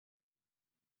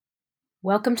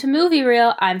Welcome to Movie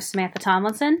Reel. I'm Samantha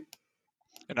Tomlinson.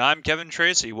 And I'm Kevin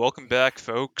Tracy. Welcome back,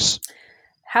 folks.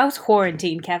 How's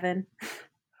quarantine, Kevin?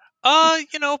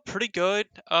 Pretty good.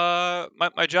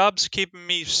 My job's keeping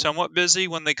me somewhat busy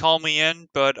when they call me in,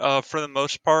 but for the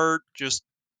most part, just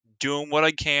doing what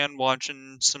I can,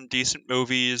 watching some decent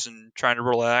movies and trying to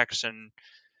relax and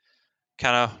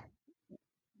kind of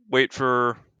wait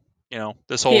for,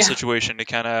 this whole Yeah. situation to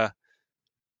kind of,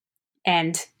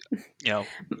 And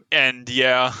end.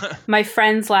 Yeah. my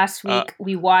friends last uh,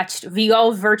 week, we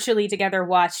all virtually together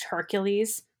watched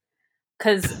Hercules.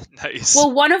 Because, nice.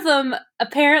 well, one of them,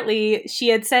 apparently, she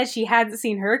had said she hadn't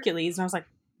seen Hercules. And I was like,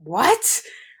 what?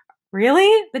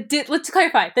 Really? Let's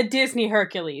clarify. The Disney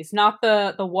Hercules, not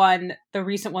the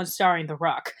recent one starring The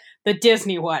Rock. The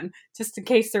Disney one, just in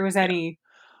case there was Yeah. any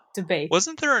debate.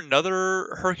 Wasn't there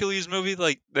another Hercules movie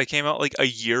that came out like a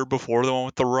year before the one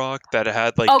with The Rock that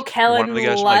had like one Kellen of the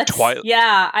guys from like Lutz. Twilight?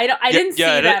 Yeah, I didn't see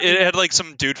that. It had like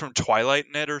some dude from Twilight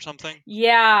in it or something.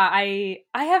 Yeah, I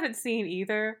haven't seen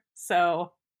either,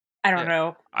 so I don't Yeah,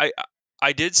 know.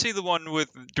 I did see the one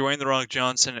with Dwayne the Rock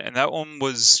Johnson, and that one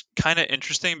was kind of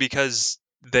interesting because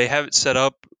they have it set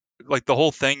up like the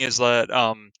whole thing is that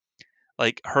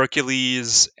like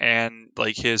Hercules and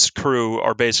like his crew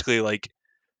are basically like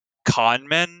con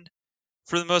men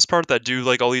for the most part that do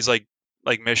like all these like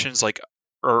missions like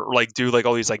or like do like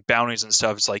all these like bounties and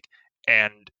stuff. It's like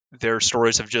and their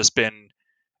stories have just been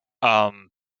um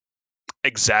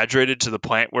exaggerated to the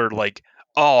point where like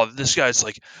oh this guy's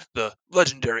like the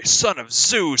legendary son of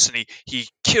Zeus and he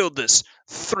killed this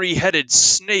three-headed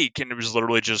snake and it was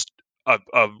literally just a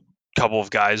couple of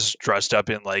guys dressed up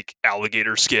in like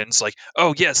alligator skins like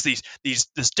oh yes these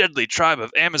this deadly tribe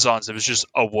of Amazons. It was just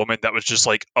a woman that was just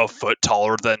like a foot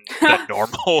taller than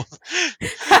normal.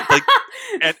 Like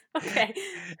and Okay.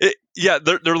 yeah,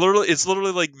 they're literally it's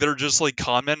literally like they're just like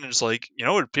commenting it's like you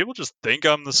know what people just think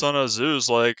I'm the son of Zeus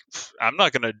like I'm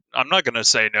not gonna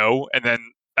say no. And then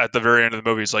at the very end of the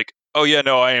movie it's like oh yeah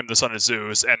no I am the son of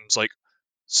Zeus and it's like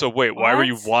so wait why were What?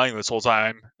 you lying this whole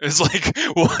time? It's like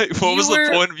what You was the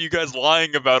were point of you guys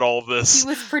lying about all of he this?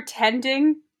 was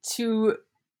pretending to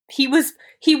he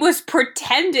was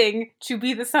pretending to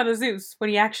be the son of Zeus when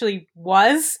he actually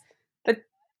was. But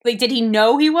like did he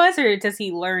know he was or does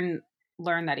he learn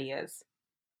that he is?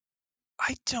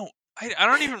 I don't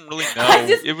even really I know.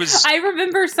 just It was I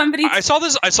remember somebody I saw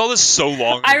this so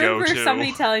long I ago remember too.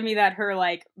 somebody telling me that her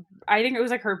I think it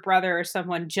was like her brother or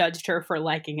someone judged her for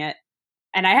liking it,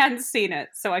 and I hadn't seen it,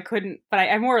 so I couldn't. But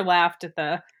I more laughed at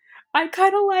the. I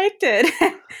kind of liked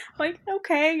it. Like,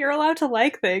 okay, you're allowed to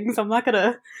like things. I'm not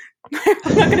gonna.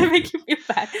 I'm not gonna make you feel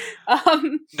bad.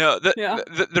 No, Yeah.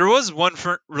 there was one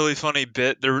really funny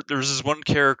bit. There was this one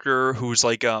character who was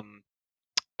like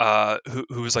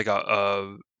who was like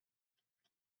a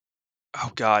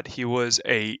oh god he was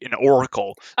a an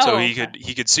oracle so Oh, okay.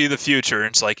 he could see the future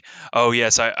and it's like oh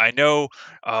yes I know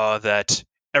that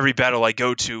every battle I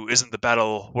go to isn't the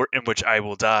battle in which I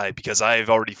will die because I've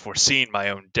already foreseen my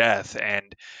own death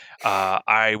and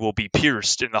I will be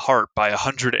pierced in the heart by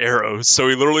 100 arrows. So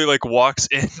he literally like walks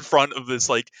in front of this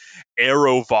like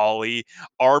arrow volley,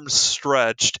 arms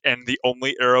stretched, and the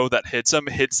only arrow that hits him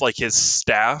hits like his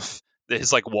staff,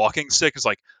 his like walking stick. Is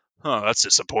like huh, that's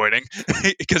disappointing.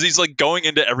 Because he's like going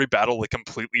into every battle like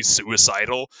completely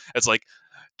suicidal. It's like,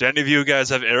 do any of you guys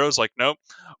have arrows? Like, nope.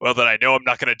 Well, then I know I'm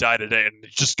not going to die today. And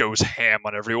it just goes ham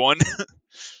on everyone.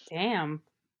 Damn.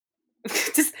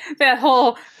 Just that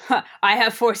whole. I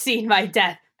have foreseen my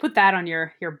death. Put that on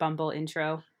your Bumble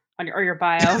intro on your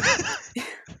bio.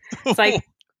 It's like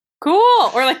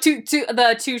cool, or like two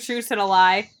truths and a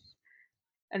lie,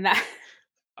 and that.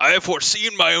 I have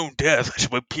foreseen my own death. I shall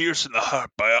be pierced in the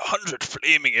heart by 100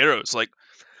 flaming arrows. Like,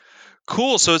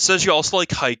 cool. So it says you also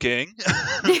like hiking.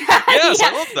 Yes,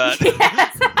 I love that.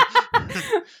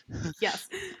 Yes. Yes.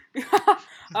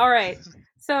 All right.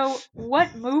 So,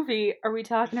 what movie are we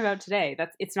talking about today?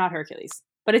 It's not Hercules,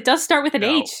 but it does start with an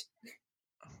No. H.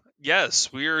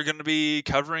 Yes, we are going to be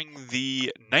covering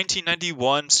the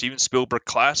 1991 Steven Spielberg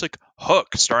classic Hook,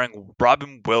 starring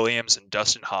Robin Williams and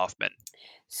Dustin Hoffman.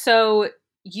 So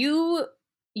you've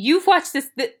watched this.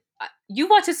 You've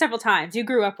watched it several times. You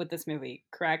grew up with this movie,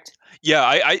 correct? Yeah,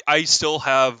 I still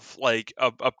have like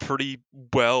a pretty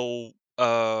well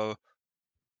oh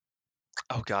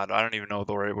god, I don't even know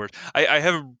the right word. I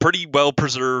have a pretty well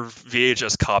preserved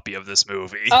VHS copy of this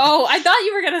movie. Oh, I thought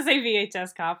you were gonna say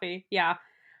VHS copy. Yeah.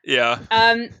 Yeah.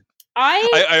 Um,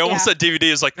 I almost yeah. said DVD.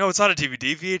 Is like, no, it's not a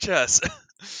DVD,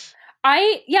 VHS.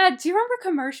 Yeah. Do you remember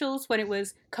commercials when it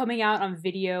was coming out on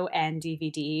video and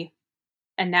DVD?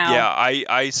 And Yeah, now,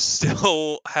 I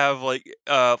still have like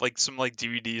some like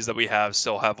DVDs that we have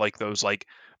still have like those like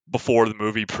before the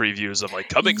movie previews of like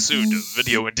coming soon to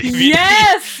video and DVD.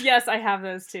 yes, yes, I have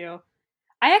those too.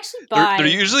 I actually They're buy,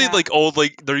 usually yeah. like old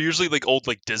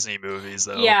like Disney movies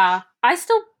though. Yeah, I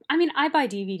still. I mean, I buy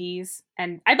DVDs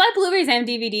and I buy Blu-rays and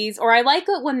DVDs, or I like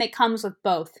it when it comes with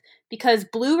both because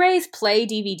Blu-rays play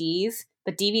DVDs,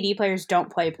 but DVD players don't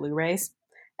play Blu-rays.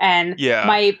 And Yeah.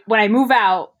 my when I move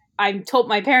out, I'm told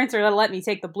my parents are gonna let me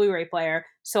take the Blu-ray player,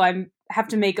 so I'm have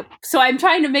to make. So I'm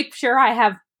trying to make sure I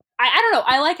have. I don't know.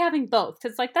 I like having both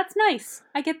because like that's nice.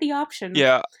 I get the option.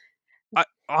 Yeah.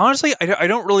 Honestly, I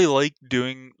don't really like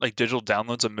doing like digital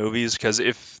downloads of movies because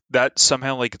if that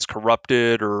somehow like it's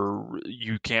corrupted or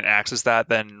you can't access that,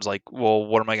 then it's like, well,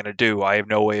 what am I gonna do? I have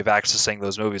no way of accessing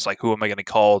those movies. Like, who am I gonna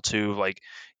call to like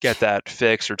get that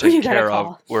fixed or Who taken you gotta care of?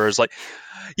 call? Whereas like,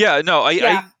 yeah, no,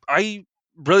 Yeah, I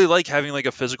really like having like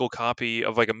a physical copy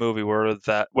of like a movie whether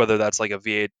that's like a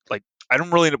VH like I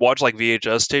don't really watch like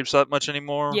VHS tapes that much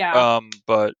anymore. yeah.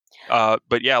 But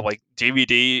yeah, like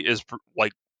DVD is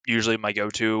like usually my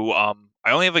go-to. I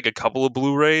only have like a couple of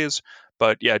Blu-rays,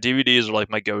 but yeah, DVDs are like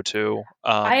my go-to.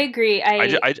 I agree.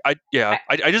 Yeah,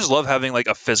 I I just love having like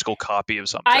a physical copy of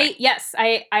something. yes,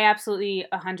 I absolutely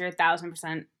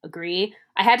 100,000% agree.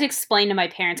 I had to explain to my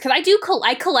parents because I do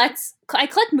I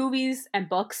collect movies and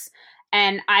books,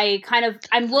 and I kind of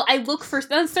I look for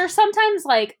there's sometimes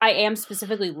like I am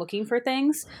specifically looking for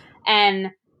things,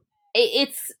 and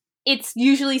it's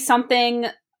usually something.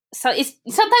 So it's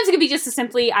sometimes it could be just as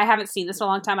simply I haven't seen this in a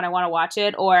long time and I want to watch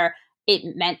it, or it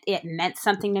meant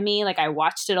something to me, like I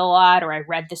watched it a lot or I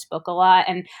read this book a lot,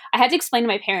 and I had to explain to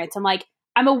my parents. I'm like,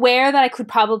 I'm aware that I could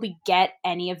probably get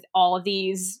any of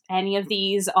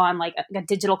these on like a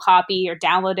digital copy or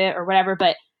download it or whatever,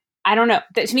 but I don't know.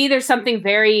 To me, there's something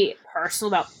very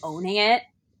personal about owning it.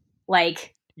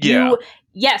 Like Yeah, you,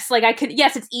 yes, like I could,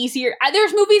 yes, it's easier.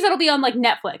 There's movies that'll be on like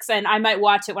Netflix, and I might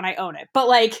watch it when I own it. But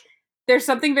like, there's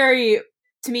something to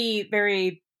me,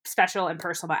 very special and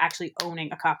personal about actually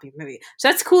owning a copy of a movie. So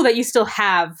that's cool that you still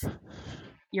have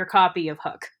your copy of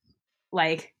Hook.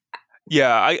 Like,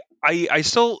 yeah. I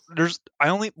still I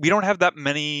only we don't have that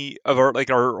many of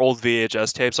our old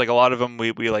VHS tapes. Like a lot of them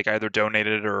we like either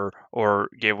donated or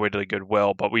gave away to the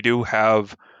Goodwill, but we do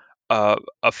have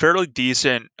a fairly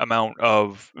decent amount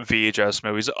of VHS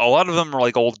movies. A lot of them are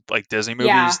like old like Disney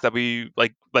yeah, movies that we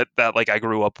like that like I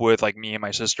grew up with, like me and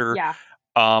my sister. yeah.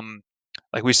 Um,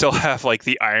 like we still have like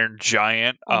the Iron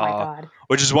Giant, Oh my god.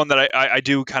 which is one that I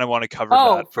do kind of want to cover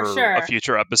Oh, that for for a sure,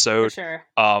 future for episode. sure.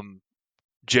 Um,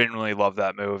 Genuinely love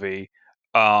that movie.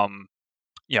 Um,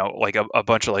 like a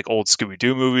bunch of like old Scooby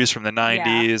Doo movies from the Yeah.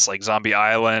 '90s, like Zombie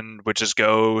Island, Witch's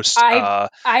Ghost,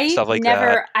 I stuff like that.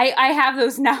 never I have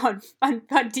those now on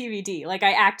DVD. Like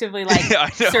I actively like I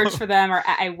search know. for them, or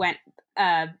I went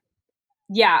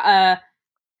yeah,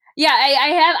 yeah, I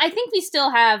have. I think we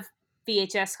still have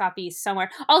VHS copies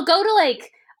somewhere. I'll go to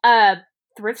like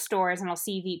thrift stores and I'll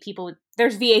see people.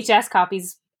 There's VHS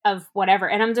copies of whatever,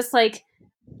 and I'm just like,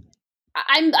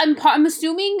 I'm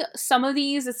assuming some of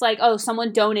these it's like, oh,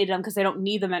 someone donated them because they don't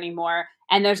need them anymore,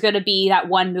 and there's going to be that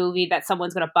one movie that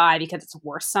someone's going to buy because it's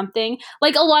worth something.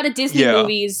 Like a lot of Disney Yeah.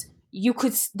 movies,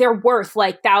 they're worth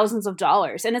like thousands of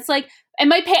dollars, and it's like, and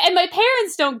my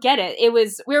parents don't get it.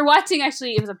 We were watching,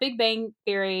 actually, it was a Big Bang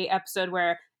Theory episode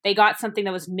where they got something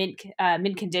that was mint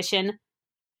condition,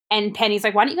 and Penny's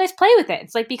like, why don't you guys play with it?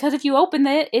 It's like, because if you open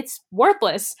it, it's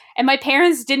worthless. And my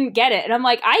parents didn't get it. And I'm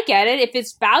like, I get it. If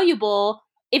it's valuable,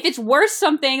 if it's worth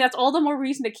something, that's all the more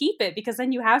reason to keep it, because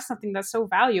then you have something that's so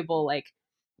valuable, like,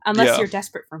 unless Yeah. you're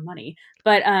desperate for money.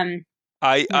 But I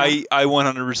yeah. I I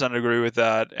 100% agree with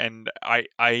that, and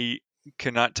I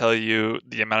cannot tell you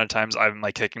the amount of times I'm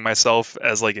like kicking myself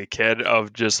as like a kid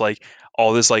of just like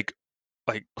all this like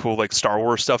cool like Star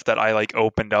Wars stuff that I like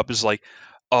opened up is like,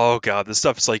 oh god, this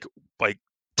stuff is like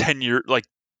 10 years like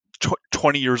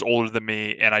 20 years older than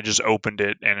me, and I just opened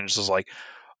it and it's just like,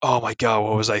 oh my god,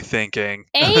 what was I thinking?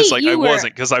 A, It's like I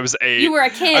wasn't because I was you eight. were a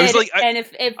I was kid, like and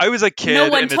if I was a no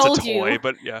kid one and it's a told you, toy,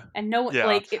 but yeah, and no one, yeah,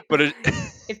 like, but it.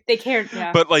 if they cared,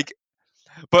 yeah. But like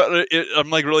I'm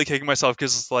like really kicking myself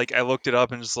because it's like I looked it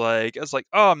up and it's like,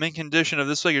 oh, mint condition of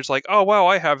this figure. It's like, oh wow,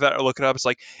 I have that. I look it up. It's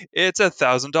like it's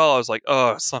 $1,000. Like,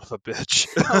 oh, son of a bitch.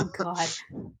 Oh god.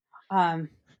 Um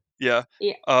Yeah.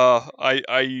 yeah.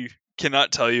 I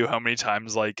cannot tell you how many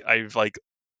times like I've like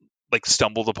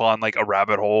stumbled upon like a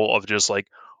rabbit hole of just like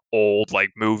old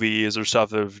like movies or stuff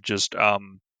that have just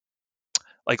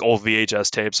like old VHS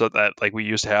tapes that like we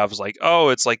used to have. Is like, oh,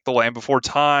 it's like The Land Before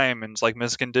Time and it's like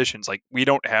mint conditions. Like we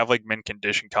don't have like mint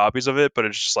condition copies of it, but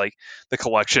it's just like the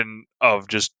collection of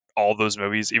just all those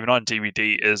movies, even on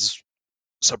DVD, is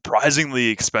surprisingly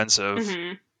expensive.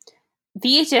 Hmm.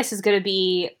 VHS is going to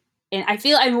be, and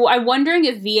I'm wondering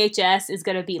if VHS is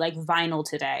going to be like vinyl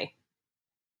today.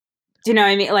 Do you know what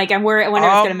I mean? Like, I wonder if it's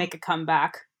going to Um, make a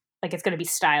comeback. Like, it's going to be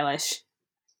stylish.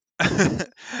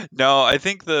 no, I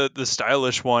think the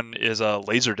stylish one is a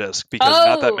Laserdisc because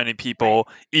not that Oh, many right. people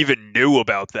even knew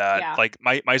about that. Yeah. Like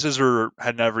my sister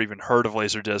had never even heard of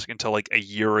Laserdisc until like a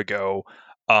year ago.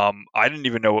 I didn't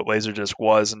even know what Laserdisc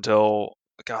was until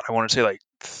God, I want to say like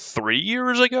 3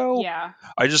 years ago. Yeah.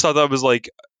 I just thought that was like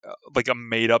a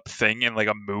made up thing in like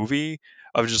a movie.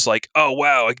 I was just like, oh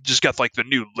wow, I just got like the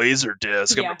new laser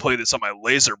disc. I'm gonna Yeah. play this on my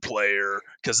laser player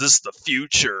because this is the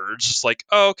future. It's just like,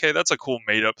 oh okay, that's a cool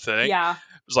made up thing. Yeah.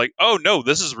 It's like, oh no,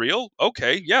 this is real.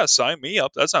 Okay, yeah, sign me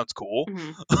up. That sounds cool.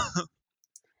 Hmm.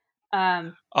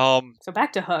 Um, Um, so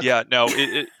back to Hook. yeah, no,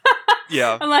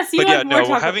 yeah, Unless you but yeah, have more no,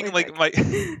 chocolate having like Lasik.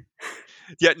 my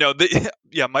yeah, no,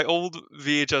 yeah, my old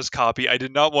VHS copy. I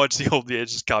did not watch the old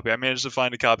VHS copy. I managed to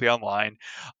find a copy online.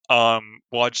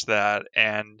 Watched that,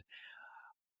 and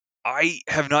I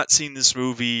have not seen this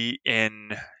movie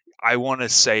in, I want to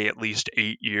say, at least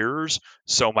 8 years.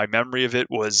 So my memory of it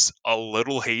was a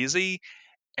little hazy,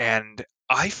 and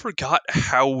I forgot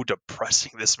how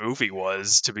depressing this movie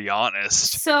was, to be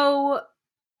honest. So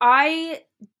I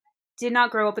did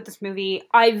not grow up with this movie.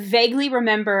 I vaguely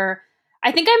remember.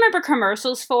 I think I remember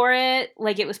commercials for it,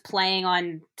 like it was playing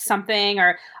on something,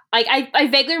 or like I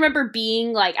vaguely remember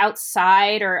being like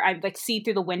outside, or I like see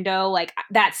through the window, like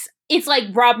it's like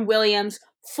Robin Williams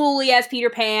fully as Peter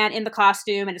Pan in the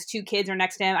costume, and his two kids are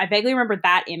next to him. I vaguely remember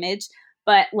that image,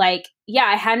 but like yeah,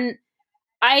 I hadn't.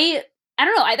 I I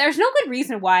don't know. There's no good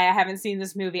reason why I haven't seen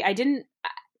this movie. I didn't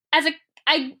as a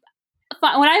I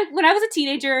when I was a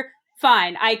teenager,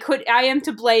 fine. I am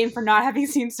to blame for not having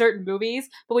seen certain movies,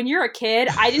 but when you're a kid,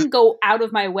 I didn't go out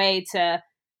of my way to,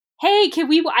 hey, can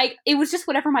we I it was just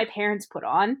whatever my parents put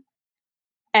on.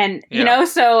 And Yeah.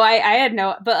 so I had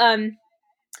no but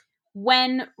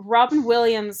when Robin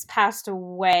Williams passed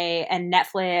away and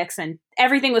Netflix and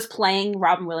everything was playing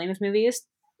Robin Williams movies,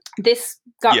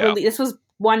 Yeah. this was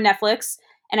one Netflix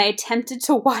and I attempted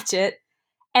to watch it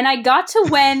and I got to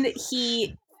when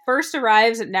he first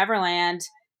arrives at Neverland,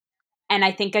 and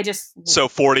I think I just So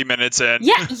 40 minutes in.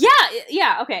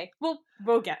 yeah. Okay, we'll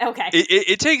get okay.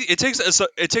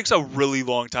 It takes a really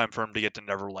long time for him to get to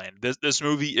Neverland. This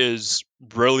movie is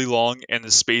really long, and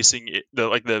the spacing,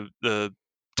 the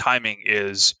timing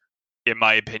is, in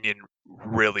my opinion,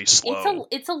 really slow.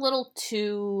 It's a little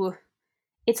too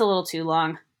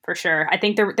long for sure. I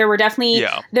think there were definitely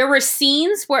Yeah. there were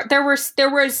scenes where there were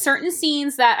certain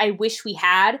scenes that I wish we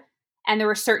had, and there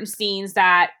were certain scenes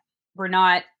that were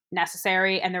not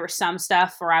necessary, and there was some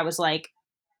stuff where I was like,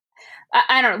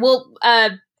 I don't know. Well,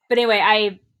 but anyway,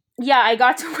 I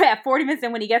got to at 40 minutes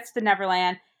in when he gets to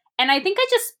Neverland, and I think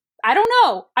I don't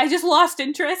know. I just lost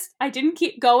interest. I didn't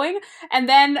keep going, and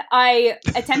then I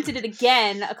attempted it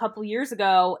again a couple years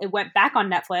ago. It went back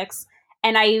on Netflix,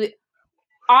 and I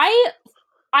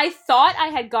I thought I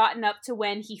had gotten up to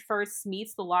when he first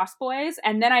meets the Lost Boys,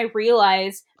 and then I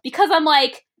realized because I'm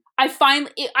like,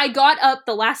 I got up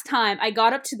the last time. I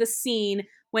got up to the scene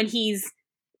when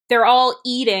they're all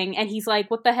eating, and he's like,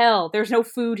 "What the hell? There's no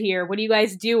food here. What are you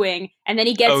guys doing?" And then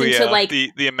he gets Oh into yeah, like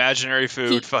the imaginary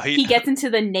food fight. he gets into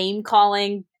the name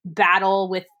calling battle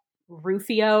with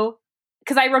Rufio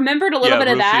because I remembered a little Yeah,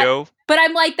 bit of that. Rufio. But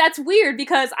I'm like, that's weird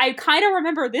because I kind of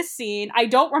remember this scene. I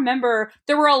don't remember.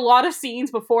 There were a lot of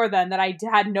scenes before then that I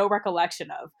had no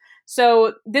recollection of.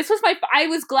 So this was I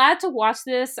was glad to watch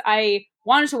this. I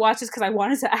wanted to watch this because I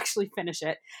wanted to actually finish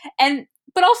it. And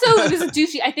but also it was a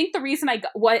douchey. I think the reason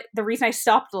I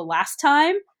stopped the last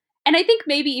time, and I think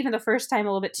maybe even the first time a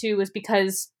little bit too, was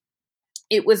because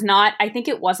it was not. I think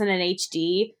it wasn't an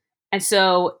HD, and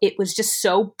so it was just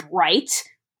so bright.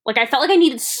 Like I felt like I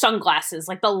needed sunglasses.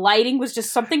 Like the lighting was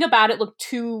just something about it looked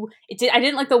too. I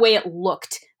didn't like the way it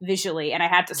looked visually, and I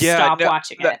had to Yeah, stop no,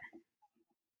 watching that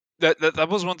it. that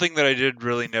was one thing that I did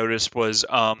really notice was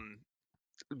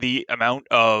the amount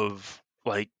of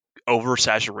like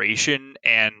oversaturation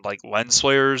and like lens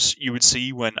flares you would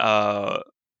see when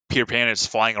Peter Pan is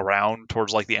flying around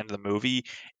towards like the end of the movie.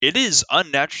 It is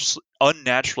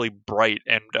unnaturally bright,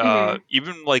 and Mm-hmm.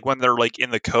 even like when they're like in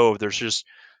the cove, there's just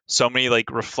so many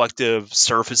like reflective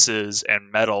surfaces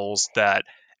and metals that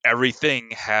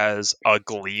everything has a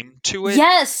gleam to it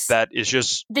Yes, that is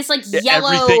just this like everything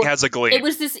yellow. has a It gleam.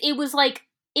 was this. It was like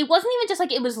it wasn't even just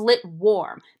like it was lit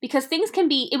warm because things can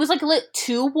be. It was like lit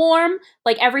too warm.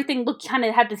 Like everything looked kind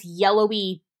of had this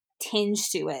yellowy tinge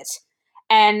to it.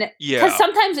 And because Yeah.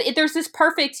 sometimes there's this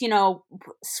perfect,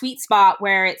 sweet spot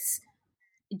where it's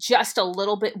just a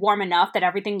little bit warm enough that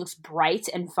everything looks bright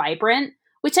and vibrant,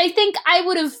 which I think I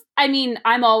would have. I mean,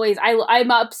 I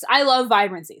love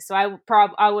vibrancy, so I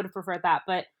would have preferred that.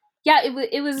 But yeah,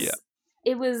 Yeah.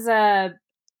 it was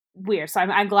weird. So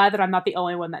I'm glad that I'm not the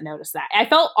only one that noticed that. I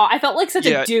felt like such a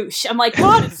Yeah. douche. I'm like,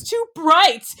 God, it's too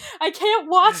bright. I can't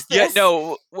watch Yeah, this.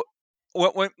 no.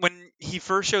 When he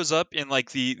first shows up in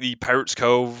like the Pirates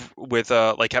Cove with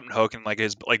like Captain Hook and like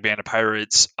his like band of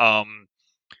pirates,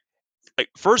 like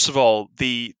first of all,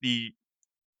 the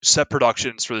set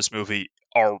productions for this movie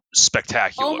are Oh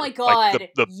spectacular. my Like God,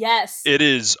 the yes. it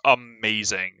is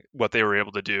amazing what they were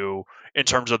able to do in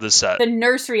terms of the set. The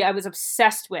nursery I was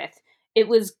obsessed with. It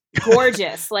was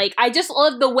gorgeous. Like I just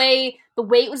loved the way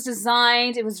it was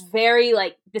designed. It was very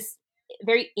like this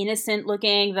very innocent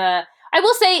looking. The I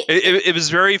will say It was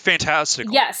very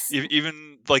fantastical. yes.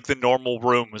 Even like the normal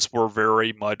rooms were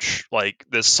very much like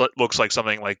this looks like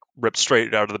something like ripped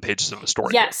straight out of the pages of a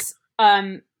storybook. Yes.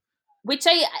 Which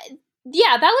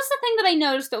yeah, that was the thing that I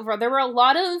noticed overall. There were a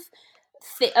lot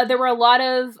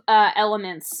of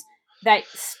elements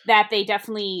that they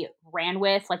definitely ran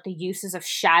with, like the uses of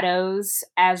shadows,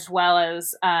 as well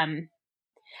as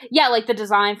yeah, like the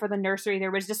design for the nursery.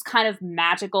 There was just kind of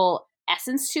magical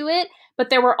essence to it, but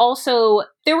there were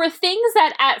things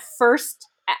that at first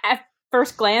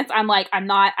glance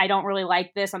I don't really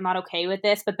like this. I'm not okay with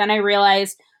this. But then I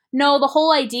realized no, the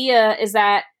whole idea is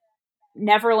that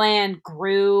Neverland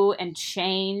grew and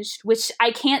changed, which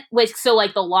I can't like. So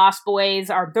like the Lost Boys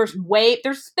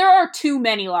there are too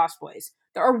many Lost Boys.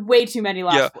 There are way too many Yeah.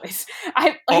 Lost Boys.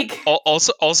 I like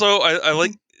Also, I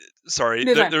like. Sorry,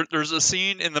 no time. there's a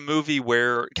scene in the movie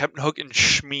where Captain Hook and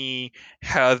Shmi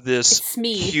have this It's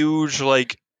Smee. huge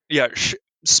like yeah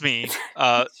Smee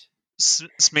Like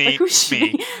Smee who's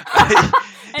Smee Shmi?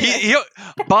 Anyway, he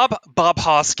Bob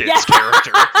Hoskins yeah.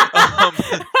 character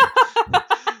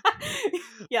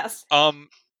Yes. um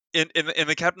in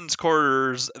the captain's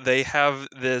quarters they have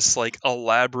this like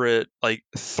elaborate like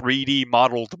 3D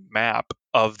modeled map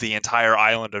of the entire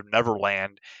island of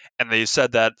Neverland, and they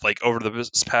said that like over the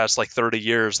past like 30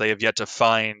 years they have yet to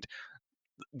find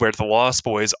where the Lost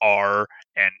Boys are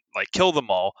and like kill them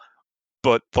all,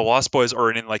 but the Lost Boys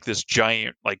are in like this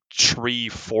giant like tree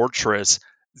fortress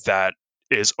that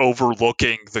is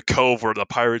overlooking the cove where the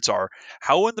pirates are.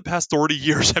 How in the past 30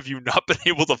 years have you not been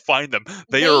able to find them?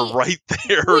 They are They right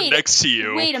there wait next to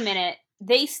you. wait a minute.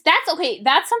 That's okay.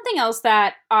 That's something else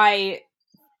that I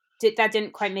did that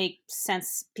didn't quite make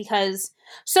sense because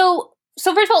so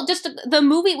first of all, just the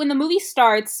movie when the movie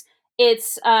starts,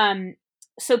 it's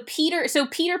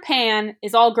Peter Pan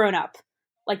is all grown up.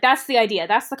 Like that's the idea.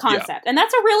 That's the Yeah. concept. And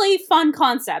that's a really fun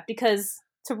concept because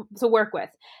to work with.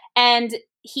 And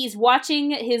he's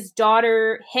watching his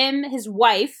daughter, his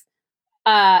wife,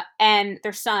 and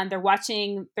their son, they're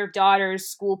watching their daughter's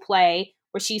school play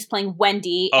where she's playing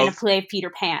Wendy in a Of play of Peter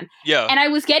Pan. yeah. And I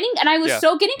was Yeah.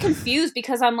 so getting confused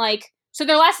because I'm like, so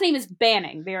their last name is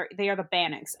Banning. They are the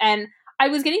Bannings. And I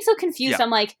was getting so confused. Yeah. I'm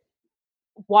like,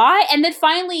 why? And then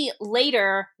finally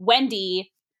later,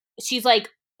 Wendy, she's like,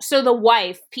 so the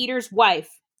wife, Peter's wife,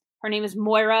 her name is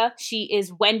Moira. She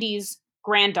is Wendy's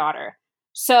granddaughter.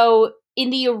 So in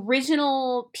the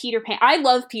original Peter Pan, I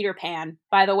love Peter Pan,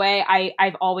 by the way.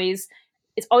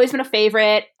 It's always been a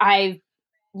favorite. I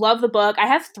love the book. I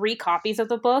have 3 copies of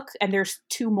the book, and there's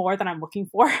 2 more that I'm looking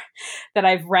for that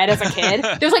I've read as a kid.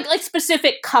 There's like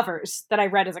specific covers that I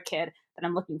read as a kid that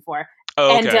I'm looking for.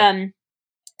 Oh, And okay.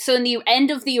 so in the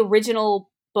end of the original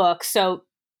book, so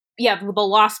yeah, the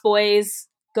Lost Boys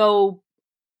go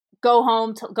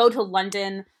to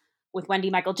London with Wendy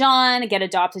Michael John, get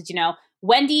adopted,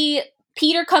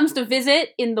 Peter comes to visit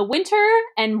in the winter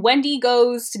and Wendy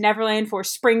goes to Neverland for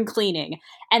spring cleaning.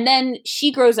 And then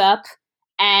she grows up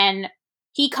and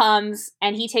he comes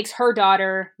and he takes her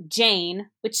daughter, Jane,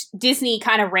 which Disney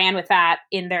kind of ran with that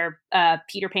in their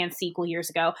Peter Pan sequel years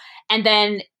ago. And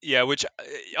then Yeah, which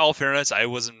all fairness, I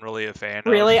wasn't really a fan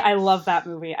really, of. I love that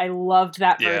movie. I loved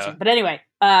that Yeah. version. But anyway,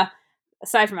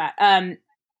 aside from that,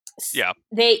 Yeah.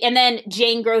 and then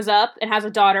Jane grows up and has a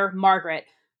daughter, Margaret.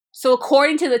 So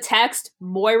according to the text,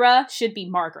 Moira should be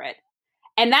Margaret.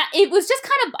 And that it was just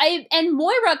kind of and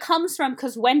Moira comes from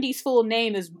because Wendy's full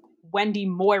name is Wendy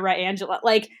Moira Angela.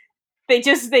 Like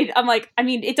I'm like, I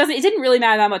mean, it didn't really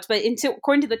matter that much, but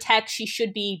according to the text, she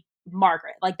should be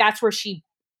Margaret. Like that's where she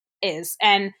is.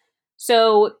 And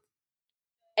so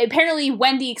apparently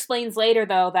Wendy explains later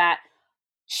though that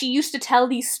she used to tell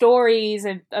these stories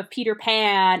of Peter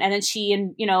Pan, and then she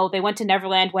and they went to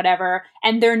Neverland, whatever.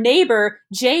 And their neighbor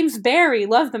James Barrie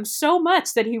loved them so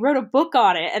much that he wrote a book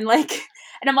on it, and like,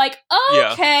 and I'm like,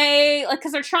 Yeah. okay, like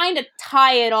because they're trying to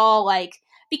tie it all, like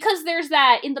because there's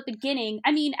that in the beginning.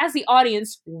 I mean, as the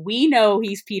audience, we know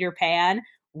he's Peter Pan,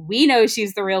 we know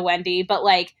she's the real Wendy, but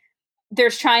like they're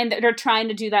trying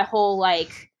to do that whole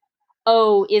like,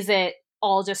 oh, is it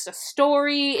all just a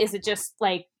story? Is it just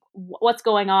like what's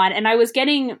going on? And I was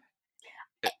getting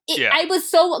it, Yeah. I was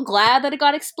so glad that it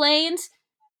got explained.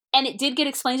 And it did get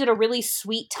explained at a really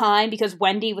sweet time because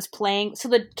Wendy was playing. So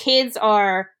the kids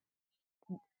are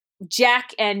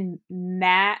Jack and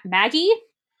Maggie,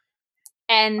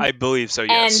 and I believe so,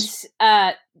 and yes.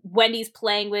 Wendy's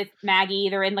playing with Maggie.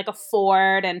 They're in like a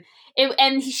Ford, and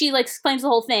she like explains the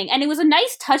whole thing, and it was a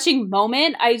nice, touching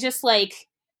moment. I just like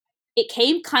it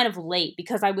came kind of late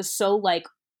because I was so like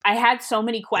I had so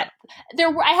many Yeah.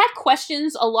 I had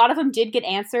questions. A lot of them did get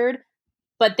answered,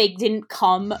 but they didn't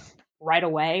come right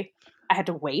away. I had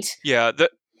to wait Yeah,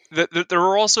 there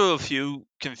were also a few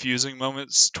confusing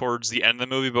moments towards the end of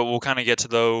the movie, but we'll kind of get to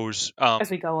those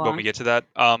as we go when we on. get to that.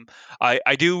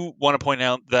 I do want to point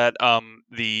out that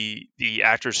the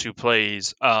actress who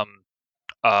plays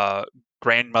uh,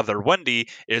 grandmother Wendy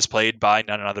is played by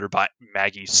none other by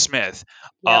Maggie Smith,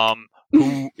 Yep.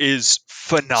 who is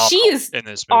She phenomenal is in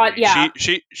this odd. movie. Yeah.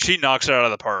 She knocks it out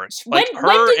of the park. When Like when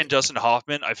her did and Dustin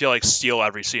Hoffman, I feel like steal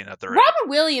every scene that they're in. Robert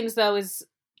Williams though is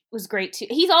was great too.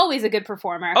 He's always a good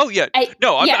performer. Oh yeah, I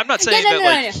no, yeah I'm not yeah saying no that no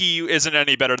like no no. he isn't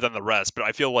any better than the rest, but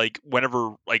I feel like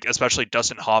whenever like especially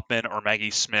Dustin Hoffman or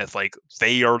Maggie Smith, like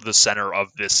they are the center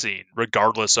of this scene,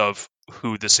 regardless of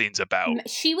who the scene's about.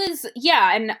 She was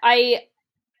yeah, and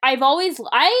I've always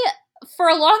I for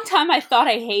a long time I thought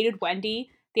I hated Wendy,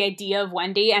 the idea of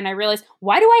Wendy, and I realized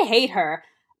why do I hate her?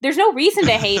 There's no reason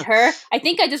to hate her. I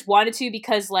think I just wanted to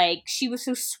because like she was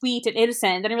so sweet and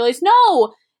innocent. And then I realized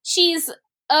no, she's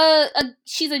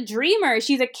she's a dreamer.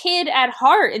 She's a kid at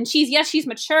heart, and she's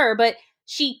mature, but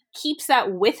she keeps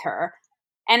that with her,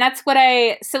 and that's what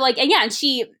I so like. And yeah, and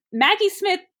she Maggie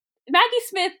Smith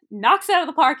knocks it out of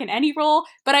the park in any role.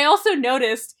 But I also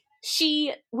noticed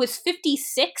she was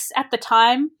 56 at the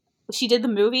time she did the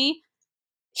movie.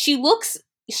 She looks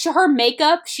her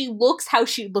makeup. She looks how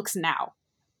she looks now.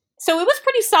 So it was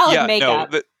pretty solid Yeah, no,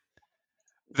 makeup.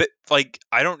 that like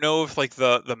I don't know if like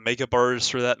the makeup artists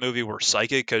for that movie were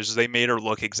psychic because they made her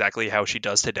look exactly how she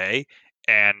does today,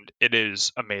 and it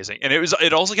is amazing. And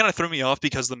it also kind of threw me off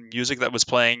because the music that was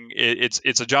playing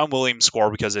it's a John Williams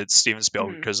score because it's Steven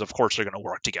Spielberg Mm-hmm. because of course they're going to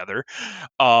work together.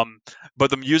 But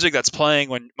the music that's playing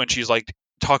when she's like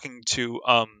talking to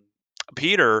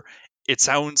Peter, it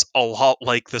sounds a lot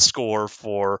like the score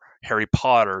for Harry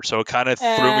Potter. So it kind of threw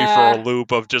me for a Uh,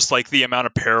 loop of just like the amount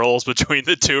of parallels between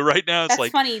the two right now. It's that's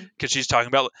like funny. because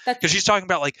That's she's talking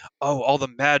about like all the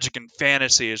magic and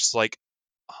fantasy. It's like,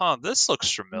 huh, this looks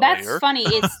that's familiar. funny.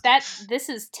 It's that this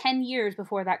is 10 years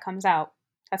before that comes out.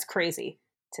 That's crazy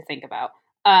to think about.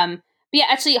 But yeah,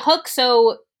 actually, Hook.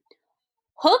 So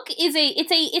Hook is a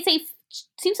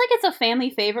seems like it's a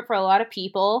family favorite for a lot of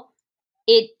people.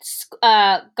 It's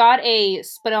got a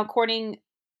but according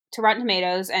to Rotten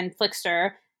Tomatoes and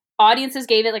Flickster, audiences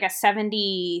gave it like a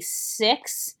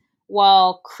 76,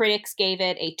 while critics gave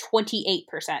it a 28%.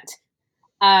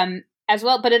 As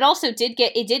well, but it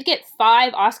did get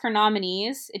 5 Oscar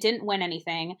nominees. It didn't win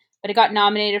anything, but it got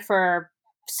nominated for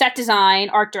set design,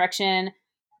 art direction,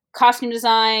 costume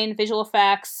design, visual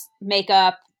effects,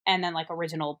 makeup, and then like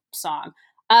original song.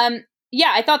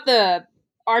 Yeah, I thought the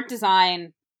art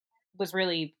design was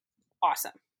really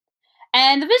awesome.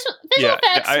 And the visual Yeah,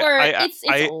 effects were it's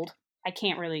I old. I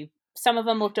can't really some of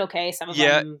them looked okay, some of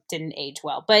yeah, them didn't age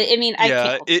well. But I mean, I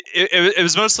can't yeah, it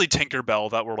was mostly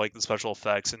Tinkerbell that were like the special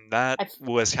effects, and that I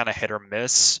was kind of hit or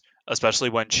miss, especially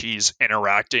when she's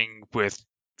interacting with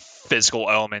physical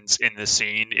elements in the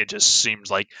scene. It just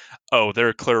seems like, oh,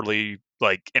 they're clearly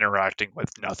like interacting with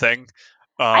nothing.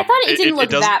 I thought it didn't It look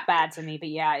doesn't. that bad to me, but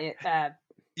yeah,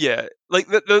 Yeah, like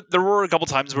there were a couple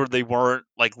times where they weren't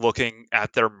like looking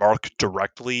at their mark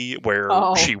directly where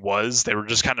oh, she was. They were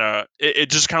just kind of. It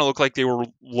just kind of looked like they were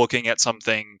looking at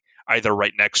something either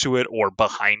right next to it or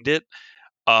behind it,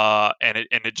 and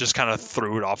it just kind of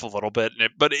threw it off a little bit.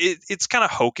 But it's kind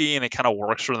of hokey and it kind of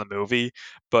works for the movie.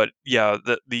 But yeah,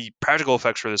 the practical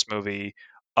effects for this movie,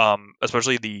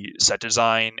 especially the set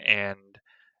design and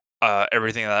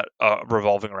everything that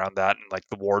revolving around that and like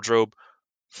the wardrobe,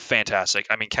 fantastic.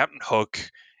 I mean, Captain Hook,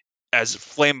 as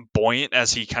flamboyant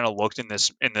as he kind of looked in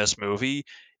this movie,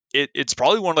 it's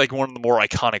probably one of the more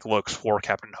iconic looks for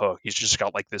Captain Hook. He's just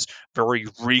got like this very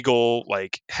regal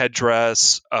like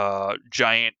headdress,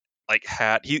 giant like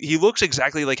hat. He looks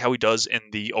exactly like how he does in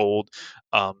the old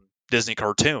um, Disney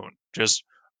cartoon. Just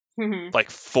Mhm. like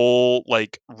full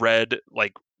like red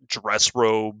like dress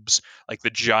robes, like the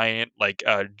giant like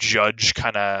judge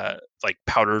kind of like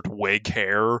powdered wig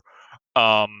hair.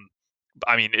 Um,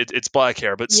 I mean, it's black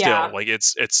hair, but Yeah. still, like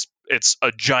it's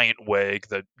a giant wig,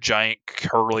 the giant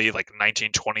curly like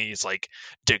 1920s like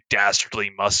Dick Dastardly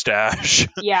mustache.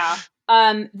 Yeah.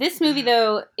 This movie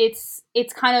though, it's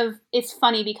kind of it's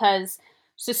funny because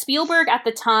so Spielberg at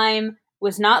the time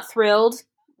was not thrilled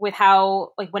with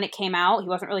how like when it came out, he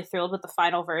wasn't really thrilled with the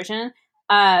final version.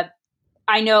 Uh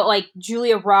I know like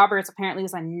Julia Roberts apparently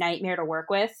was a nightmare to work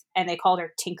with and they called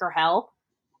her Tinker Hell.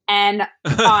 And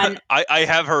on I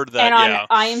have heard and that, on yeah.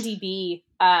 IMDb,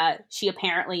 she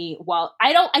apparently while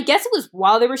I guess it was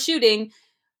while they were shooting,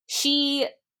 she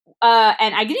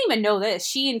and I didn't even know this.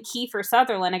 She and Kiefer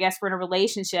Sutherland, I guess, were in a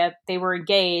relationship. They were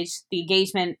engaged. The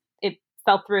engagement it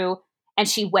fell through, and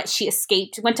she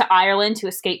escaped, went to Ireland to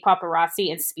escape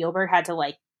paparazzi, and Spielberg had to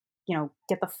like,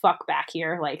 get the fuck back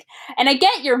here. Like, and I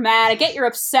get you're mad, I get you're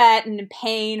upset and in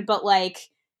pain, but like,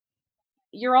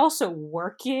 you're also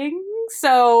working.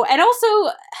 So, and also,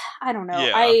 I don't know.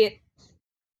 Yeah.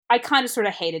 I kind of sort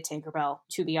of hated Tinkerbell,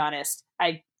 to be honest.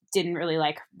 I didn't really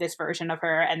like this version of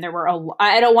her, and there were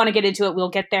I don't want to get into it. We'll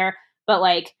get there, but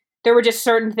like there were just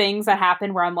certain things that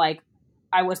happened where I'm like,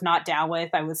 I was not down with.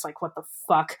 I was like, what the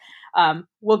fuck?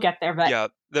 We'll get there, but Yeah.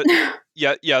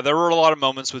 Yeah, there were a lot of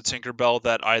moments with Tinkerbell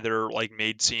that either like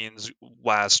made scenes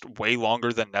last way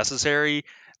longer than necessary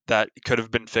that could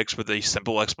have been fixed with a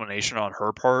simple explanation on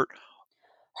her part,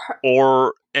 her,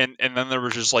 or and then there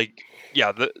was just like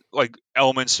yeah, the like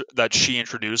elements that she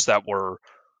introduced that were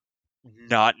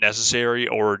not necessary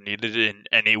or needed in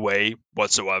any way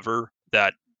whatsoever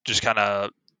that just kind of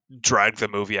dragged the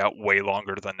movie out way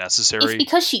longer than it's necessary.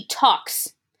 because she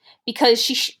talks. Because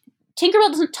Tinkerbell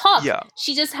doesn't talk. Yeah.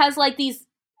 She just has like these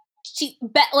she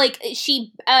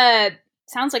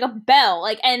sounds like a bell,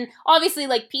 like, and obviously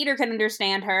like Peter can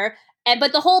understand her, and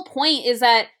but the whole point is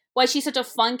that why she's such a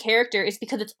fun character is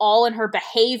because it's all in her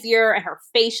behavior and her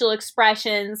facial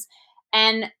expressions,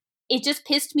 and it just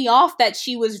pissed me off that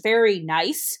she was very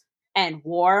nice and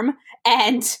warm,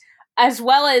 and as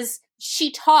well as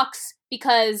she talks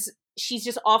because she's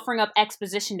just offering up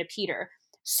exposition to Peter.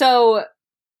 So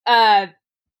uh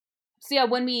so yeah,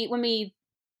 when we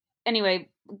anyway,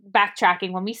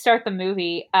 backtracking, when we start the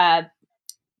movie,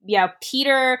 yeah,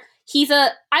 Peter,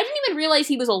 I didn't even realize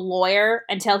he was a lawyer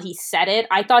until he said it.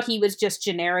 I thought he was just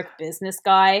generic business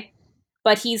guy,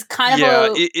 but he's kind of Yeah,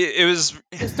 a it was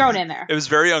it was thrown in there. it was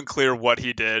very unclear what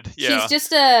he did. He's Yeah.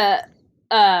 just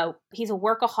he's a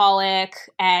workaholic,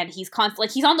 and he's constantly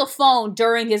like he's on the phone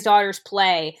during his daughter's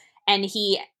play, and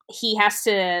he has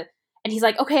to, and he's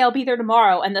like, okay, I'll be there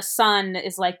tomorrow, and the son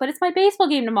is like, but it's my baseball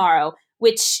game tomorrow,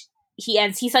 which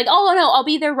he's like, oh no, I'll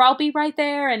be right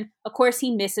there, and of course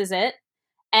he misses it,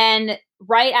 and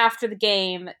right after the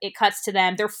game it cuts to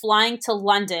them, they're flying to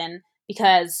London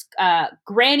because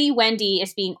Granny Wendy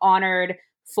is being honored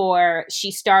for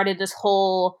she started this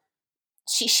whole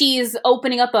she's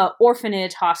opening up a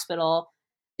orphanage hospital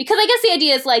because I guess the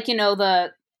idea is like help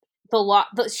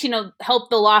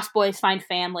the lost boys find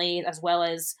family as well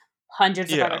as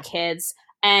hundreds of other Yeah. kids,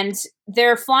 and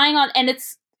they're flying on, and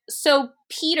it's so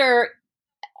Peter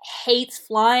hates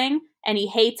flying and he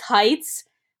hates heights,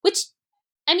 which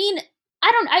I mean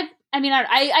I don't I mean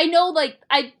I know like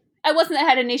I wasn't I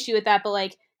had an issue with that, but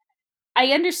like I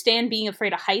understand being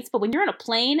afraid of heights, but when you're on a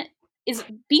plane, is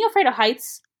being afraid of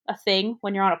heights a thing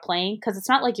when you're on a plane? Because it's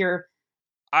not like you're.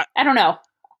 I, I don't know.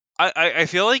 I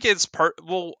feel like it's part.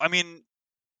 Well, I mean,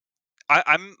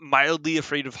 I'm mildly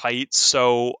afraid of heights,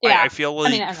 so I Yeah, feel I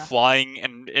mean like I don't know. flying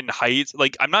and in heights.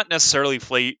 Like I'm not necessarily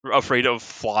afraid of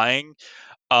flying,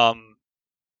 um,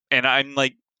 and I'm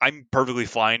perfectly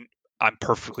fine. I'm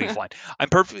perfectly fine. I'm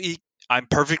perfectly I'm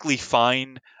perfectly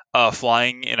fine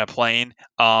flying in a plane.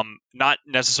 Not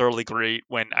necessarily great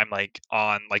when I'm like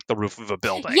on like the roof of a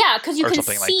building Yeah, because you or can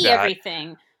something like see that.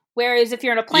 everything, whereas if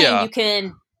you're in a plane, Yeah. you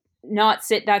can not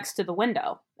sit next to the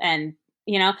window, and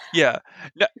you know. Yeah.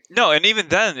 No, no, and even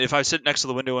then if I sit next to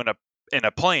the window in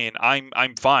a plane,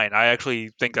 I'm fine. I actually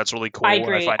think that's really I cool and I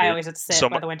agree. find I it always have to sit so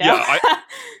by much the window. yeah, I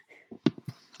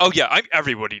oh yeah,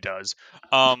 everybody does.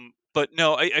 But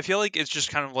no, I feel like it's just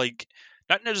kind of like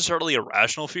not necessarily a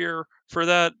rational fear for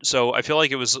that. So I feel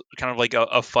like it was kind of like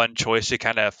a fun choice to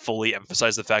kind of fully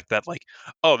emphasize the fact that like,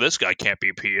 oh, this guy can't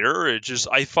be Peter. It just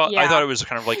I thought Yeah, it was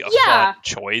kind of like a fun yeah,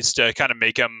 choice to kind of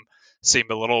make him seem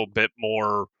a little bit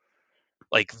more.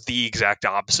 like the exact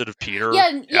opposite of Peter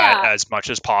yeah. as much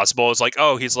as possible. It's like,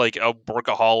 oh, he's like a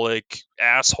workaholic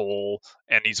asshole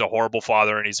and he's a horrible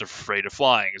father and he's afraid of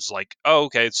flying. It's like, oh,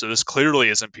 okay, so this clearly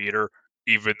isn't Peter,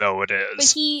 even though it But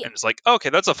is. he And it's like, okay,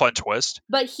 that's a fun twist.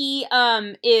 but he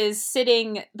is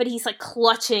sitting, but he's like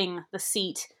clutching the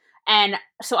seat, and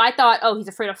so I thought, oh, he's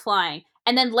afraid of flying.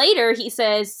 And then later he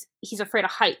says he's afraid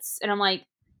of heights, and I'm like,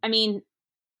 I mean,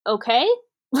 okay,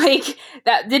 like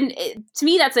that didn't to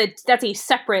me that's a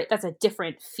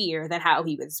different fear than how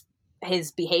he was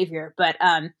his behavior. But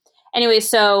anyway,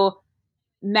 so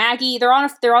Maggie, they're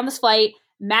on this flight.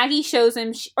 Maggie shows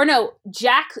him, or no,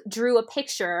 Jack drew a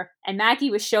picture, and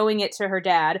Maggie was showing it to her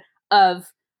dad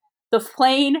of the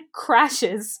plane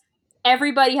crashes.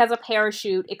 Everybody has a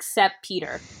parachute except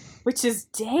Peter, which is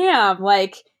damn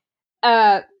like.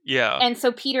 Yeah. And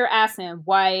so Peter asks him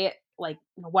why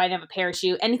didn't have a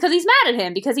parachute, and because he's mad at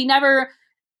him because he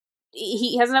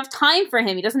has enough time for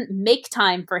him. He doesn't make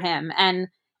time for him, and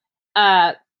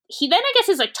he then I guess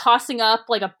is like tossing up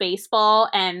like a baseball,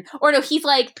 or no, he's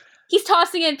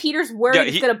tossing it, and Peter's worried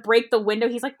it's gonna break the window.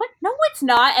 He's like, what? No, it's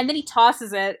not. And then he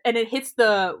tosses it, and it hits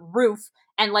the roof,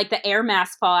 and like the air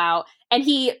masks fall out. And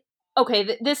he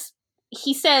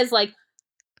says like,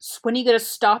 when are you gonna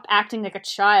stop acting like a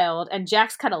child? And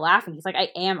Jack's kind of laughing. He's like, I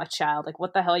am a child. Like,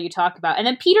 what the hell are you talking about? And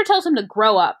then Peter tells him to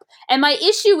grow up. And my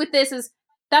issue with this is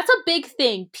that's a big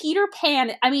thing. Peter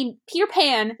Pan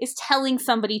is telling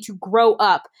somebody to grow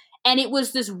up. And it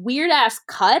was this weird ass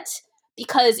cut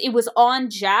because it was on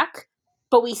Jack,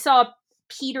 but we saw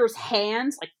Peter's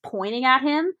hands like pointing at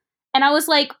him. And I was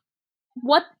like,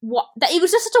 what? It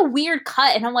was just such a weird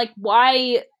cut. And I'm like,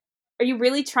 why? Are you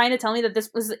really trying to tell me that this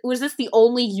was this the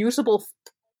only usable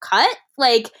cut?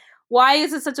 Like, why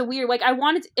is it such a weird? Like, I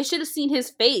should have seen his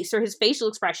face or his facial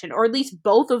expression, or at least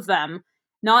both of them,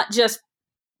 not just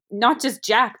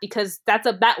Jack, because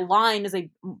that line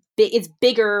it's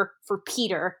bigger for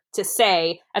Peter to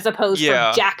say as opposed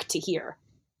for Jack to hear.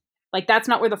 Like, that's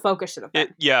not where the focus should have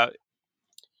been.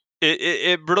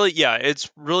 It really,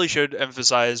 it's really should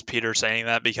emphasize Peter saying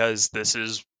that, because this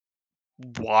is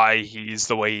why he's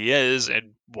the way he is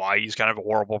and why he's kind of a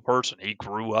horrible person. He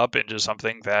grew up into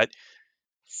something that,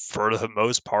 for the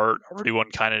most part, everyone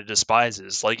kind of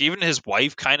despises. Like, even his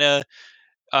wife kind of,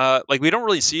 like, we don't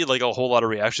really see like a whole lot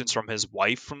of reactions from his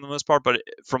wife for the most part, but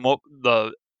from what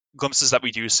the glimpses that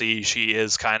we do see, she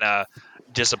is kind of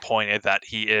disappointed that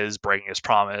he is breaking his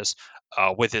promise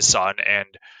with his son, and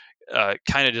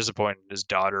kind of disappointed in his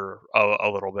daughter a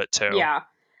little bit too. Yeah.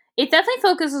 It definitely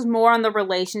focuses more on the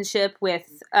relationship with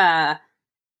him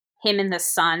and the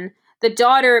son. The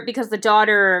daughter, because the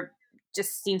daughter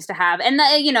just seems to have, and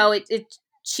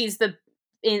she's the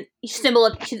symbol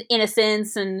of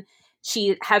innocence, and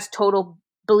she has total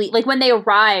belief. Like, when they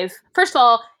arrive, first of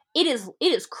all, it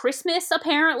is Christmas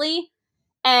apparently,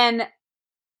 and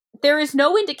there is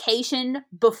no indication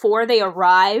before they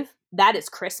arrive that it's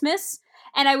Christmas.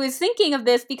 And I was thinking of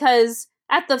this because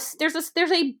there's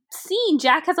a scene,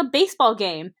 Jack has a baseball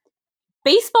game.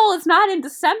 Baseball is not in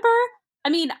December. I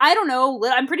mean, I don't know.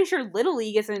 I'm pretty sure Little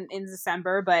League isn't in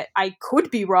December, but I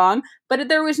could be wrong. But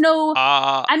there was no...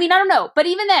 I mean, I don't know. But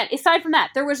even then, aside from that,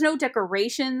 there was no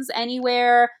decorations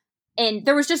anywhere. And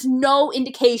there was just no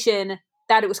indication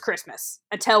that it was Christmas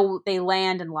until they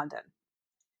land in London.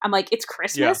 I'm like, it's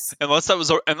Christmas? Yeah, unless that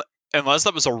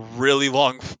was a really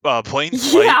long plane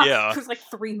flight. Yeah. It was like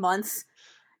 3 months.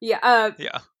 Yeah.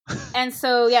 Yeah. And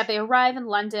so, they arrive in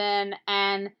London,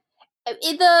 and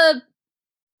the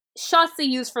shots they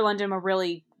used for London were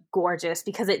really gorgeous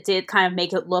because it did kind of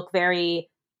make it look very...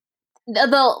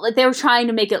 they were trying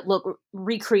to make it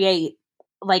recreate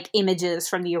like images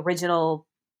from the original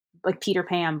like Peter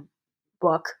Pan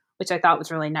book, which I thought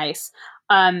was really nice.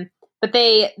 But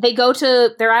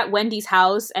they're at Wendy's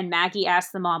house, and Maggie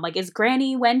asks the mom, like, is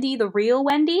Granny Wendy the real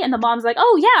Wendy? And the mom's like,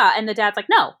 oh yeah. And the dad's like,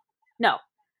 no.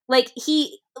 Like,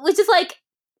 which is like,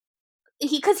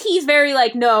 because he's very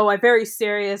like, no, I'm very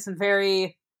serious and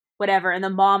very whatever. And the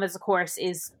mom, of course,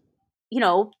 is,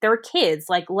 they're kids.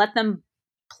 Like, let them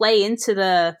play into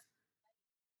the,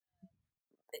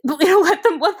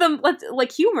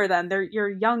 let humor them. You're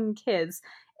young kids.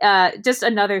 Just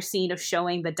another scene of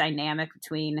showing the dynamic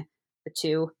between the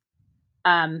two.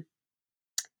 But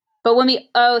when we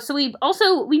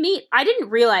meet, I didn't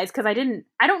realize, because I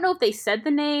don't know if they said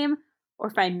the name or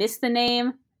if I missed the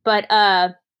name, but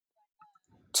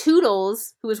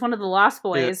Toodles, who is one of the Lost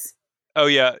Boys. Yeah. Oh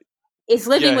yeah. Is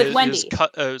living with Wendy.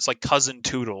 It's like cousin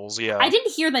Toodles. Yeah. I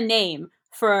didn't hear the name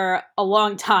for a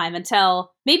long time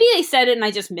until maybe they said it and I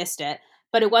just missed it.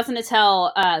 But it wasn't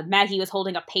until Maggie was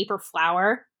holding a paper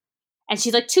flower, and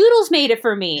she's like, Toodles made it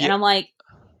for me. Yeah. And I'm like,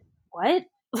 what?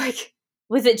 Like,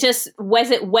 was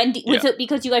it Wendy? Yeah. Was it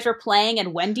because you guys were playing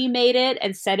and Wendy made it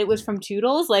and said it was from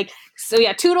Toodles? Like, so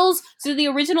yeah, Toodles. So the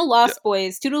original Yeah. Lost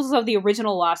Boys, Toodles is of the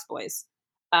original Lost Boys,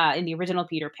 in the original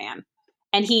Peter Pan,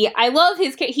 and I love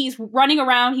he's running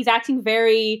around, he's acting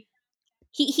very,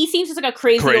 he seems just like a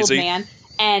crazy old Crazy. man,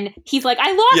 and he's like,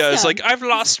 I Yeah, lost it's like them. I've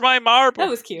lost my That marble.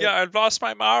 was cute. Yeah, I've lost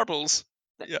my marbles.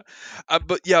 Yeah,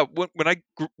 but yeah, when I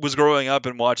was growing up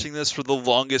and watching this for the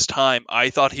longest time, I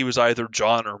thought he was either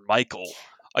John or Michael.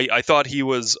 I thought he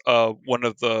was one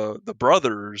of the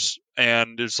brothers,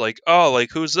 and it's like, oh,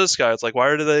 like who's this guy? It's like why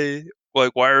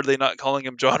are they not calling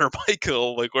him John or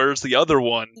Michael? Like where's the other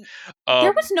one?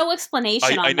 There was Um, no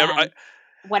explanation I on never them.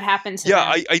 What happened to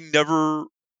yeah, them? I never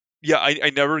yeah, I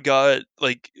never got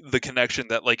like the connection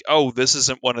that like, oh, this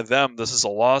isn't one of them. This is a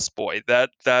Lost Boy.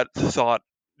 That thought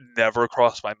never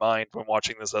crossed my mind when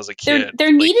watching this as a kid. There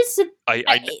Like, needed to,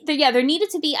 I yeah, there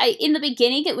needed to be. In the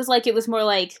beginning, it was more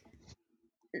like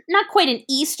not quite an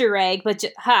Easter egg, but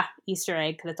Easter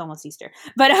egg because it's almost Easter.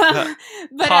 But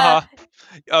but haha.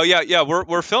 Oh yeah, yeah.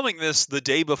 We're filming this the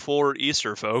day before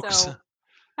Easter, folks. so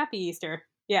happy Easter,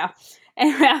 yeah.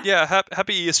 And Yeah,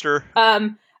 happy Easter.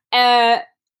 um uh,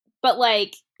 but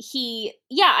like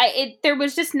there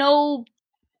was just no.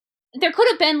 There could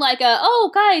have been like a,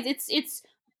 oh guys, it's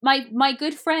my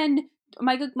good friend,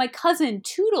 my cousin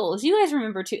Toodles. You guys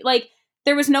remember like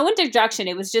there was no introduction.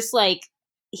 It was just like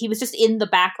he was just in the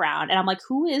background, and I'm like,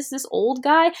 who is this old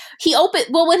guy?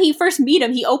 When he first meet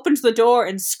him, he opens the door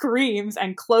and screams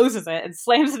and closes it and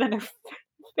slams it in their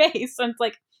face. And it's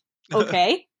like,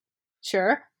 okay,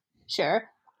 sure, sure.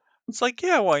 It's like,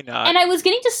 yeah, why not? And I was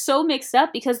getting just so mixed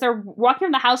up because they're walking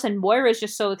around the house and Moira's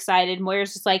just so excited.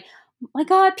 Moira's just like, oh my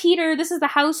God, Peter, this is the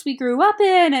house we grew up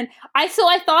in. And I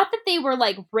thought that they were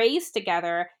like raised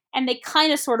together, and they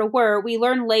kind of sort of were. We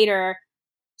learn later.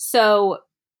 So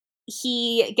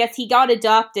he got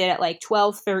adopted at like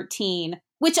 12, 13.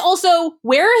 Which also,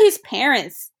 where are his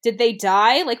parents? Did they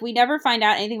die? Like, we never find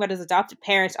out anything about his adopted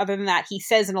parents other than that he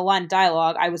says in a line of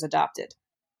dialogue, I was adopted.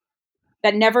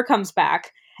 That never comes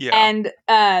back. Yeah, And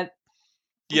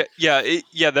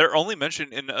yeah. They're only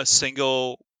mentioned in a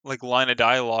single like line of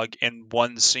dialogue in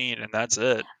one scene, and that's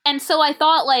it. And so I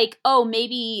thought, like, oh,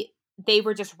 maybe they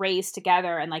were just raised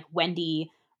together and like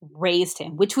Wendy raised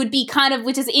him, which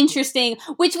is interesting,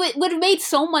 which would have made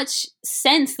so much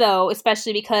sense though,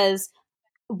 especially because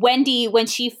Wendy, when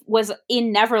she was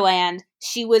in Neverland,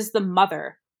 she was the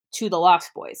mother to the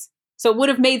Lost Boys. So it would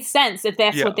have made sense if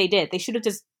that's Yeah, what they did. They should have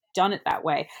just done it that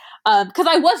way. Because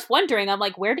I was wondering, I'm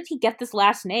like, where did he get this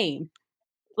last name?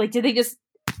 Like, did they just,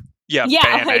 yeah. yeah,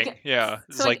 Banning. like, Yeah,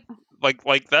 it's so like,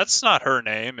 like that's not her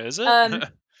name, is it? um,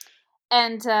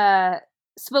 and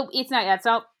so it's not, yeah, it's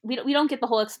not, we don't get the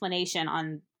whole explanation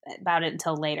on about it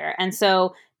until later. And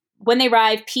so when they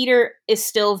arrive, Peter is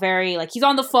still very like, he's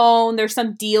on the phone, there's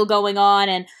some deal going on,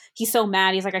 and he's so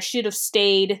mad, he's like, I should have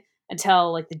stayed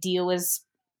until like the deal was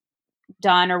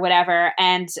done or whatever.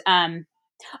 And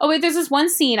oh wait, there's this one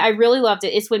scene I really loved.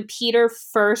 It's when Peter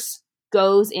first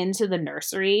goes into the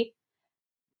nursery,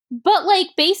 but like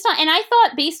based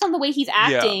on the way he's Yeah,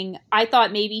 acting, I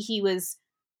thought maybe he was,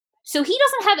 so he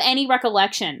doesn't have any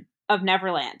recollection of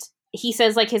Neverland. He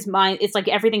says like his mind, it's like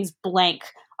everything's blank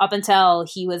up until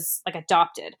he was like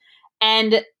adopted.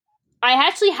 And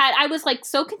I was like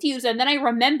so confused, and then I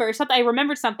remembered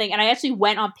something, and I actually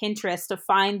went on Pinterest to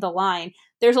find the line.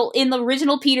 In the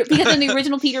original Peter, because in the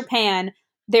original Peter Pan,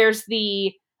 there's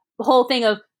the whole thing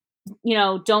of,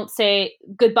 don't say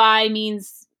goodbye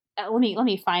means, let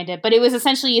me find it. But it was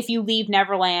essentially, if you leave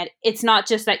Neverland, it's not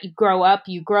just that you grow up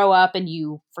and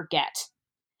you forget.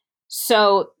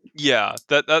 So yeah.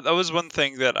 That was one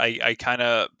thing that I kind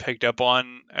of picked up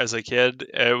on as a kid.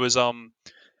 It was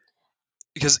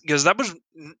because that was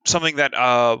something that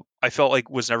I felt like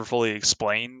was never fully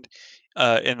explained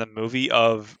in the movie.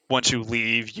 Of once you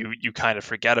leave, you kind of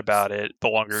forget about it the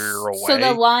longer you're so away. the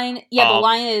Um,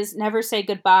 line is never say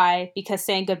goodbye, because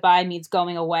saying goodbye means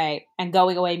going away, and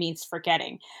going away means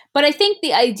forgetting. But I think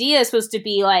the idea is supposed to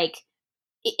be like,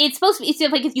 it's supposed to be, it's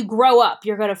like if you grow up,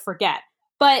 you're going to forget.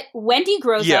 But Wendy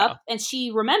grows yeah, up and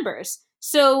she remembers.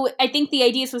 So I think the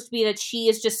idea is supposed to be that she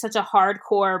is just such a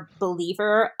hardcore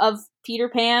believer of Peter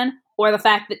Pan, or the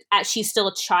fact that she's still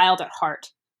a child at heart.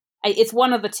 It's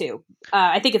one of the two.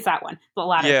 I think it's that one, the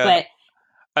latter. yeah.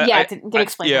 But yeah, it didn't get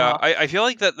explained very Yeah, well. I feel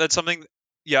like that's something.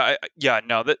 Yeah, yeah,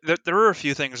 no, there were a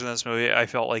few things in this movie I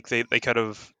felt like they could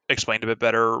have explained a bit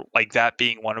better, like that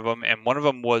being one of them, and one of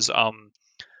them was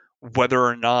whether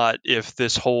or not if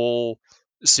this whole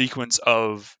sequence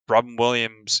of Robin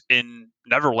Williams in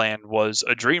Neverland was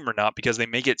a dream or not, because they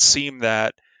make it seem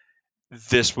that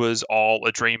this was all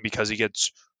a dream because he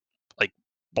gets like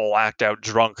blacked out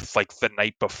drunk like the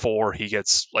night before he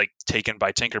gets like taken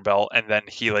by Tinkerbell, and then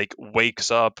he like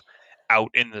wakes up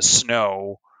out in the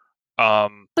snow.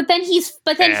 But then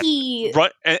And he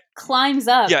run and, climbs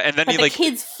up, yeah, and then but he the like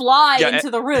kids fly yeah into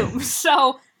the room.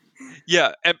 So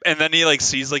yeah, and then he like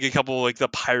sees like a couple of, like the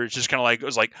pirates just kind of like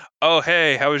was like, oh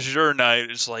hey, how was your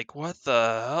night? It's like what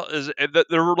the hell is it? And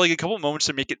there were like a couple of moments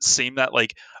to make it seem that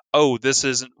like, oh, this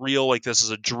isn't real, like this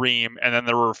is a dream, and then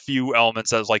there were a few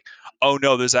elements that was like, oh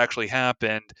no, this actually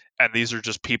happened, and these are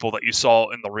just people that you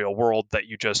saw in the real world that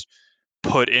you just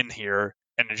put in here,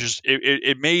 and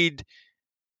it made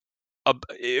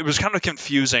it was kind of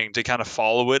confusing to kind of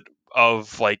follow it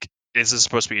of like, is this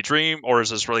supposed to be a dream, or is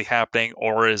this really happening,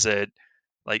 or is it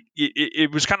like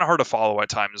it was kind of hard to follow at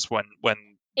times when it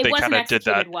they kind wasn't of did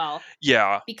that. executed well,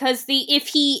 Yeah, because if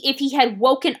he had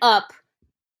woken up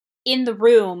in the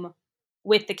room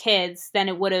with the kids, then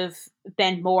it would have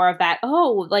been more of that,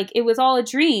 oh, like it was all a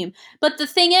dream. But the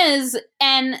thing is,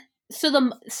 and so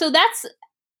that's,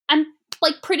 I'm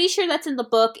like pretty sure that's in the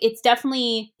book. It's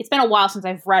been a while since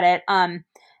I've read it.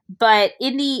 But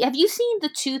have you seen the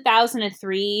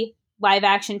 2003 live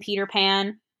action Peter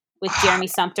Pan with Jeremy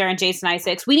Sumpter and Jason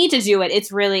Isaacs? We need to do it.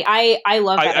 It's really, I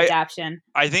love that I, adaptation.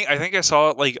 I think I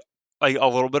saw it like a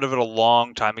little bit of it a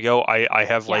long time ago. I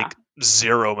have Yeah. like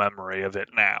zero memory of it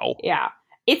now. Yeah.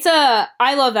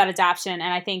 I love that adaptation,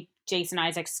 and I think Jason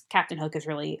Isaacs' Captain Hook is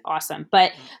really awesome.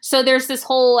 But so there's this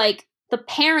whole like, the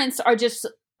parents are just,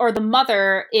 or the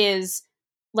mother is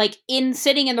like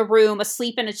sitting in the room,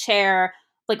 asleep in a chair,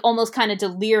 like almost kind of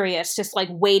delirious, just like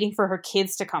waiting for her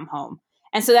kids to come home.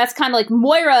 And so that's kind of like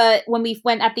Moira, when we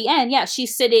went at the end, yeah,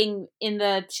 she's sitting in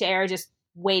the chair just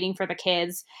waiting for the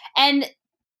kids. And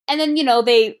then,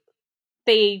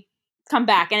 they come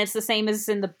back, and it's the same as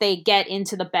they get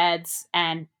into the beds,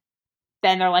 and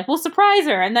then they're like, we'll surprise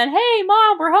her, and then, hey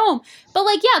mom, we're home. But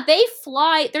like, yeah, they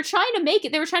were trying to make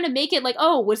it like,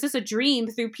 oh, was this a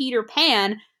dream through Peter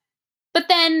Pan? But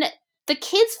then the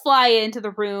kids fly into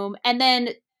the room, and then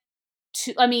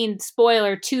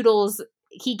spoiler, Toodles,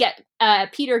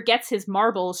 Peter gets his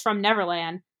marbles from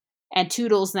Neverland, and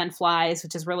Toodles then flies,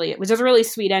 which is a really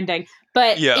sweet ending.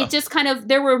 But Yeah, it just kind of,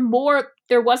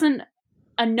 there wasn't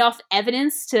enough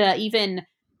evidence to even,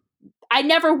 I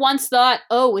never once thought,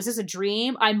 oh, is this a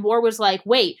dream? I more was like,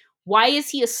 wait, why is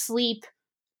he asleep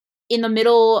in the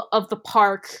middle of the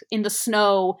park in the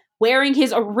snow wearing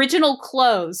his original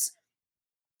clothes?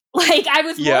 Like, I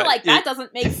was more yeah, like, that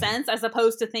doesn't make sense, as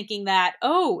opposed to thinking that,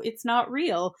 oh, it's not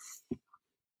real.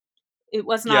 It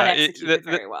was not executed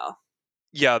very well.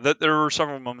 Yeah, there were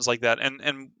several moments like that,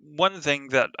 and one thing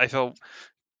that I felt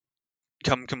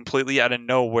come completely out of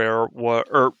nowhere,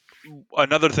 or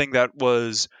another thing that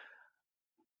was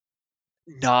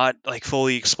not like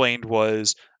fully explained,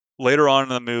 was later on in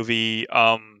the movie,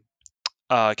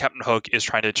 Captain Hook is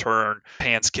trying to turn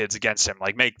Pan's kids against him,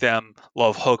 like make them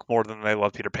love Hook more than they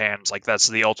love Peter Pan. It's like that's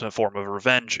the ultimate form of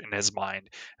revenge in his mind.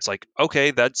 It's like,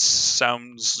 okay, that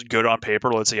sounds good on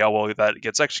paper. Let's see how well that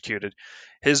gets executed.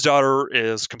 His daughter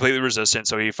is completely resistant,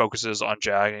 so he focuses on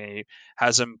Jack, and he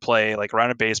has him play like a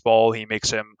round of baseball. He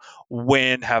makes him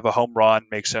win, have a home run,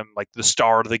 makes him like the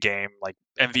star of the game, like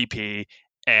MVP,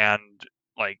 and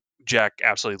like Jack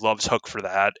absolutely loves Hook for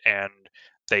that, and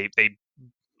they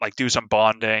like do some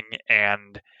bonding,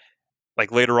 and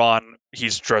like later on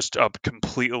he's dressed up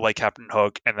completely like Captain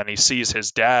Hook, and then he sees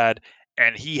his dad,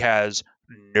 and he has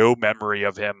no memory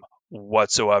of him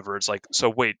whatsoever. It's like, so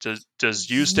wait, does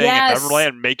you staying in Yes.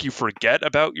 Neverland make you forget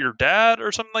about your dad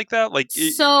or something like that? Like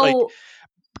So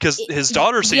because his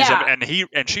daughter sees him, yeah,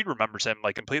 and she remembers him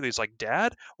like completely. It's like,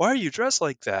 Dad, why are you dressed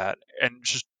like that? And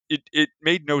just it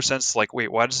made no sense. Like, wait,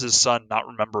 why does his son not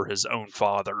remember his own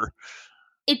father?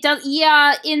 it does.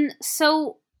 Yeah,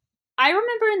 I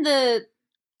remember in the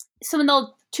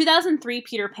 2003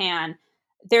 Peter Pan,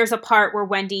 there's a part where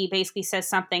Wendy basically says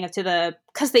something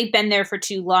because they've been there for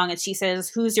too long, and she says,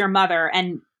 "Who's your mother?"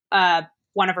 And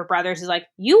one of her brothers is like,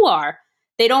 "You are."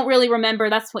 They don't really remember.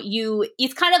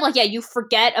 It's kind of like, yeah, you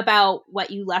forget about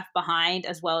what you left behind,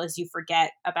 as well as you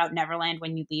forget about Neverland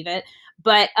when you leave it.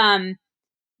 But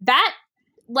that,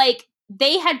 like,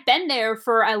 they had been there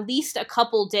for at least a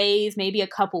couple days, maybe a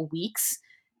couple weeks.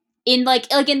 In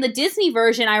in the Disney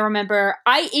version, I remember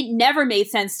it never made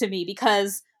sense to me,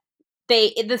 because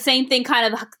the same thing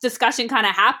kind of discussion kind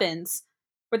of happens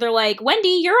where they're like,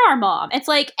 Wendy, you're our mom. It's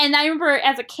like, and I remember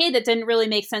as a kid that didn't really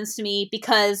make sense to me,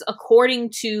 because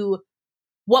according to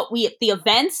the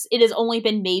events, it has only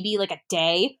been maybe like a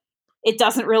day. It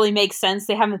doesn't really make sense.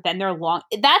 They haven't been there long.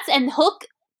 And Hook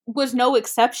was no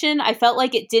exception. I felt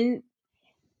like it didn't.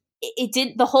 it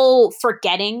didn't, the whole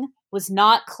forgetting was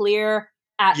not clear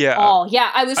at Yeah, all.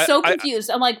 Yeah, I was so I confused.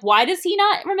 I'm like, why does he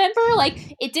not remember?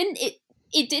 Like, it didn't,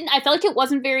 I felt like it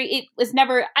wasn't very, it was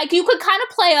never, you could kind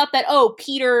of play up that, oh,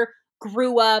 Peter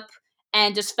grew up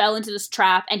and just fell into this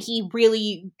trap, and he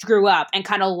really grew up and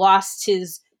kind of lost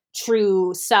his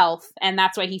true self, and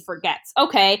that's why he forgets.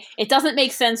 Okay, it doesn't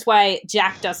make sense why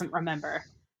Jack doesn't remember.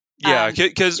 Yeah, Yeah.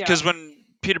 because when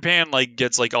Peter Pan like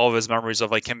gets like all of his memories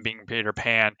of like him being Peter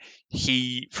Pan,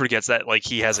 he forgets that like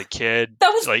he has a kid.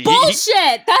 That was Like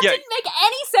bullshit. That yeah didn't make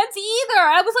any sense either.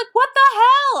 I was like, what the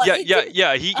hell? It didn't.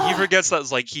 yeah. He forgets that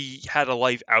like he had a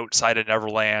life outside of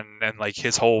Neverland, and like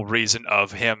his whole reason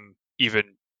of him even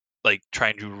like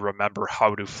trying to remember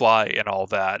how to fly and all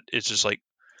that. It's just like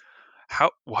how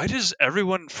why does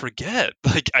everyone forget?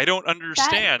 Like I don't That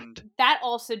understand. that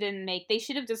also didn't make, they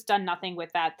should have just done nothing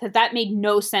with that, because that made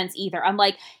no sense either. I'm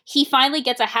like, he finally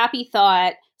gets a happy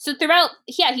thought. So throughout,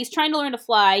 yeah, he's trying to learn to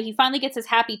fly. He finally gets his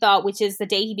happy thought, which is the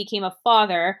day he became a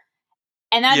father,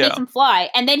 and that makes Yeah. him fly.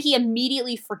 And then he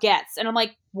immediately forgets. And I'm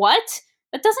like, what?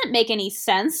 That doesn't make any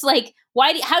sense. Like,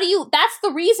 how do you, that's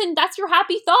the reason, that's your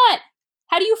happy thought.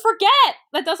 How do you forget?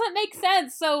 That doesn't make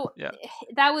sense. So Yeah.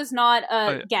 that was not,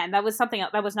 Uh, again, that was something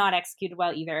that was not executed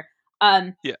well either.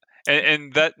 yeah.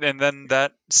 And then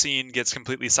that scene gets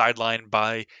completely sidelined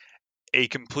by a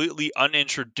completely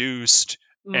unintroduced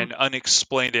Mm. and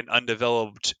unexplained and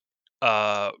undeveloped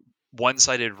uh,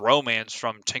 one-sided romance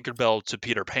from Tinkerbell to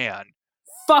Peter Pan.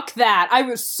 Fuck that. I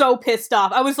was so pissed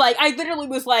off. I literally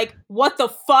was like, what the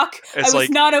fuck? It's I was like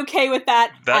not okay with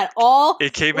that that at all.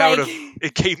 Like,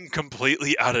 it came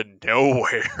completely out of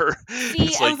nowhere. see,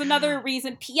 It's that like was another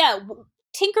reason. Yeah,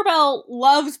 Tinkerbell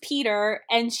loves Peter,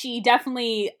 and she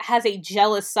definitely has a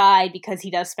jealous side because he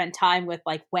does spend time with,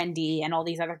 like, Wendy and all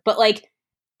these other. But, like,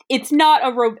 it's not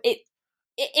a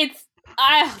it's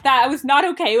I was not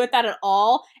okay with that at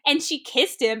all. And she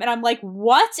kissed him, and I'm like,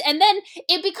 what? And then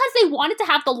because they wanted to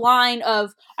have the line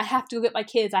of, I have to go get my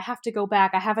kids, I have to go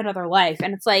back, I have another life,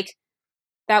 and it's like,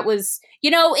 that was,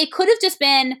 it could have just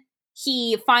been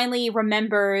he finally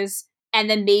remembers, and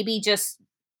then maybe just,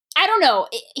 I don't know,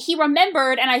 he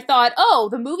remembered, and I thought, oh,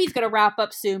 the movie's gonna wrap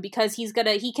up soon because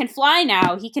he can fly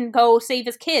now, he can go save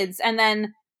his kids, and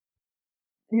then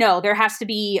no, there has to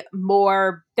be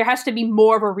more. There has to be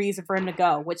more of a reason for him to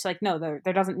go. Which, like, no, there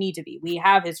doesn't need to be. We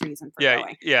have his reason for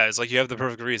going. yeah, it's like you have the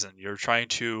perfect reason. You're trying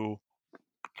to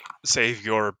save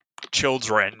your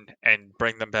children and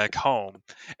bring them back home.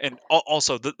 And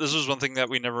also, this is one thing that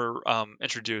we never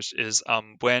introduced is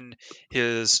when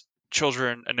his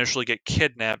children initially get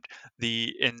kidnapped,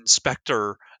 the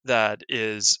inspector that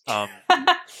is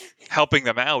helping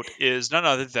them out is none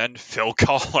other than Phil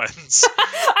Collins.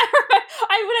 I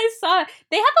remember, when I saw it,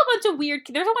 they have a bunch of weird.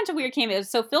 There's a bunch of weird cameos.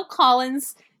 So Phil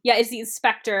Collins, yeah, is the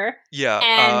inspector, Yeah,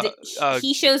 and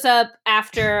he shows up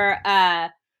after.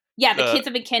 Yeah, the kids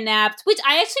have been kidnapped, which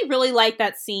I actually really like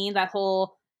that scene. That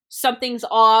whole something's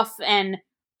off, and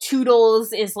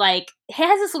Toodles is like, he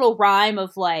has this little rhyme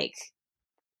of like,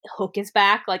 Hook is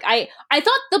back. Like, I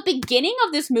thought the beginning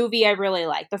of this movie I really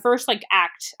liked. The first like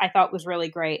act I thought was really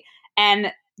great.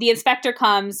 And the inspector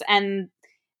comes, and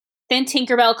then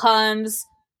Tinkerbell comes,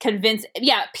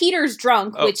 Peter's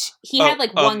drunk, which he had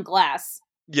like one glass.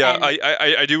 Yeah, and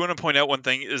I do want to point out one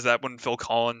thing is that when Phil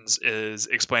Collins is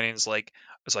explaining, it's like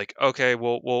okay,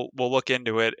 we'll look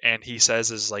into it, and he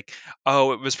says is like,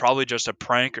 oh, it was probably just a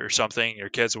prank or something. Your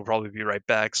kids will probably be right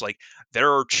back. It's like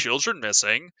there are children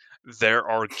missing. There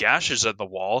are gashes in the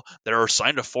wall. There are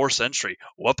signs of forced entry.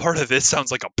 What part of this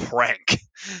sounds like a prank?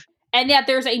 And yeah,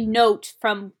 there's a note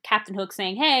from Captain Hook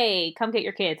saying, "Hey, come get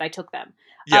your kids. I took them."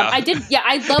 Yeah, I did. Yeah,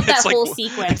 I love that like, whole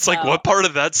sequence. It's like what part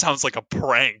of that sounds like a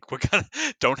prank? What kind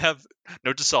of don't have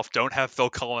note to self? Don't have Phil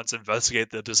Collins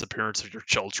investigate the disappearance of your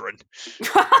children.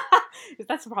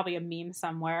 That's probably a meme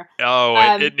somewhere. Oh,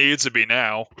 it needs to be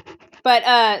now.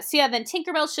 But so yeah, then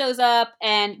Tinkerbell shows up,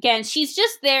 and again, she's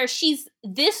just there. She's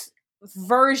this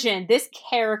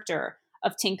character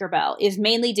of Tinkerbell is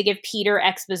mainly to give Peter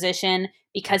exposition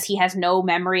because he has no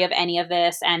memory of any of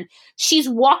this, and she's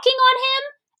walking on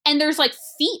him, and there's like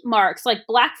feet marks, like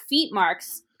black feet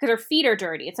marks, because her feet are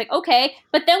dirty. It's like, okay,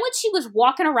 but then when she was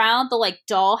walking around the like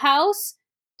dollhouse,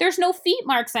 there's no feet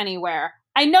marks anywhere.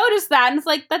 I noticed that, and it's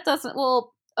like, that doesn't,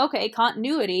 well, okay,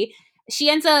 continuity. She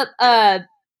ends up and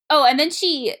then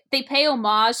they pay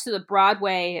homage to the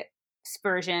Broadway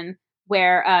version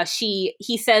where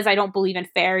he says, I don't believe in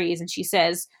fairies, and she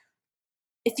says,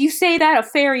 if you say that, a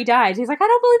fairy dies. He's like, I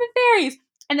don't believe in fairies.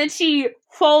 And then she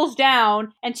falls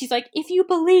down, and she's like, if you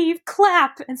believe,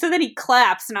 clap. And so then he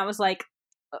claps, and I was like,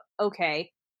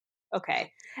 okay.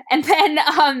 Okay. And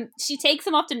then she takes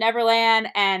him off to Neverland,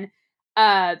 and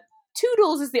uh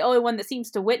Toodles is the only one that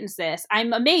seems to witness this.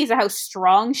 I'm amazed at how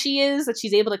strong she is, that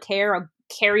she's able to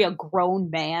carry a grown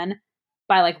man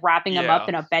by like wrapping him up Yeah.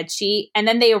 in a bed sheet. And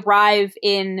then they arrive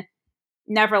in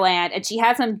Neverland, and she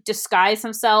has him disguise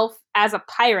himself as a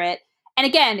pirate. And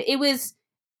again, I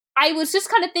was just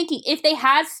kind of thinking, if they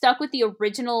had stuck with the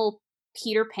original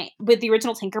Peter Pan, with the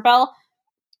original Tinkerbell,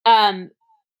 um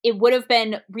it would have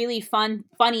been really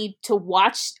funny to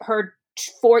watch her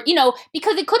for,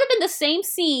 because it could have been the same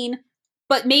scene,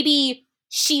 but maybe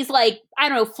she's like, I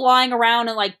don't know, flying around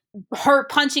and like her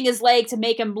punching his leg to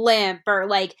make him limp, or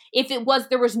like if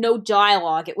there was no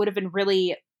dialogue, it would have been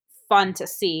really fun to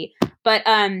see. But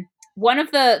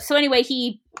so anyway,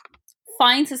 he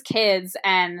finds his kids,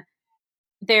 and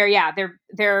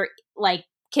they're like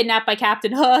kidnapped by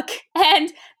Captain Hook.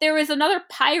 And there was another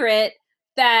pirate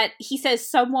that he says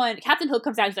Captain Hook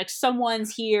comes out, he's like,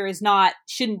 someone's here is not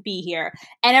shouldn't be here.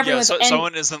 And Yeah, everyone's so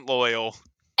someone isn't loyal.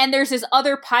 and there's this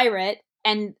other pirate,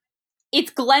 and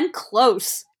it's Glenn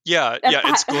Close. Yeah,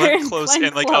 it's Glenn Close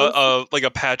and like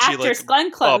a patchy actress,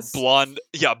 Glenn Close. blonde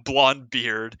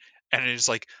beard, and it's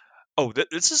like, oh,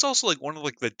 this is also like one of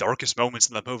like the darkest moments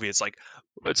in the movie. It's like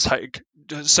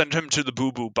send him to the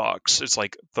boo boo box. It's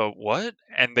like, the what?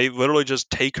 And they literally just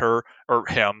take her or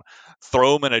him,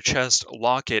 throw him in a chest,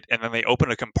 lock it, and then they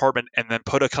open a compartment and then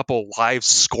put a couple live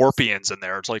scorpions in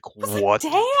there. It's like, what?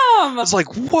 Damn. It's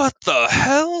like, what the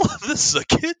hell? This is a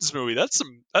kids movie. That's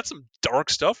some dark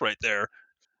stuff right there.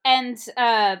 And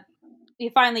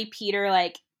finally Peter,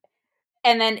 like,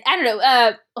 and then I don't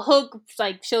know, Hook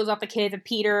like shows off the kids, and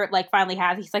Peter like finally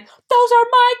he's like, those are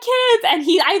my kids. And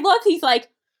he's like,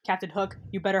 Captain Hook,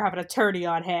 you better have an attorney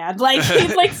on hand. Like,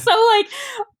 he's like, so like,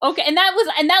 okay. And that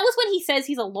was when he says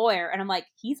he's a lawyer, and I'm like,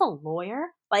 he's a lawyer?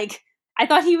 Like, I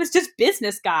thought he was just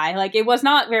business guy. Like, it was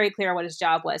not very clear what his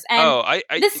job was. And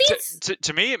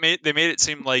to me, they made it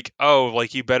seem like, oh,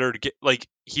 like you better get, like,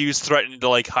 he was threatening to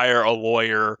like hire a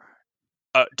lawyer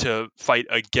to fight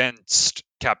against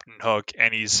Captain Hook,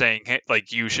 and he's saying, hey,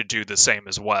 like, you should do the same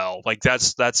as well. Like,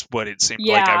 that's what it seemed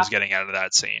like I was getting out of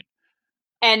that scene.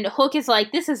 And Hook is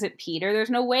like, this isn't Peter.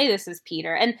 There's no way this is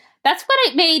Peter. And that's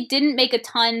what didn't make a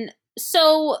ton.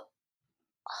 So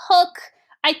Hook,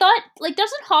 I thought, like,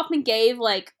 Dustin Hoffman gave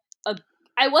like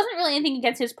I wasn't really anything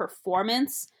against his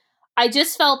performance. I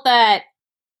just felt that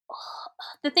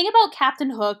the thing about Captain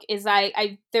Hook is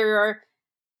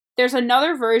there's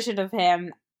another version of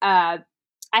him. I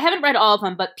haven't read all of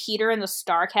them, but Peter and the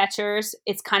Starcatchers,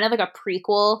 it's kind of like a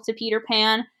prequel to Peter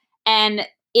Pan. And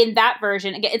in that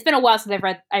version, again, it's been a while since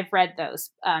I've read those.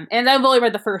 And I've only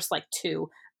read the first like two.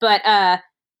 But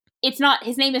it's not,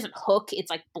 his name isn't Hook, it's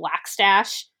like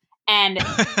Blackstash. And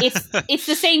it's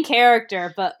the same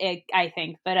character, but I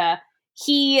think. But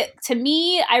to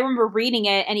me, I remember reading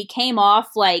it, and he came off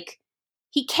like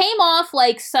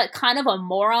kind of a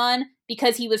moron,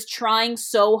 because he was trying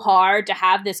so hard to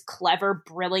have this clever,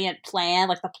 brilliant plan,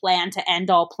 like the plan to end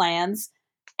all plans.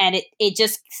 And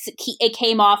it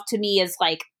came off to me as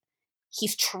like,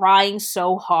 he's trying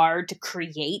so hard to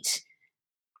create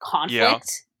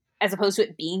conflict as opposed to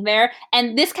it being there.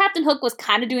 And this Captain Hook was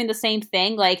kind of doing the same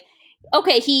thing. Like,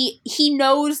 okay, he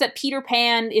knows that Peter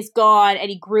Pan is gone, and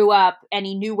he grew up, and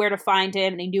he knew where to find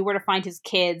him, and he knew where to find his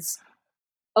kids.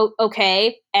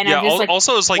 Okay, and I'm just like,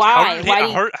 also it's like, why?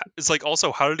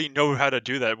 How did he know how to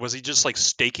do that? Was he just like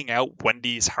staking out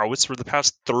Wendy's house for the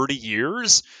past 30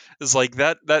 years? It's like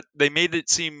that they made it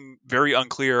seem very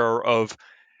unclear of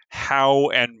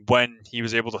how and when he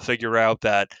was able to figure out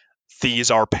that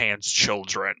these are Pan's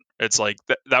children. It's like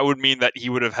that would mean that he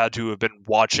would have had to have been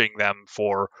watching them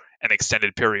for an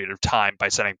extended period of time by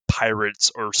sending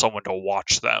pirates or someone to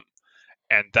watch them.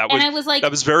 And that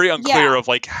was very unclear of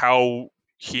like how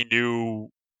he knew,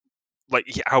 like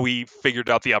how he figured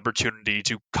out the opportunity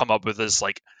to come up with this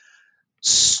like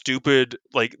stupid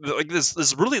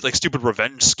this really like stupid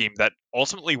revenge scheme that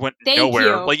ultimately went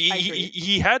nowhere. Like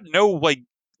he had no like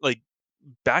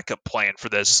backup plan for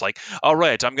this. Like, all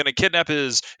right, I'm gonna kidnap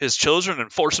his children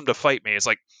and force him to fight me. It's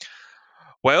like,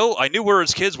 well, I knew where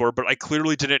his kids were, but I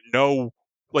clearly didn't know.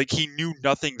 Like, he knew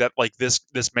nothing that like this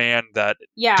man that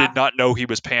did not know he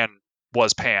was Pan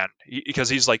because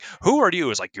he's like, who are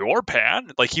you? It's like, you're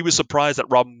Pan. Like, he was surprised that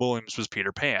Robin Williams was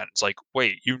Peter Pan. It's like,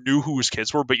 wait, you knew who his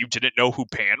kids were, but you didn't know who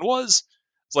Pan was.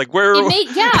 It's like, where?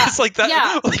 It's like that.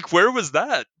 Yeah. Like, where was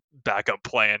that backup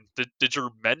plan? Did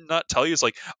your men not tell you? It's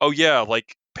like, oh yeah,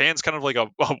 like Pan's kind of like a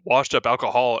washed up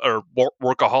alcoholic or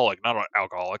workaholic, not an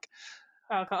alcoholic.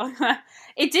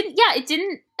 It didn't.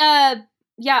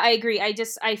 I agree.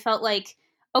 I felt like,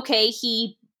 okay,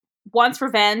 he wants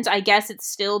revenge. I guess it's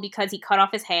still because he cut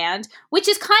off his hand, which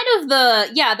is kind of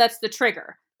that's the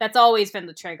trigger. That's always been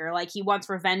the trigger. Like, he wants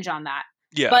revenge on that.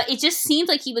 Yeah. But it just seems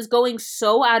like he was going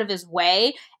so out of his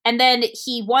way, and then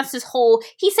he wants this whole.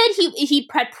 He said he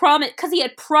had promised, because he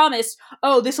had promised,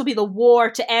 oh, this will be the war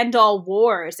to end all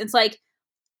wars. It's like,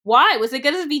 why? Was it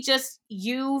going to be just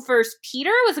you versus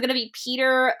Peter? Was it going to be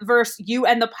Peter versus you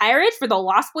and the pirates? Were the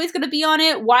Lost Boys going to be on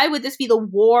it? Why would this be the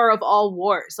war of all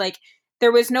wars? Like,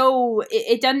 there was no.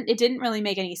 It didn't really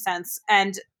make any sense.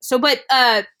 And so, but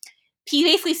he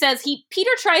basically says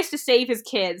Peter tries to save his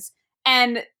kids,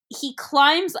 and he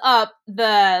climbs up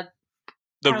the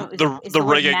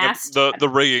rigging of the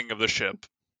rigging of the ship.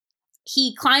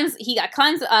 He climbs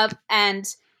up, and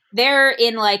they're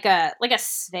in like a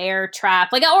snare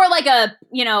trap, like a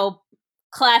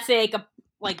classic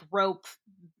like rope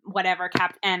whatever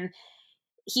cap, and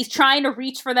he's trying to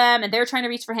reach for them, and they're trying to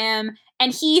reach for him,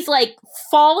 and he's like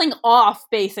falling off.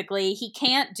 Basically, he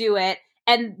can't do it,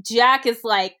 and Jack is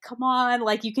like, "Come on,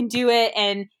 like you can do it."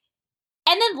 And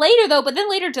then later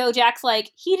though, Jack's like,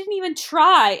 he didn't even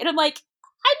try. And I'm like,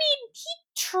 I mean, he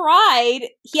tried.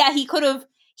 Yeah, he could have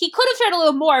tried a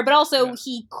little more, but also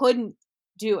he couldn't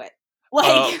do it. Like,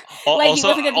 he wasn't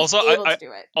going to be able to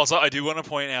do it. Also, I do want to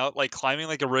point out, like, climbing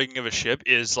like a rigging of a ship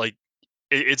is like,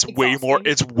 it's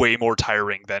exhausting. way more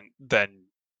tiring than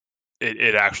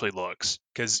it actually looks,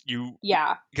 because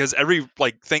every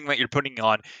like thing that you're putting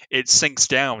on, it sinks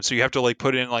down, so you have to like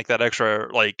put in like that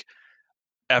extra like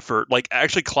effort. Like,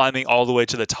 actually climbing all the way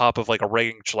to the top of like a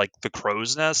rigging to like the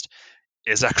crow's nest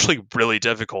is actually really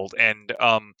difficult. And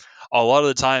a lot of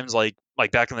the times, like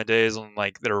back in the days when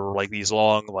like there were like these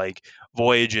long like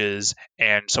voyages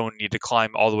and someone needed to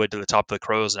climb all the way to the top of the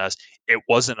crow's nest, it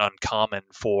wasn't uncommon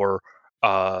for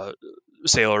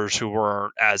sailors who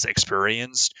weren't as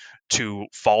experienced to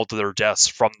fall to their deaths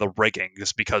from the rigging,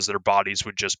 just because their bodies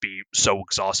would just be so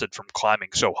exhausted from climbing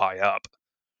so high up.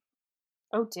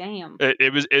 Oh, damn.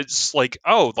 It's like,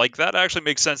 oh, like that actually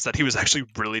makes sense that he was actually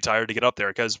really tired to get up there,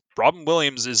 because Robin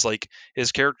Williams is like,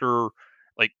 his character,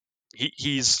 like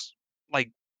he's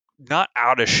like not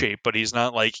out of shape, but he's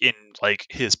not like in like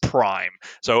his prime.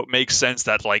 So it makes sense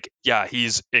that like, yeah,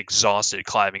 he's exhausted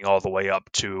climbing all the way up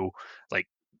to like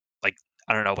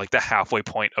I don't know, like the halfway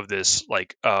point of this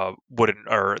like wooden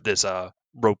or this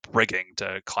rope rigging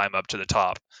to climb up to the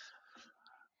top.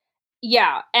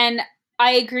 Yeah, and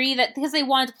I agree that because they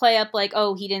wanted to play up like,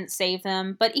 oh, he didn't save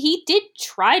them, but he did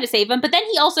try to save them. But then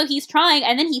he's trying,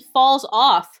 and then he falls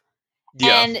off,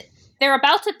 and they're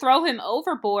about to throw him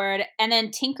overboard, and then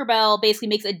Tinkerbell basically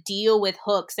makes a deal with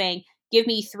Hook, saying, "Give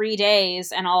me 3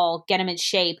 days, and I'll get him in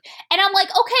shape." And I'm like,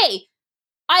 okay,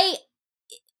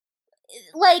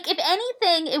 if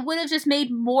anything, it would have just made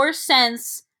more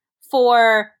sense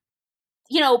for,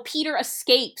 Peter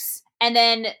escapes, and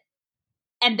then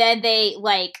they,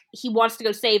 like, he wants to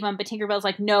go save him, but Tinkerbell's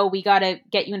like, no, we gotta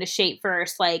get you into shape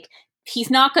first. Like, he's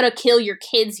not gonna kill your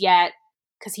kids yet,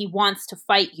 because he wants to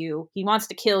fight you. He wants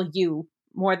to kill you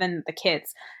more than the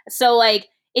kids. So, like,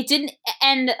 it didn't,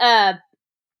 and,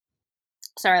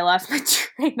 sorry, I lost my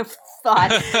train of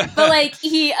thought. But, like,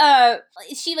 she,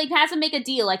 like, has him make a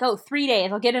deal, like, oh, 3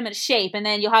 days, I'll get him in shape, and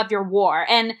then you'll have your war.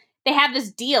 And they have this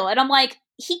deal, and I'm like,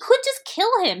 he could just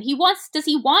kill him. Does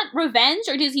he want revenge,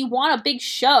 or does he want a big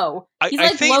show? He's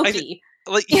like Loki.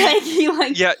 I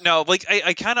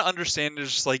kind of understand.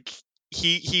 It's like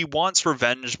he wants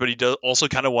revenge, but he does also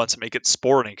kind of wants to make it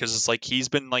sporting, because it's like he's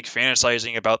been like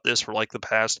fantasizing about this for like the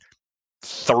past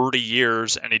 30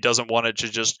 years, and he doesn't want it to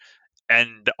just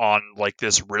end on like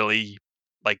this really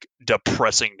like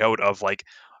depressing note of like,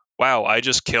 wow, I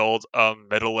just killed a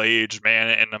middle-aged man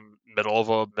in the middle of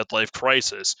a midlife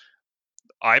crisis.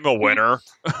 I'm a winner.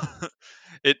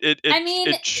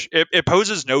 It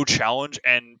poses no challenge,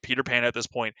 and Peter Pan at this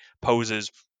point poses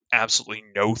absolutely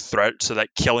no threat, so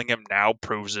that killing him now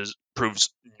proves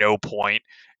no point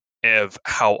of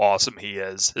how awesome he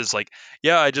is. It's like,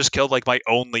 yeah, I just killed like my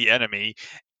only enemy.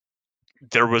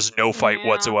 There was no fight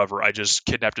whatsoever. I just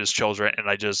kidnapped his children, and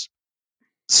I just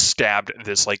stabbed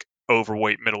this like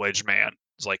overweight middle-aged man.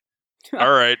 It's like,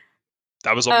 all right,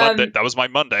 that was a Monday. That was my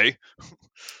Monday.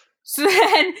 So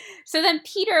then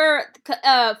Peter,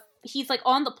 he's like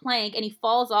on the plank, and he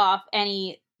falls off, and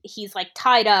he's like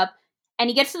tied up, and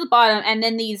he gets to the bottom, and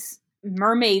then these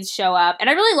mermaids show up, and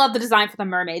I really love the design for the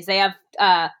mermaids. They have,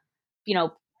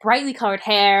 brightly colored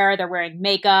hair. They're wearing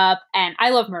makeup, and I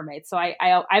love mermaids, so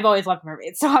I've always loved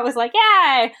mermaids. So I was like,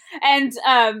 yay! And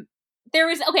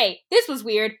this was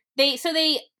weird. So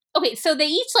they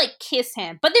each like kiss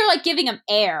him, but they're like giving him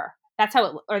air. That's how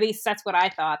it, or at least that's what I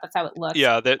thought. That's how it looked.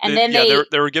 Yeah, And then they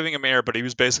they were giving him air, but he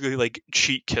was basically like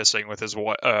cheek kissing with his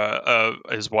wife.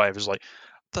 His wife is like,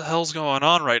 "What the hell's going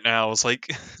on right now?" It's like,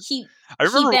 he he I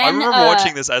then remember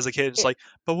watching this as a kid. It's like,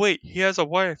 but wait, he has a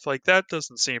wife. Like that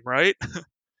doesn't seem right.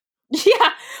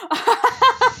 yeah.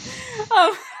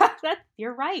 um,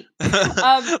 you're right.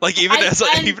 Like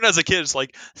And even as a kid, it's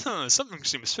like, something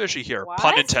seems fishy here.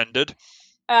 Pun what? intended.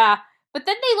 Uh, but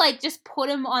then they like just put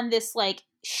him on this like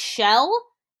shell,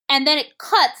 and then it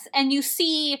cuts, and you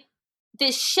see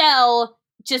this shell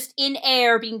just in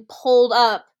air being pulled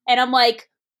up, and I'm like,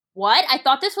 what? I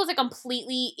thought this was a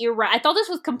completely I thought this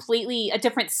was completely a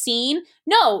different scene.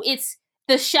 No, it's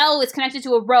the shell is connected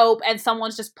to a rope, and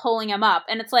someone's just pulling him up,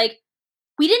 and it's like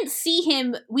we didn't see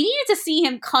him. We needed to see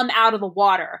him come out of the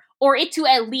water, or it to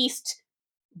at least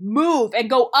move and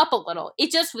go up a little.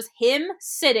 It just was him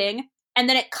sitting, and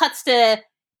then it cuts to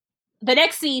the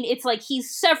next scene. It's like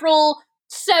he's several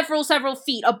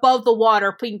feet above the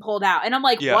water being pulled out, and I'm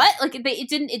like, Yeah. what? Like it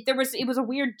didn't. It was a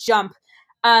weird jump.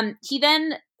 He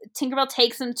then Tinkerbell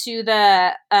takes him to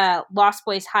the Lost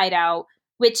Boys hideout,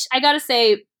 which I gotta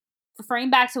say, referring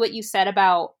back to what you said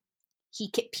about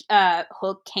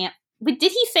Hook can't. But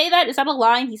did he say that? Is that a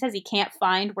line? He says he can't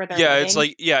find where they're Yeah, living. it's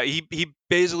like, yeah, he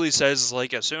basically says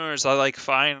like, as soon as I like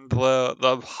find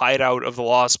the hideout of the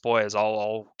Lost Boys,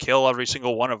 I'll kill every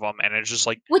single one of them. And it's just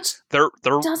like, Which they're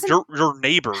doesn't. your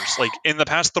neighbors. Like in the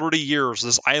past 30 years,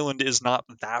 this island is not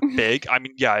that big. I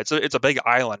mean, yeah, it's a big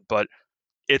island, but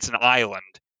it's an island.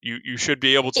 You should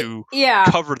be able to Yeah.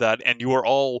 cover that, and you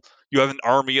have an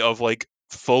army of like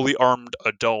fully armed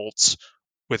adults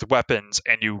with weapons,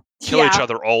 and you kill each Yeah.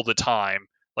 other all the time.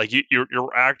 Like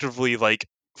you're actively like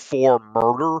for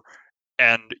murder,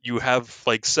 and you have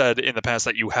like said in the past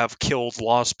that you have killed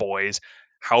Lost Boys.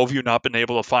 How have you not been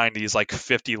able to find these like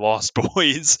 50 Lost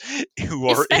Boys who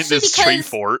are in this tree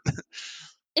fort?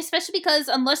 Especially because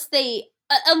unless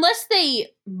they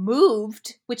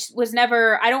moved, which was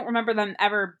never, I don't remember them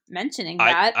ever mentioning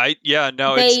that. Yeah,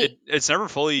 no, They it's never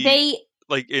fully they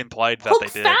like implied that Hook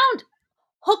they did. found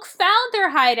their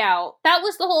hideout. That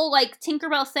was the whole, like,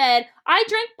 Tinkerbell said, I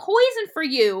drank poison for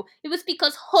you. It was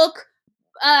because Hook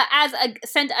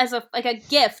sent as a like a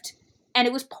gift, and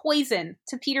it was poison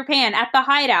to Peter Pan at the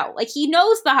hideout. Like, he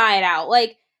knows the hideout.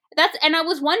 Like, that's, and I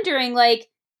was wondering, like,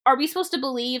 are we supposed to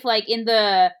believe, like, in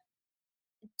the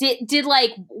did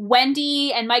like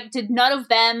Wendy and Mike, did none of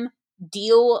them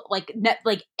deal like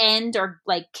end or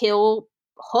like kill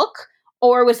Hook,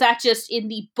 or was that just in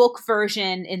the book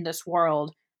version in this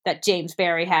world that James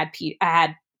Barry had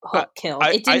Hook killed?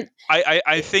 It didn't.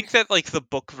 I think that like the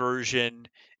book version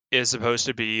is supposed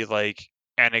to be like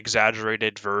an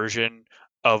exaggerated version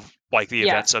of like the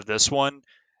events of this one,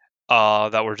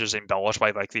 that were just embellished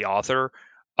by like the author,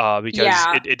 because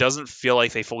Yeah. it doesn't feel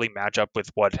like they fully match up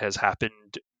with what has happened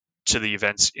to the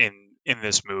events in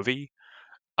this movie.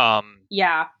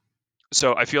 Yeah.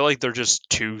 So I feel like they're just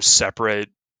two separate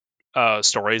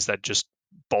stories that just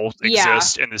both Yeah.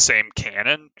 exist in the same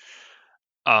canon.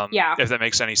 Yeah. If that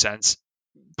makes any sense.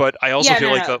 But I also Yeah. feel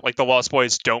No. like No. the Lost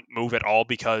Boys don't move at all,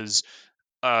 because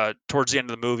towards the end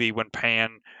of the movie, when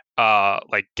Pan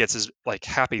like gets his like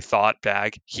happy thought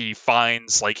bag, he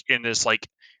finds like in this like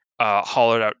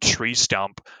hollowed out tree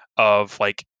stump of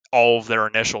like all of their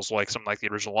initials, like some like the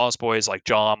original Lost Boys, like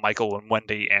John, Michael, and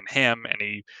Wendy, and him, and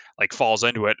he like falls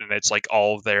into it, and it's like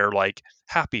all of their like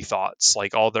happy thoughts,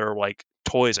 like all their like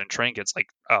toys and trinkets, like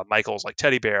Michael's like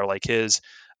teddy bear, like his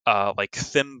like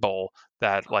thimble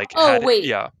that like Oh had, wait.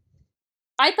 yeah.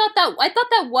 I thought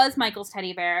that was Michael's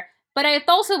teddy bear, but I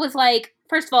also was like,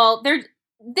 first of all, there.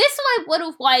 This one I would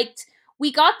have liked.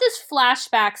 We got this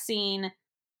flashback scene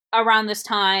around this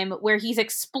time where he's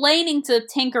explaining to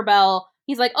Tinkerbell.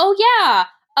 He's like, "Oh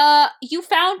yeah, you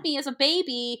found me as a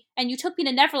baby and you took me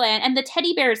to Neverland, and the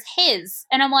teddy bear is his."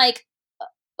 And I'm like,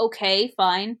 okay,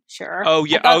 fine, sure. Oh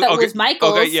yeah. I thought that Okay. was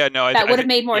Michael's. Yeah. No. That I would have think,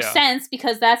 made more yeah. sense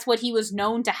because that's what he was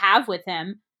known to have with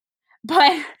him.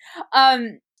 But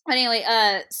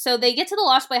anyway, so they get to the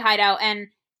Lost Boy hideout, and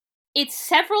it's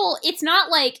several. It's not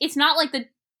like the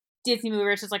Disney movie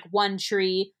where it's just like one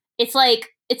tree. It's like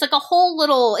a whole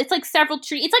little. It's like several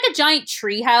trees. It's like a giant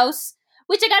tree house.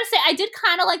 Which I gotta say, I did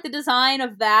kind of like the design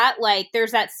of that. Like,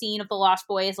 there's that scene of the Lost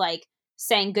Boys like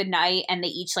saying goodnight, and they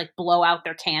each like blow out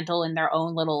their candle in their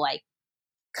own little like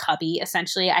cubby,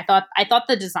 essentially. I thought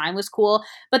the design was cool.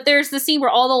 But there's the scene where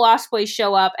all the Lost Boys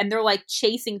show up, and they're like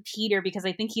chasing Peter because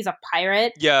they think he's a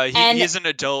pirate. Yeah, And he is an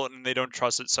adult, and they don't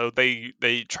trust it, so they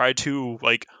try to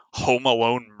like Home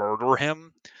Alone murder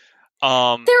him.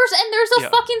 there's a Yeah.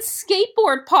 fucking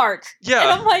skateboard park. Yeah.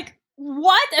 And I'm like,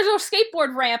 what? There's a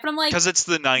skateboard ramp, and I'm like, Because it's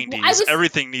the I 90s. was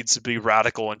Everything needs to be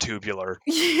radical and tubular.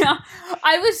 yeah,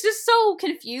 I was just so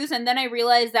confused, and then I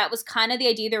realized that was kind of the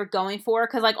idea they were going for,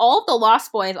 because like all of the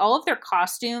Lost Boys, all of their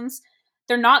costumes,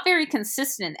 they're not very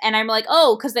consistent, and I'm like,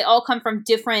 oh, because they all come from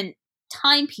different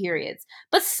time periods,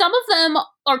 but some of them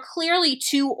are clearly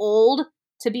too old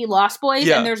to be Lost Boys,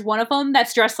 Yeah. and there's one of them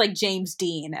that's dressed like James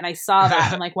Dean, and I saw that,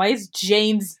 and I'm like, why is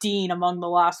James Dean among the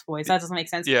Lost Boys? That doesn't make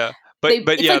sense. Yeah.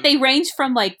 It's like they range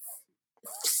from like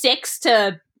 6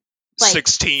 to like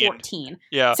 16. 14.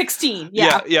 Yeah. 16.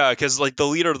 Yeah, because like the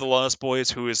leader of the Lost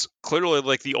Boys, who is clearly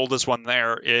like the oldest one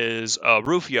there, is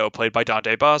Rufio, played by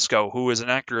Dante Bosco, who is an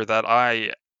actor that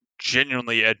I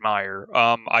genuinely admire.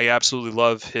 I absolutely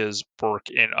love his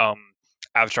work in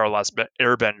Avatar: Last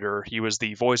Airbender. He was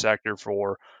the voice actor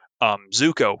for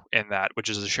Zuko in that, which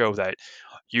is a show that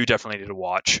you definitely need to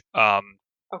watch.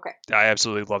 Okay. I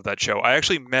absolutely love that show. I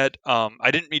actually met,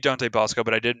 I didn't meet Dante Bosco,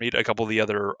 but I did meet a couple of the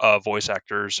other voice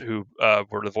actors who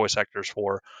were the voice actors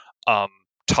for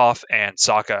Toph and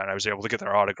Sokka, and I was able to get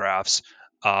their autographs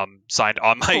signed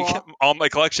on my Cool. on my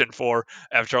collection for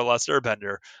Avatar: Last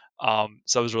Airbender.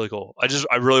 So it was really cool.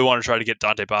 I really want to try to get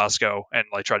Dante Bosco and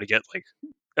like try to get like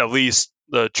at least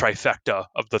the trifecta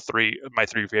of my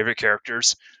three favorite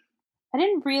characters. I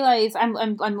didn't realize I'm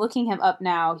looking him up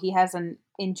now. He's had an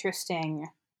interesting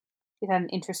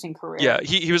career. Yeah,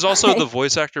 he was also the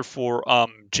voice actor for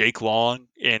Jake Long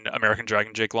in American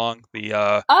Dragon. Jake Long,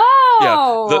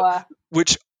 Oh.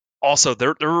 which also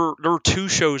there were two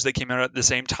shows that came out at the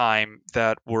same time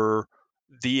that were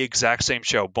the exact same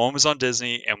show. One was on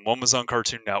Disney and one was on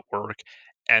Cartoon Network,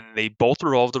 and they both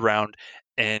revolved around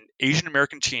an Asian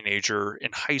American teenager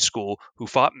in high school who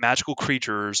fought magical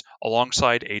creatures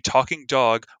alongside a talking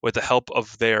dog with the help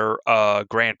of their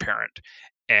grandparent,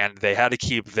 and they had to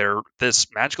keep this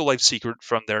magical life secret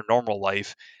from their normal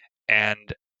life.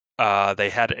 And they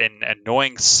had an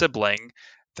annoying sibling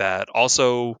that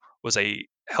also was a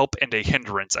help and a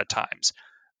hindrance at times.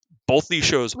 Both these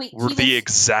shows Wait, were he the was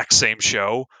exact same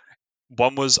show.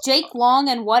 One was Jake Long,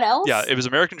 and what yeah, else? it was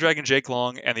American Dragon Jake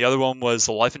Long, and the other one was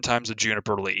The Life and Times of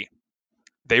Juniper Lee.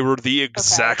 They were the Okay.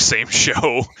 exact same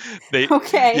show.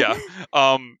 Okay.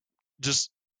 Yeah, just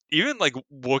even like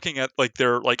looking at like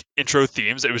their like intro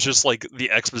themes, it was just like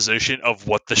the exposition of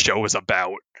what the show was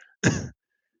about.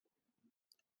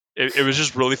 It was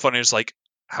just really funny. It's like,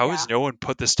 how has Yeah. no one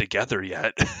put this together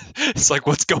yet? It's like,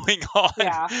 what's going on?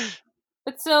 Yeah.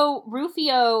 But so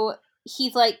Rufio,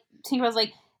 he's like, Tinkerbell's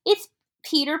like, it's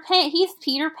Peter Pan. He's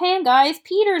Peter Pan, guys.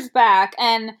 Peter's back,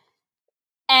 and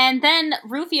then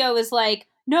Rufio is like,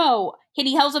 no. And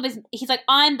he holds up he's like,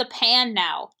 I'm the Pan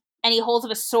now, and he holds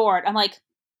up a sword. I'm like,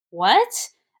 what?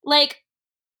 Like,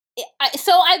 that's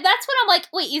when I'm like,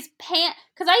 wait, is Pan?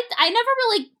 Because I never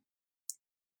really,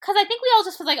 because I think we all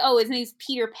just was like, oh, isn't he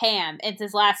Peter Pan? It's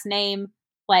his last name.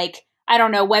 Like, I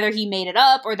don't know whether he made it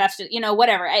up or that's just,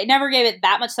 whatever. I never gave it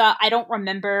that much thought. I don't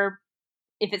remember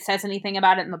if it says anything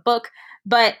about it in the book,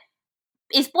 but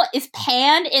is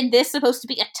Pan in this supposed to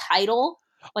be a title?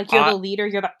 Like, you're the leader,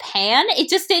 you're the Pan? It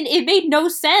just didn't, it made no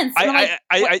sense.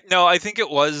 No, I think it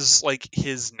was like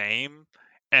his name,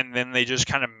 and then they just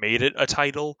kind of made it a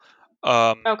title.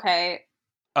 Okay.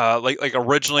 Like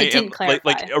originally, It didn't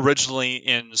clarify. Originally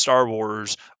in Star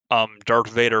Wars,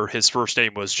 Darth Vader, his first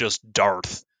name was just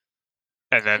Darth,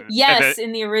 and then Yes,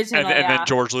 in the original, and yeah. then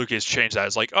George Lucas changed that.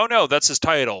 It's like, oh no, that's his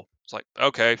title. It's like,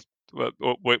 okay,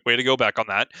 way to go back on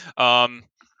that. I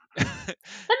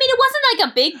mean, it wasn't like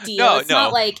a big deal. It's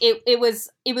not like it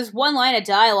was one line of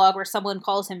dialogue where someone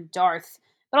calls him Darth.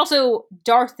 But also,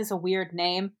 Darth is a weird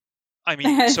name. I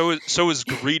mean, so is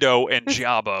Greedo and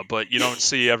Jabba, but you don't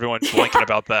see everyone blinking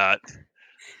about that.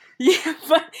 Yeah,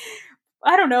 but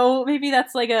I don't know. Maybe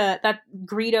that's like that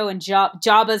Greedo and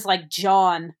Jabba's like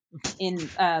John in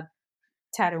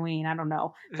Tatooine. I don't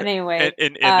know. But anyway,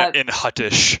 in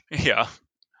Huttish, yeah.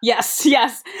 Yes.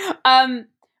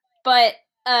 But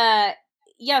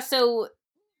yeah. So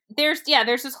there's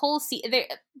this whole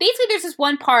basically there's this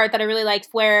one part that I really liked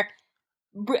where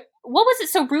what was it?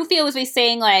 So Rufio was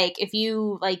saying like, if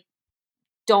you like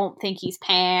don't think he's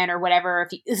Pan or whatever,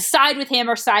 if you side with him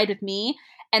or side with me.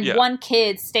 And one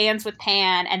kid stands with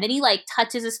Pan, and then he like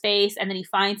touches his face, and then he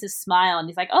finds his smile, and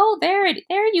he's like, "Oh, there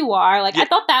you are!" Like I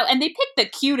thought that, and they picked the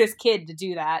cutest kid to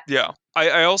do that. Yeah,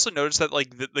 I also noticed that like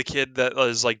the kid that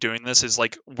is like doing this is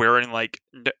like wearing like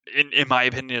in my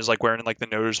opinion is like wearing like the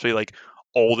noticeably like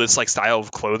oldest like style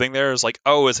of clothing. There is like,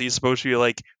 oh, is he supposed to be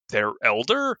like their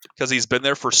elder because he's been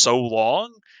there for so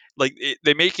long? Like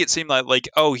they make it seem like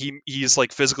oh he's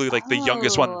like physically like the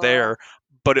youngest one there,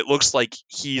 but it looks like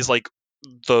he's like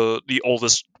the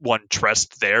oldest one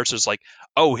dressed there, so it's like,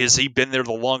 oh, has he been there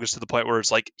the longest, to the point where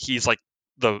it's like he's like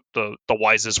the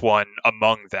wisest one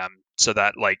among them, so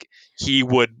that like he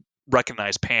would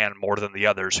recognize Pan more than the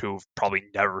others who've probably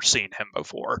never seen him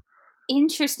before.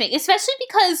 Interesting, especially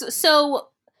because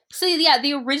yeah,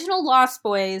 the original Lost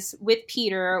Boys with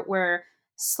Peter were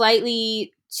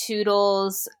slightly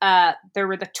Toodles. There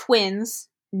were the twins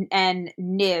and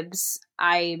Nibs.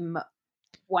 I'm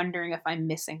wondering if I'm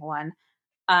missing one.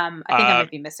 I think I Uh,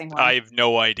 might be missing one. I have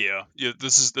no idea. Yeah,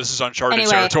 this is uncharted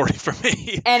Anyway, territory for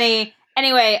me.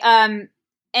 anyway,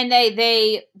 and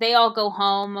they all go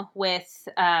home with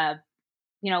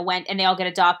went and they all get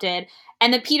adopted,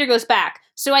 and then Peter goes back.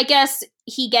 So I guess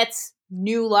he gets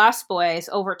new Lost Boys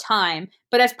over time,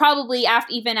 but that's probably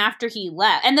even after he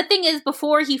left. And the thing is,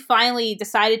 before he finally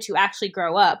decided to actually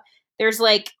grow up, there's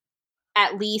like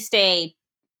at least a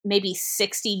maybe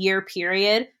 60-year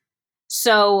period.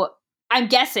 So I'm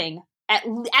guessing at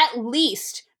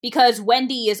least because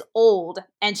Wendy is old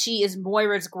and she is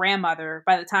Moira's grandmother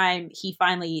by the time he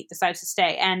finally decides to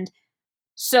stay. And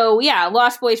so yeah,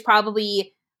 Lost Boys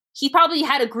he probably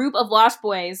had a group of Lost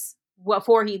Boys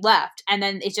before he left, and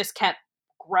then it just kept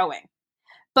growing.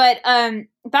 But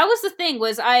that was the thing,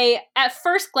 was I at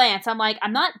first glance I'm like,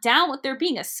 I'm not down with there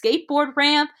being a skateboard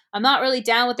ramp. I'm not really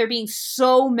down with there being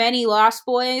so many Lost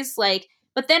Boys. Like,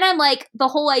 but then I'm like, the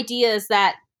whole idea is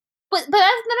that, then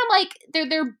I'm like,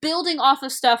 they're building off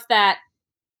of stuff that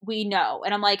we know,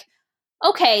 and I'm like,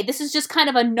 okay, this is just kind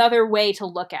of another way to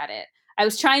look at it. I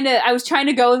was trying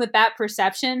to go in with that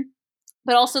perception,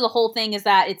 but also the whole thing is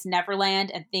that it's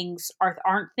Neverland and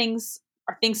are things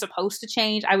supposed to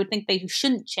change? I would think they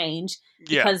shouldn't change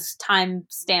Yeah, because time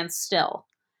stands still.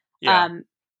 yeah.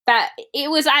 That it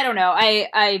was, I don't know.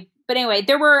 But anyway,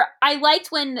 I liked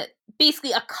when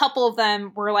basically a couple of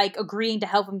them were like agreeing to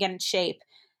help him get in shape.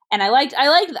 And I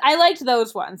liked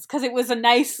those ones because it was a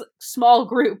nice small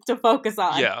group to focus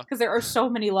on Yeah. because there are so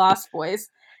many Lost Boys.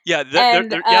 Yeah,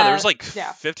 And there's like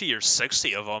yeah. 50 or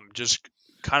 60 of them just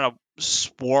kind of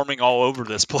swarming all over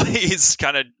this place,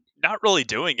 kind of not really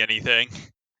doing anything.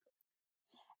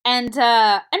 And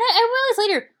I realized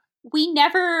later we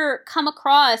never come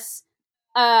across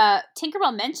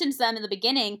Tinkerbell mentions them in the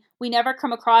beginning. We never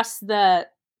come across the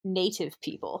native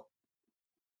people.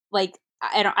 Like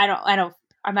I don't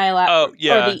am I allowed, Oh, or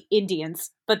yeah. the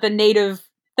Indians, but the native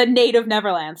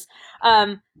Neverlands.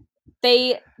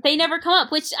 They never come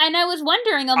up, which, and I was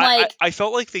wondering, I'm like, I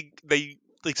felt like they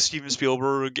like Steven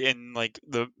Spielberg and like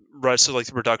the rest of like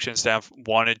the production staff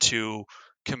wanted to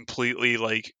completely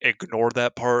like ignore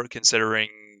that part, considering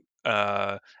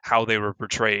how they were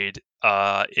portrayed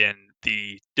in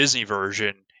the Disney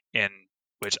version, in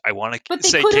which I want to but they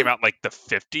say could came have, out in like the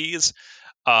 50s.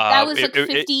 that was like It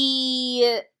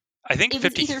 50. I think It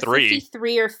was either 53.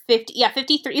 53 or 50. Yeah,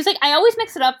 53. It's like I always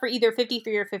mix it up for either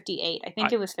 53 or 58. I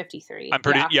think it was 53. I'm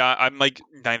pretty, Yeah. yeah, I'm like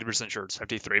 90% sure it's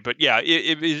 53, but yeah,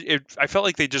 I felt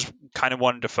like they just kind of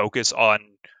wanted to focus on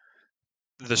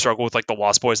the struggle with like the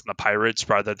Lost Boys and the pirates,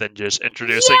 rather than just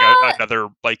introducing Yeah, another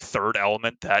like third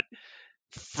element that,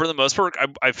 for the most part,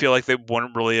 I feel like they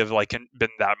wouldn't really have like been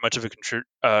that much of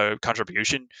a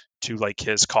contribution to like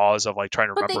his cause of like trying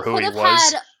to but remember who he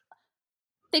was.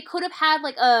 they could have had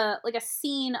like a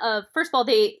scene of, first of all,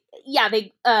 they're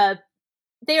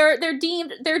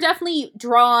definitely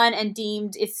drawn and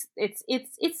deemed it's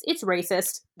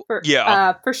racist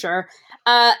Yeah, for sure.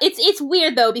 It's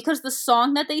weird though, because the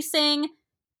song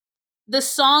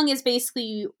is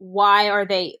basically, why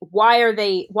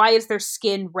is their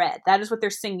skin red? That is what they're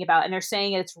singing about, and they're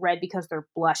saying it's red because they're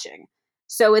blushing.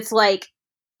 So it's like,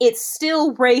 it's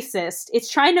still racist. It's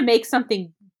trying to make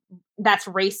something that's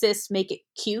racist make it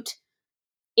cute.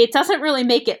 It doesn't really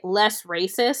make it less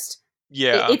racist.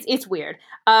 yeah. It's weird.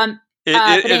 But It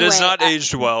has anyway, not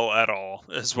aged well at all,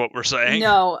 is what we're saying.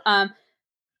 no.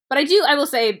 But I will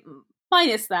say,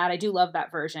 minus that, I do love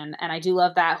that version, and I do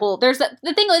love that whole.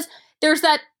 The thing was, there's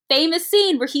that famous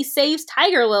scene where he saves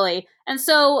Tiger Lily, and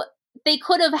so they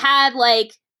could have had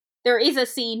like, there is a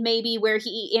scene maybe where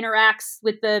he interacts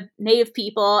with the native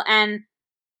people and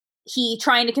he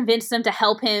trying to convince them to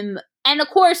help him, and of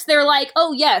course they're like,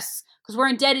 oh yes, because we're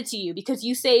indebted to you because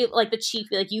you saved, like the chief,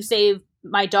 like you saved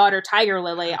my daughter Tiger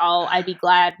Lily. I'd be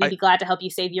glad, we'd I, be glad to help you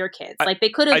save your kids. I, Like they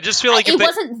could I have. just feel like if It they,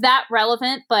 wasn't that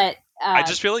relevant, but I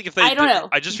just feel like if I don't know.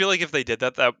 I just feel like if they did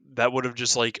that, that would have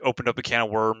just like opened up a can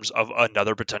of worms of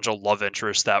another potential love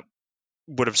interest that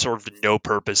would have served no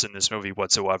purpose in this movie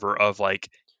whatsoever, of like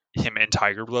him and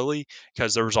Tiger Lily,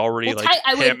 because there was already Well, like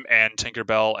I would. him and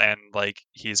Tinkerbell, and like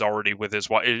he's already with his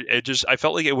wife. It just, I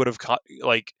felt like it would have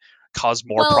like caused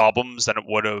more Well, problems than it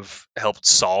would have helped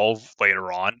solve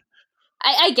later on.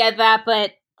 I get that,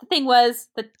 but the thing was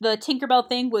the Tinkerbell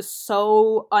thing was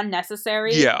so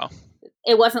unnecessary. Yeah.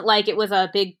 It wasn't like it was a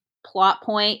big plot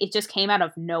point. It just came out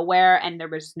of nowhere and there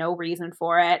was no reason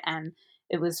for it, and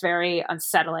it was very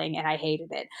unsettling and I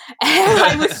hated it. And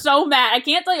I was so mad. I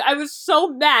can't tell you, I was so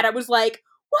mad. I was like,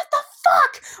 what the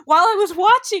fuck? While I was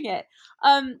watching it.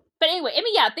 But anyway, I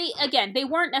mean, yeah, they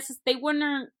weren't they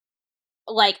weren't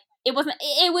like, it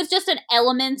was just an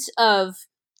element of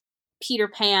Peter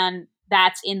Pan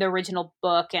that's in the original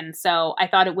book, and so I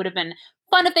thought it would have been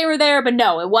fun if they were there, but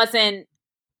no, it wasn't.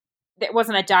 There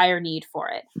wasn't a dire need for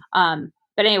it.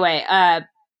 But anyway,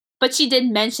 but she did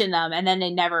mention them, and then they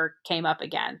never came up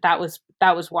again. That was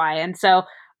why. And so,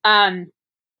 but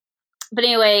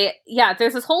anyway, yeah,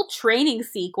 there's this whole training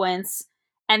sequence,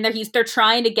 and they're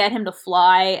trying to get him to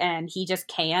fly, and he just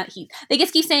can't. They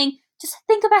just keep saying, "Just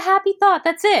think of a happy thought.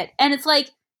 That's it." And it's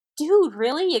like, dude,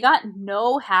 really? You got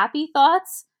no happy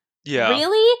thoughts? Yeah.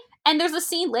 Really? And there's a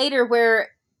scene later where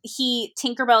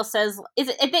Tinkerbell says, I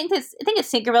think it's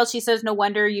Tinkerbell. She says, "No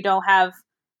wonder you don't have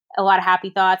a lot of happy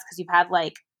thoughts because you've had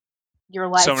like your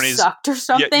life sucked or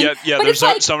something." Yeah. But There's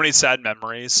like, so many sad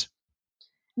memories.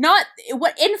 not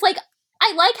what, and it's like,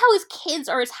 I like how his kids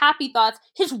are his happy thoughts.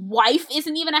 His wife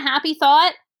isn't even a happy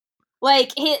thought.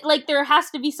 Like, there has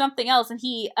to be something else. And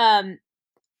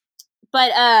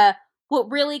what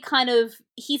really kind of,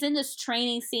 he's in this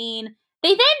training scene.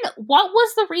 What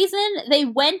was the reason they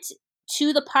went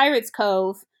to the Pirates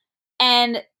Cove,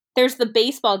 and there's the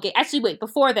baseball game. Actually, wait,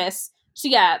 before this. So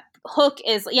yeah,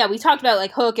 we talked about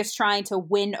like Hook is trying to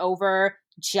win over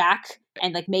Jack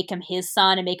and like make him his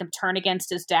son and make him turn against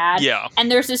his dad. Yeah.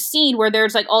 And there's this scene where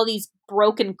there's like all these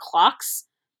broken clocks.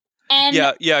 And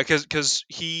yeah, because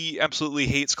he absolutely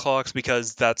hates clocks,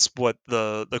 because that's what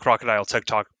the crocodile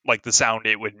TikTok, like the sound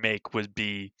it would make would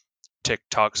be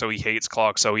TikTok. So he hates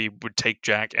clocks. So he would take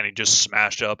Jack and he just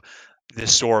smashed up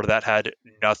this store that had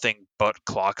nothing but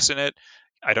clocks in it.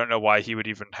 I don't know why he would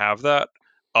even have that.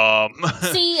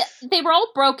 See, they were all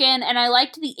broken, and I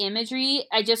liked the imagery.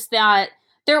 I just thought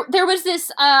there was this.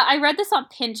 I read this on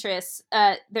Pinterest.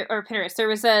 Pinterest. There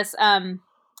was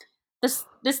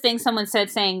this thing someone said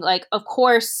saying like, of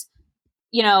course,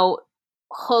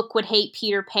 Hook would hate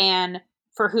Peter Pan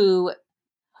for who.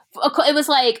 It was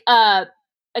like a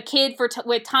kid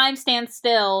with time stands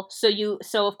still,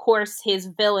 so of course his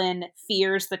villain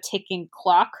fears the ticking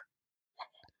clock.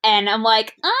 And I'm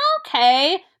like,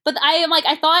 okay. But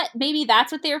I thought maybe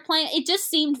that's what they were playing. It just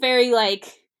seemed very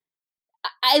like,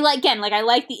 I like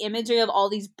the imagery of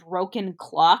all these broken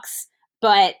clocks,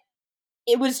 but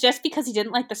it was just because he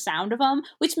didn't like the sound of them,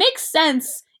 which makes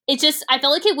sense. I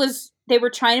felt like they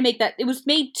were trying to make that, it was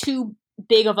made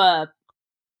they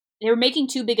were making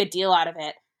too big a deal out of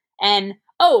it. And,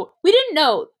 we didn't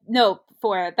know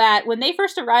for that when they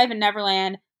first arrive in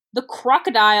Neverland, the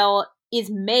crocodile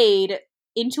is made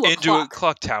into a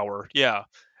clock tower. Yeah.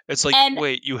 It's like,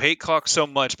 wait, you hate clocks so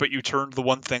much, but you turned the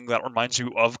one thing that reminds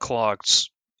you of clocks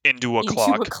into a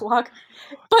clock.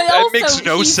 But that makes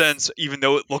no sense, even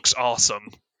though it looks awesome.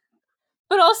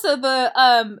 But also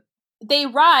they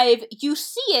arrive, you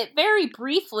see it very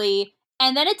briefly,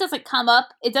 and then it doesn't come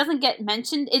up. It doesn't get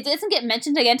mentioned. It doesn't get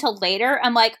mentioned again until later.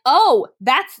 I'm like, oh,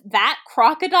 that's that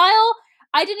crocodile?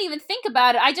 I didn't even think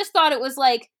about it. I just thought it was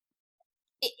like,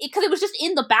 because it was just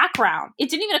in the background. It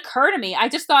didn't even occur to me. I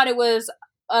just thought it was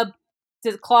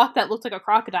the clock that looked like a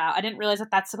crocodile. I didn't realize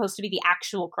that that's supposed to be the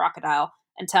actual crocodile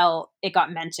until it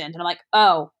got mentioned. And I'm like,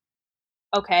 oh,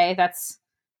 okay, that's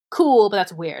cool, but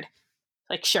that's weird.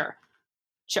 Like, sure.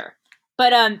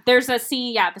 But there's a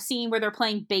scene, the scene where they're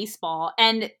playing baseball,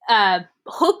 and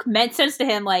Hook says to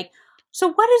him, like,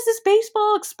 so what is this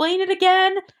baseball? Explain it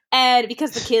again. And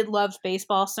because the kid loves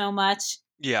baseball so much,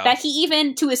 that he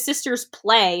even, to his sister's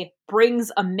play,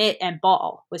 brings a mitt and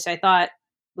ball, which I thought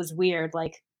was weird.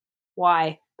 Like,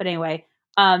 why? But anyway,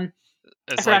 I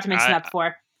forgot to mention that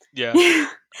before. Yeah.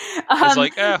 It's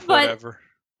like, whatever.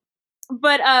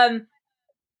 But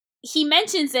he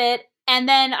mentions it, and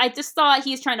then I just thought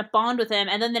he's trying to bond with him,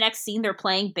 and then the next scene they're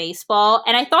playing baseball,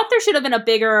 and I thought there should have been a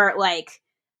bigger, like,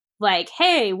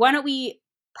 hey, why don't we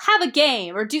have a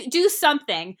game, or do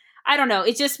something. I don't know.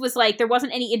 It just was like, there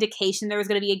wasn't any indication there was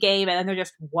going to be a game, and then there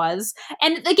just was.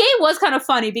 And the game was kind of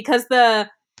funny because the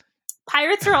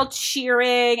pirates are all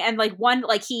cheering, and like one,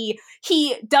 like he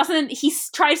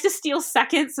tries to steal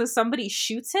second, so somebody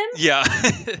shoots him. Yeah.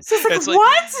 So it's like,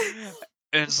 what?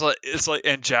 And it's like,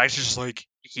 and Jack's just like,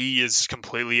 he is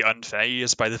completely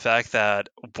unfazed by the fact that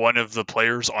one of the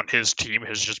players on his team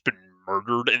has just been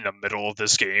murdered in the middle of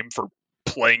this game for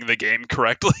playing the game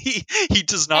correctly. He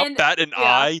does not And bat an yeah,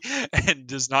 eye and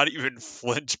does not even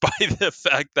flinch by the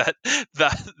fact that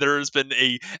there has been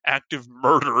a active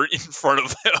murder in front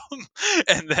of him,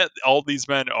 and that all these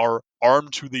men are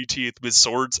armed to the teeth with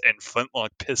swords and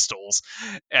flintlock pistols,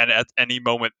 and at any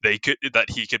moment he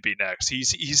could be next. He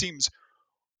seems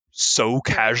so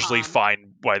very casually calm.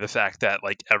 fine by the fact that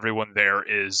like everyone there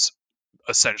is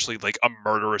essentially like a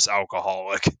murderous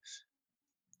alcoholic.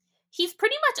 He's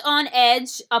pretty much on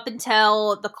edge up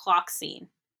until the clock scene,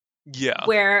 Yeah.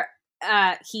 where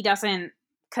he doesn't,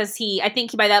 because I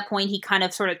think by that point he kind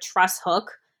of sort of trusts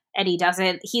Hook, and he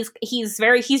doesn't. He's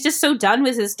just so done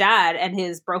with his dad and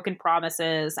his broken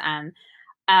promises, and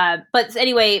but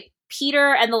anyway,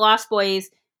 Peter and the Lost Boys.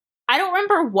 I don't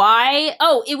remember why.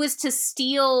 Oh, it was to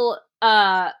steal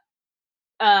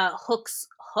Hook's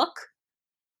hook,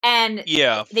 and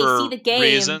Yeah, they see for the game.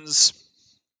 reasons.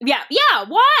 Yeah,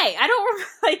 why? I don't remember,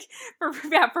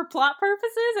 like, for plot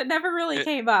purposes, it never really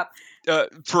came up.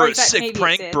 For a sick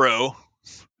prank, bro.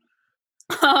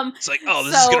 It's like, oh,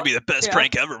 this is gonna be the best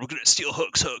prank ever. We're gonna steal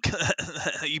Hook's hook.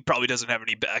 He probably doesn't have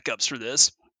any backups for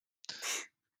this.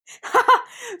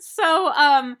 So,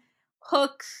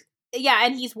 Hook, yeah,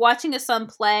 and he's watching his son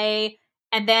play,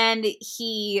 and then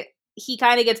he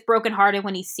kind of gets brokenhearted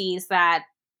when he sees that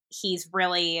he's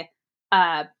really,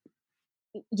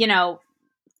 you know,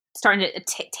 starting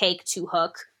to take to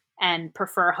Hook and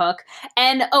prefer Hook.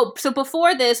 And so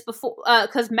before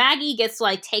because Maggie gets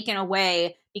like taken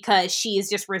away because she is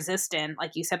just resistant,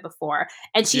 like you said before,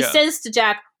 and she says to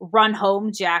Jack, "Run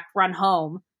home, Jack, run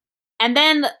home." And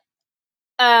then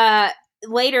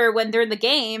later when they're in the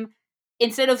game,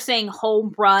 instead of saying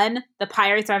home run, the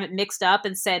Pirates have it mixed up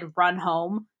and said run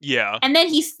home. Yeah. And then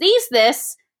he sees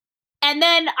this, and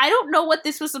then I don't know what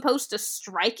this was supposed to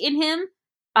strike in him.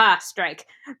 Strike.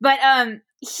 But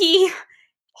he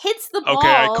hits the ball. Okay,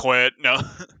 I quit. No.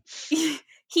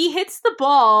 He hits the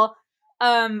ball.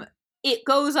 It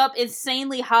goes up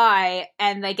insanely high,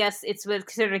 and I guess it's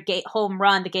considered a home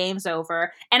run. The game's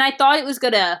over. And I thought it was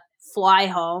gonna fly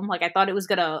home. Like, I thought it was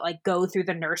gonna like go through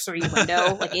the nursery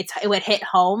window. Like it would hit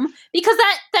home, because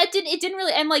it didn't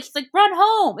really. And like he's like, run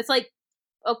home. It's like,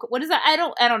 okay, what is that?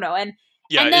 I don't know. And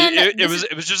yeah, and then it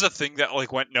was just a thing that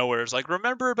like went nowhere. It's like,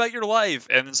 remember about your life,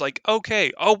 and it's like,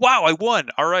 okay, oh wow, I won.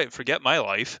 All right, forget my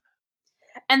life.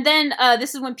 And then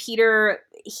this is when Peter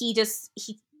he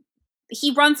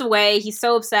runs away. He's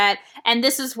so upset, and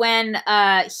this is when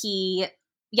he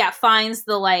finds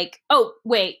the like. Oh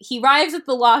wait, he arrives at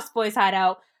the Lost Boys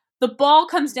hideout. The ball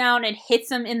comes down and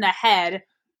hits him in the head,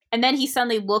 and then he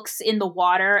suddenly looks in the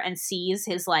water and sees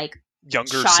his like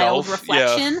younger child self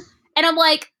reflection, and I'm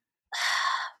like,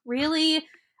 really,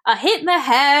 a hit in the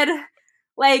head,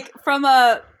 like from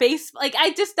a base. Like,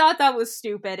 I just thought that was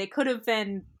stupid. It could have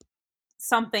been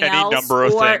something any else, number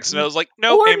of things, and I was like,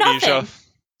 no, amnesia. Nothing.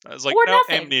 I was like, no,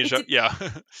 amnesia. Yeah.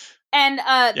 And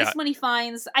this is when he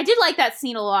finds. I did like that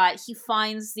scene a lot. He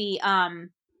finds the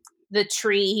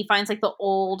tree. He finds like the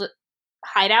old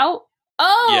hideout.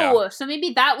 Oh, so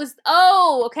maybe that was.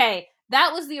 Oh, okay,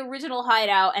 that was the original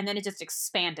hideout, and then it just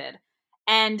expanded.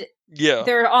 And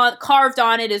they're carved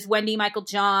on it is Wendy, Michael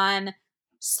John,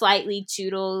 Slightly,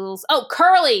 Toodles. Oh,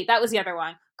 Curly, that was the other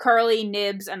one. Curly,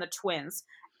 Nibs, and the twins.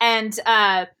 And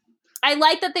I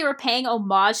like that they were paying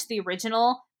homage to the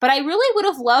original, but I really would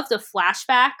have loved a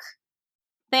flashback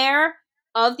there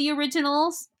of the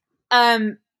originals,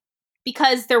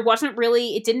 because there wasn't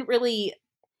really. It didn't really.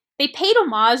 They paid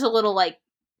homage a little. Like,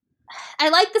 I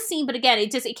like the scene, but again,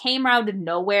 it came out of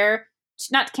nowhere.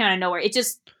 Not came out of nowhere. It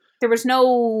just. There was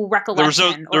no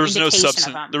recollection. There was no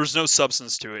substance. There was no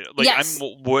substance to it. Like, yes.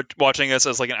 I'm watching this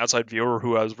as like an outside viewer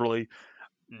who has really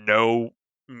no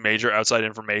major outside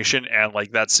information, and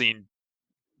like that scene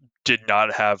did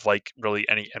not have like really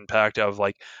any impact of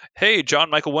like, hey,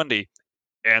 John Michael Wendy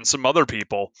and some other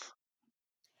people.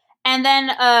 And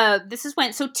then this is when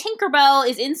Tinkerbell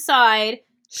is inside.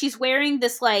 She's wearing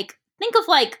this like, think of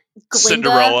like Glinda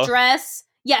Cinderella dress.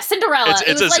 Yeah, Cinderella.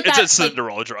 It's a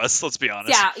Cinderella dress, let's be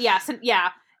honest. Yeah.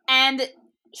 And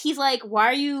he's like, why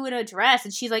are you in a dress?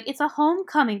 And she's like, it's a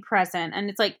homecoming present. And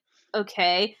it's like,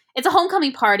 okay. It's a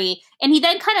homecoming party. And he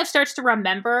then kind of starts to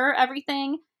remember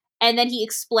everything. And then he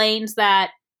explains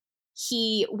that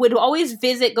he would always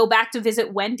go back to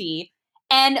visit Wendy.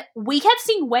 And we kept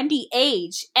seeing Wendy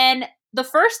age. And the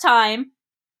first time,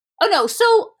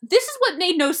 so this is what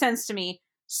made no sense to me.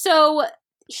 So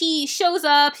he shows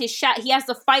up, he has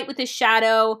the fight with his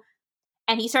shadow,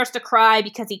 and he starts to cry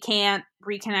because he can't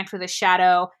reconnect with his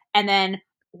shadow. And then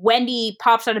Wendy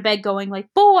pops out of bed going like,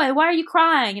 boy, why are you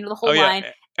crying? The whole line.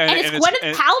 And it's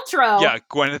Gwyneth Paltrow. Yeah,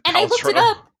 Gwyneth Paltrow. And I looked it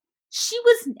up. she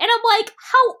was, and I'm like,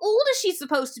 how old is she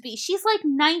supposed to be? She's like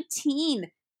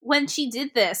 19 when she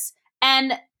did this.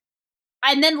 And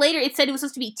then later it said it was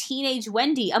supposed to be teenage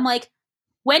Wendy. I'm like,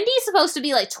 Wendy's supposed to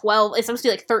be like 12. It's supposed to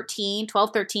be like 13, 12,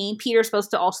 13. Peter's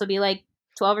supposed to also be like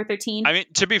 12 or 13. I mean,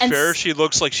 to be fair, she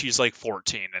looks like she's like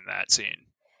 14 in that scene.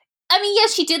 I mean,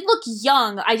 yes, she did look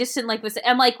young. I just didn't like this.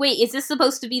 I'm like, wait, is this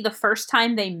supposed to be the first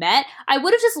time they met? I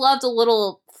would have just loved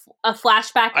a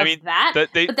flashback of that.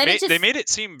 They made it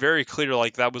seem very clear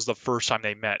like that was the first time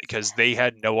they met because they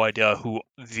had no idea who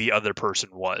the other person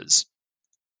was.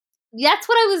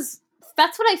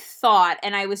 That's what I thought,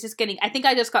 and I was just I think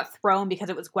I just got thrown because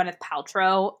it was Gwyneth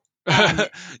Paltrow.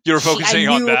 You were focusing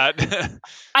on that.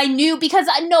 I knew because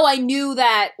I knew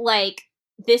that like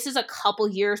this is a couple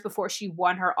years before she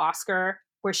won her Oscar,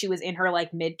 where she was in her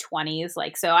like mid-20s.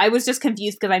 Like, so I was just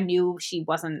confused because I knew she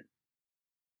wasn't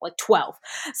like 12.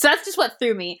 So that's just what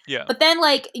threw me. Yeah. But then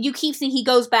like you keep seeing he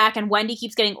goes back and Wendy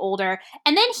keeps getting older,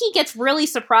 and then he gets really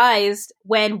surprised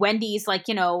when Wendy's like,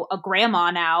 you know, a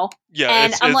grandma now. Yeah,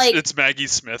 and it's Maggie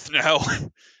Smith now.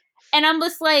 And I'm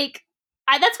just like,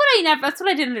 that's what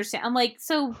I didn't understand. I'm like,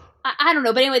 so I don't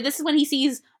know, but anyway, this is when he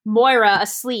sees Moira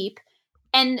asleep,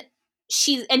 and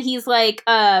he's like,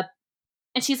 and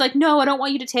she's like, no, I don't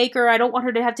want you to take her. I don't want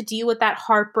her to have to deal with that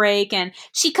heartbreak. And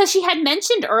because she had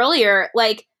mentioned earlier,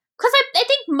 like, because I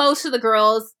think most of the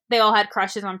girls, they all had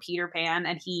crushes on Peter Pan,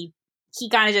 and he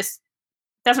kind of just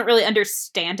doesn't really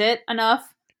understand it enough.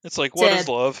 It's like, what is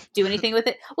love? Do anything with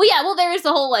it? Well, yeah. Well, there is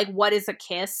the whole like, what is a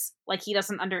kiss? Like, he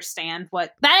doesn't understand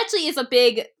what that actually is a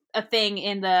thing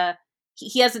in the.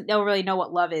 He doesn't really know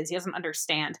what love is. He doesn't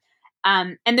understand.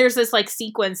 And there's this like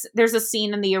sequence. There's a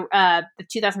scene in the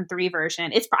 2003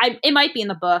 version. It might be in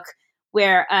the book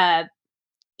where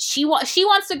she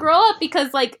wants to grow up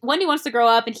because like Wendy wants to grow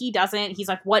up and he doesn't. He's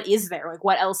like, what is there? Like,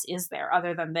 what else is there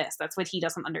other than this? That's what he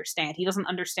doesn't understand. He doesn't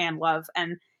understand love,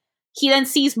 and he then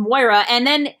sees Moira, and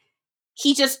then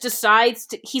he just decides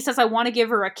he says, I want to give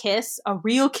her a kiss, a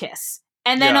real kiss.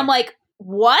 And then I'm like,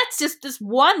 what? Just this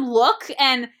one look,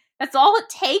 and that's all it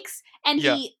takes. And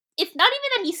it's not even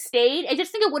that he stayed. I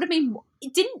just think it would have made.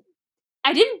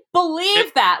 I didn't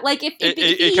believe that. Like if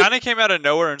it kind of came out of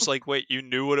nowhere, and it's like, wait, you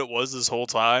knew what it was this whole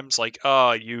time. It's like,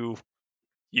 oh, you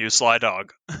sly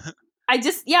dog. I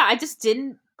just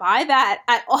didn't buy that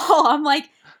at all. I'm like,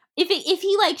 if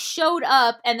he like showed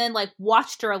up and then like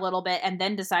watched her a little bit and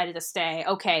then decided to stay,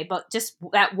 okay, but just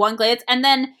that one glance, and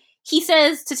then he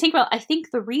says to Tinkerbell, I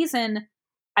think the reason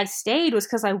I stayed was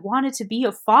because I wanted to be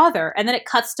a father, and then it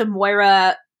cuts to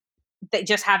Moira that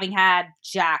just having had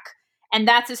Jack, and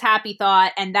that's his happy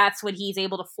thought, and that's when he's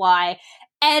able to fly.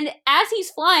 And as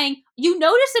he's flying, you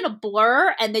notice it a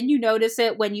blur, and then you notice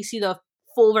it when you see the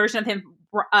full version of him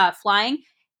flying.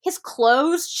 His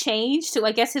clothes change to,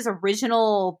 I guess, his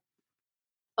original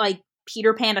like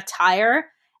Peter Pan attire,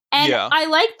 and I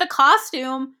like the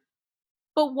costume,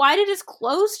 but why did his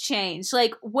clothes change?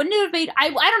 Like, wouldn't it have made I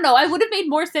don't know, I would have made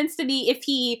more sense to me if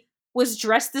he was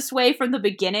dressed this way from the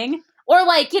beginning. Or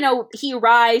like, you know, he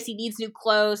arrives, he needs new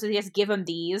clothes, so he has to give him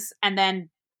these, and then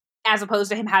as opposed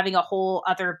to him having a whole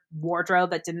other wardrobe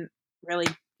that didn't really,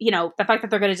 you know, the fact that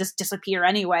they're going to just disappear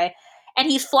anyway. And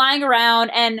he's flying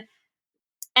around, and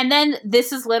then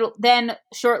then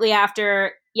shortly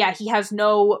after, he has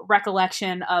no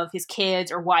recollection of his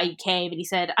kids or why he came, and he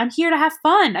said, I'm here to have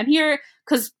fun. I'm here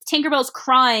because Tinkerbell's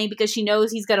crying because she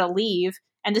knows he's going to leave,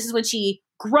 and this is when she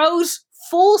grows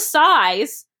full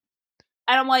size.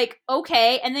 And I'm like,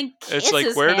 okay, and then kisses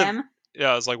him.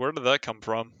 I was like, where did that come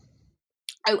from?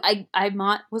 I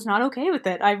was not okay with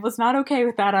it. I was not okay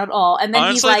with that at all. And then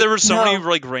honestly, he's like, there were so many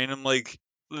like random like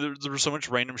there was so much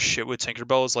random shit with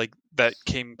Tinkerbell like that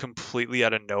came completely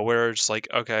out of nowhere. It's like,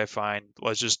 okay, fine,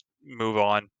 let's just move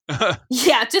on. I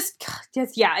guess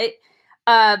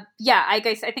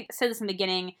I think I said this in the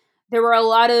beginning. There were a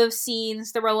lot of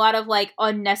scenes. There were a lot of like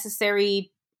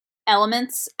unnecessary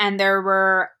elements, and there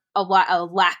were a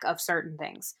lack of certain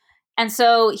things. And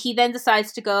so he then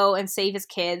decides to go and save his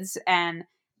kids, and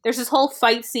there's this whole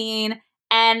fight scene,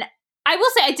 and I will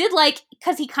say I did like,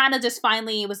 because he kind of just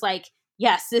finally was like,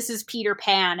 yes, this is Peter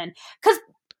Pan. And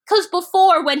because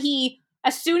before, when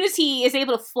as soon as he is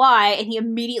able to fly, and he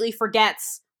immediately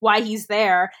forgets why he's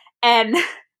there, and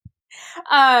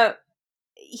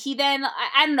he then,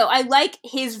 I don't know, I like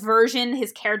his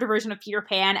character version of Peter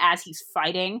Pan as he's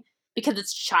fighting, because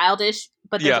it's childish,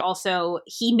 but there's also,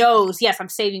 he knows, yes, I'm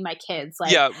saving my kids.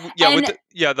 Like,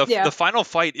 the final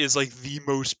fight is like the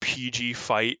most PG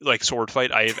fight, like sword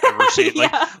fight I have ever seen.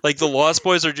 Like the Lost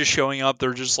Boys are just showing up.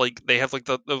 They're just like, they have like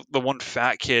the one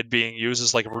fat kid being used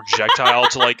as like a projectile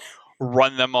to like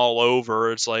run them all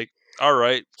over. It's like, all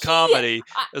right, he, comedy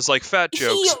is like fat he,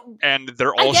 jokes, and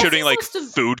they're I all guess shooting he's like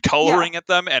supposed to, food yeah. coloring at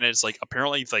them, and it's like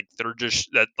apparently like they're just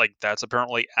that's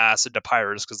apparently acid to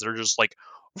pirates because they're just like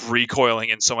recoiling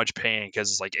in so much pain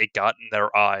because like it got in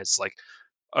their eyes. Like,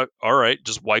 all right,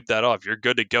 just wipe that off. You're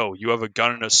good to go. You have a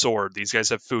gun and a sword. These guys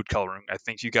have food coloring. I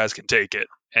think you guys can take it.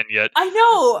 And yet, I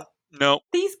know no,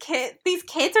 these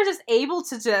kids are just able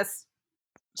to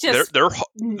they're just they're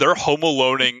they're home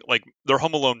aloneing like they're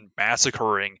home alone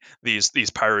massacring these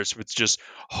pirates with just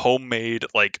homemade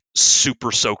like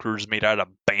super soakers made out of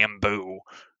bamboo.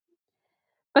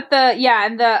 But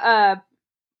and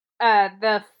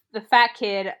the fat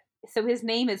kid, so his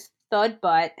name is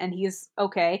Thudbutt, and he's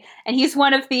okay, and he's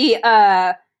one of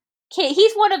the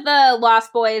he's one of the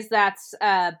Lost Boys that's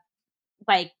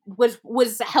like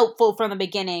was helpful from the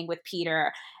beginning with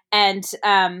Peter, and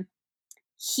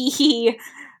he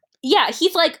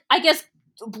he's like, I guess,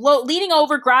 leaning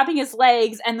over, grabbing his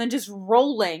legs, and then just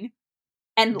rolling,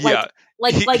 and Yeah,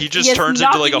 he just yes, turns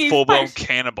into like knocking a these full blown pirates.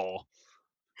 cannibal.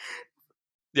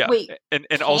 Yeah, Wait,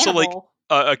 and also like cannibal?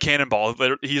 a cannonball.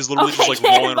 He's literally just Okay, like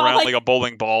rolling cannonball, around like like a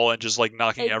bowling ball and just like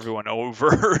knocking a everyone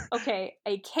over. okay,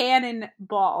 a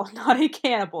cannonball, not a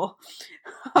cannibal.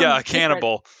 Yeah, a Different.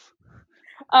 cannibal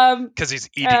Um, because he's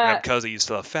eating them uh, because he's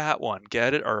the fat one.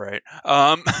 Get it? All right.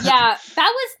 yeah,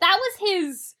 that was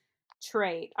his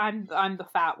trait. I'm the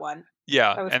fat one.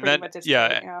 Yeah, That was and pretty then much his trait.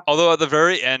 yeah, Yeah. although at the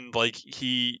very end, like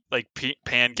he like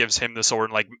Pan gives him the sword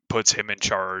and like puts him in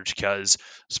charge because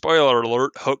spoiler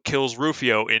alert, Hook kills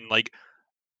Rufio in like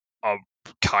a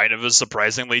kind of a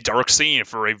surprisingly dark scene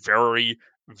for a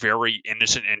very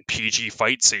innocent and PG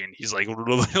fight scene. He's like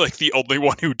literally like the only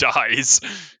one who dies.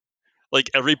 Like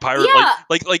every pirate, Yeah,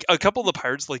 like a couple of the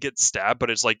pirates like get stabbed, but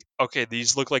it's like okay,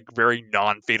 these look like very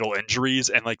non-fatal injuries,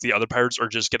 and like the other pirates are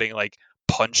just getting like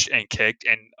punched and kicked,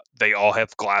 and they all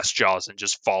have glass jaws and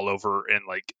just fall over in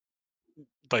like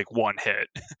one hit.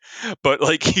 But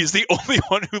like he's the only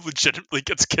one who legitimately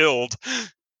gets killed.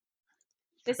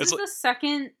 this It's is like the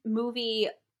second movie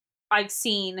I've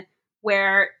seen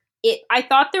where I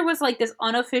thought there was like this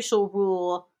unofficial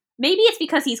rule. Maybe it's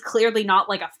because he's clearly not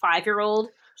like a 5-year-old.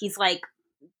 He's like,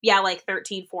 yeah, like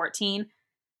 13, 14.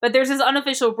 But there's this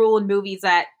unofficial rule in movies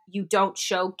that you don't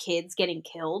show kids getting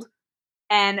killed.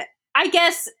 And I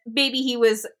guess maybe he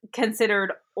was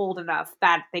considered old enough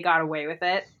that they got away with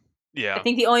it. I yeah.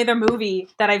 think the only other movie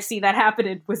that I've seen that happen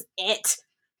in was It.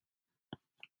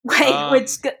 Like, Um,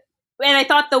 and I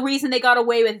thought the reason they got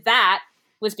away with that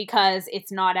was because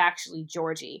it's not actually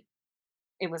Georgie.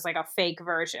 It was like a fake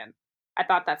version. I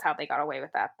thought that's how they got away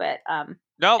with that. But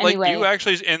no, like you anyway,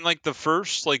 actually in like the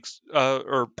first like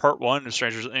or part one of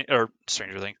Stranger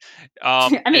Things,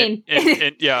 I mean,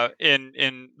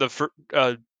 in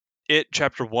the it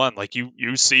chapter one, like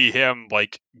you see him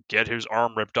like get his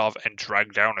arm ripped off and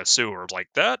dragged down a sewer like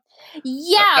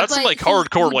yeah, that's some but like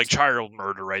hardcore like child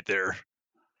murder right there.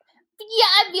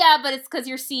 yeah, but it's because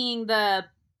you're seeing the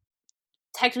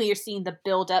technically you're seeing the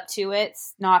build up to it,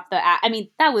 not the. I mean,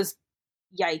 that was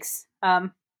yikes. Yeah,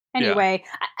 Anyway,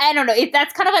 I don't know if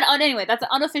that's kind of anyway. That's an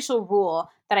unofficial rule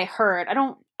that I heard. I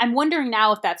don't. I'm wondering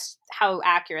now if that's how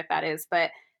accurate that is.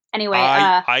 But anyway,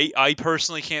 I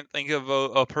personally can't think of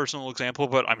a personal example,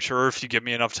 but I'm sure if you give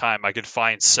me enough time, I could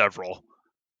find several.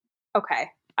 okay.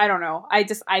 I don't know. I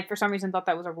for some reason thought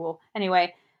that was a rule.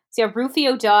 Anyway, so yeah,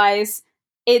 Rufio dies.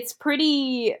 It's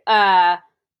pretty.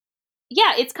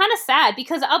 Yeah, it's kind of sad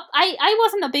because I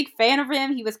wasn't a big fan of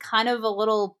him. He was kind of a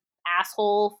little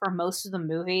asshole for most of the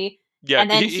movie, Yeah, and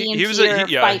then he and he was a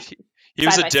Peter fight he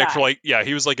was side a by dick for side. like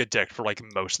he was like a dick for like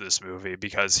most of this movie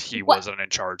because he What wasn't in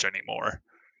charge anymore.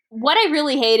 what I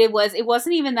really hated was it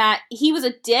wasn't even that he was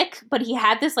a dick, but he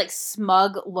had this like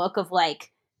smug look of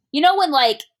like, when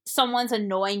like someone's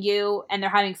annoying you and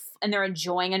and they're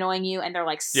enjoying annoying you and they're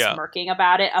like Yeah, smirking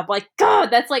about it. I'm like, God,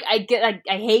 that's like I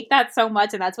hate that so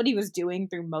much, and that's what he was doing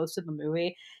through most of the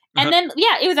movie. And then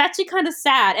yeah, it was actually kind of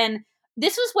sad. And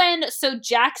this was when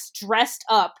Jack's dressed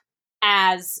up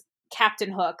as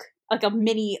Captain Hook, like a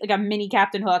mini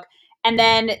Captain Hook, and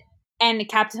then and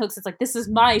Captain Hook says like, "This is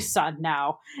my son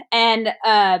now," and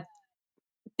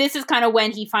this is kind of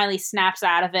when he finally snaps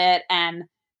out of it and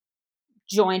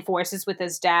join forces with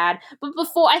his dad. But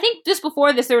I think just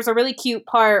before this, there was a really cute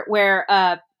part where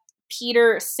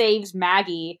Peter saves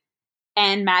Maggie,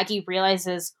 and Maggie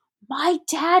realizes my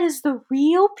dad is the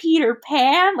real Peter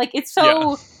Pan. Like it's yeah,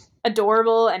 so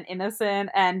adorable and innocent,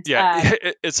 and yeah.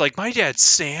 It's like my dad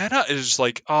Santa is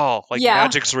like oh like yeah,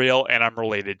 magic's real and I'm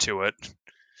related to it.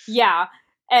 yeah,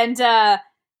 and so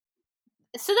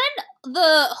then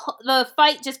the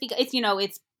fight just because it's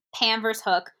it's Pan versus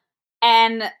Hook,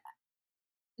 and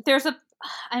there's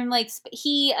I'm like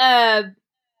he I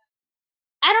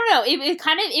don't know. It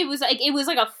kind of it was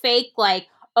like a fake like,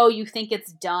 oh, you think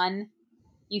it's done?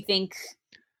 You think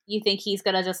he's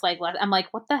gonna just like let? I'm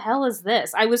like, what the hell is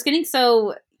this? I was getting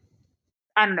so,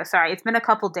 I don't know. Sorry, it's been a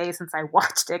couple days since I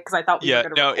watched it because I thought we were Yeah,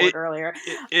 gonna no, record earlier.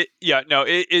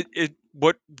 it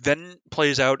what then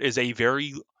plays out is a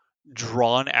very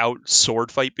drawn out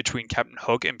sword fight between Captain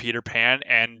Hook and Peter Pan,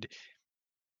 and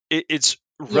it's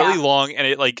really Yeah, long, and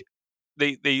it like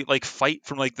they like fight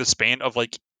from like the span of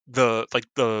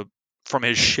the from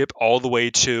his ship all the way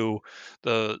to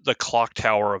the clock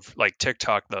tower of like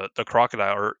TikTok, the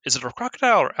crocodile, or is it a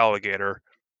crocodile or alligator?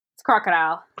 it's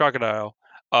Crocodile. Crocodile.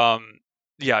 Um,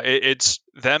 yeah, it's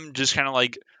them just kind of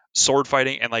like sword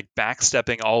fighting and like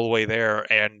backstepping all the way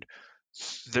there, and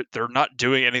they're not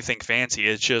doing anything fancy.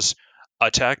 It's just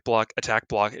attack block, attack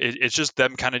block. It's just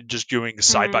them kind of just doing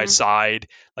side by Mm-hmm. side.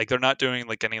 Like they're not doing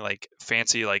like any like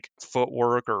fancy like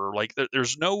footwork, or like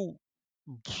there's no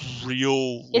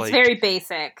real It's like, very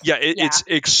basic. yeah, Yeah. it's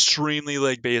extremely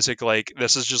like basic. Like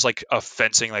this is just like a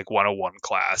fencing like 101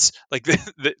 class. Like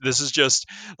this is just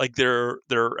like their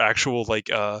actual like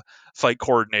fight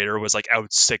coordinator was like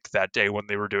out sick that day when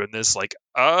they were doing this. Like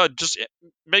just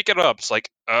make it up. It's like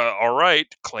all right,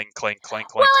 clink clink clink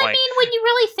Well, clink I clink. mean, when you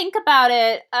really think about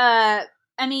it,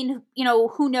 I mean,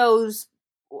 who knows?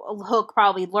 Hook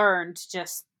probably learned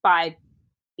just by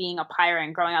being a pirate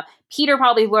and growing up. Peter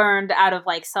probably learned out of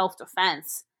like self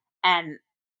defense, and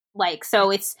like so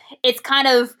it's kind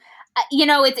of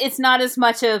it's not as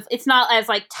much of, it's not as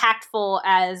like tactful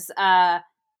as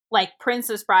like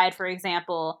Princess Bride, for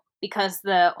example, because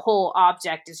the whole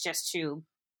object is just to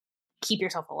keep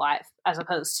yourself alive as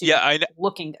opposed Yeah, to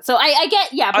looking. So I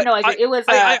get, yeah, but I no, I I agree. It was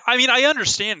I mean I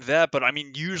understand that, but I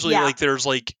mean usually yeah, like there's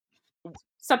like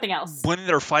something else. when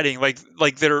they're fighting, like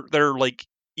they're like,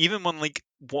 even when like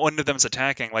one of them's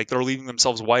attacking, like they're leaving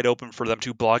themselves wide open for them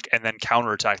to block and then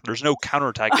counterattack. There's no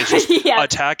counterattack. It's just Yeah,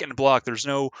 attack and block. There's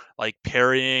no like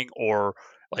parrying or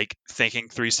like thinking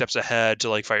 3 steps ahead to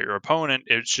like fight your opponent.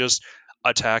 It's just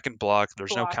attack and block.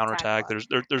 There's no block, attack, counterattack. block. There's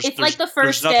there, It's like the there's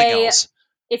first nothing day. else.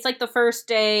 It's like the first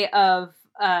day of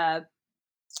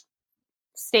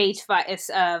stage fight,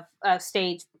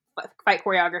 stage fight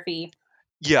choreography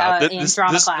Yeah, in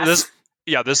drama this class.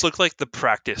 yeah, this looked like the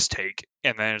practice take,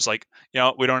 and then it's like,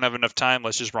 we don't have enough time.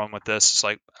 Let's just run with this. It's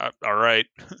like, all right.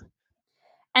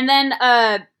 And then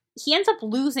he ends up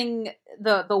losing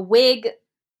the wig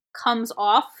comes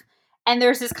off, and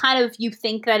there's this kind of, you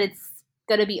think that it's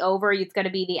gonna be over, it's gonna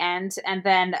be the end, and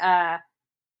then I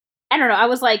don't know. I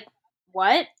was like,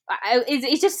 what?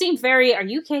 It just seemed very. Are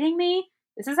you kidding me?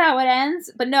 This is how it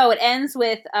ends? But no, it ends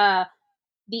with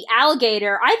the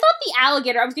alligator. I thought the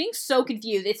alligator. I was getting so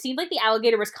confused. It seemed like the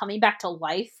alligator was coming back to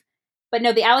life, but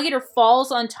no, the alligator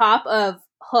falls on top of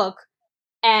Hook,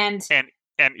 and and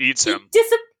and eats he him.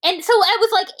 and so I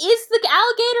was like, is the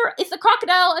alligator, is the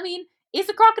crocodile, I mean, is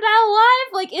the crocodile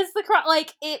alive? Like, is the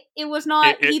like it was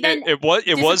not, he then It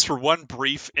dis- was for one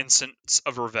brief instance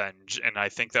of revenge, and I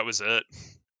think that was it.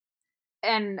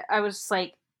 and I was just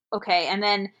like, okay. And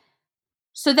then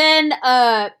so then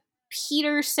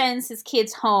Peter sends his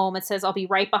kids home and says, I'll be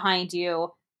right behind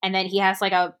you. And then he has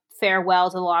like a farewell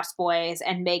to the Lost Boys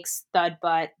and makes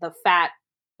Thudbutt, the fat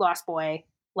Lost Boy,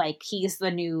 like he's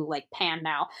the new like Pan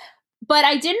now. But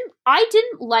I didn't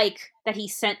like that he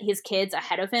sent his kids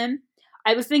ahead of him.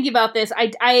 I was thinking about this.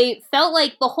 I felt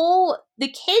like the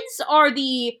kids are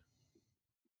the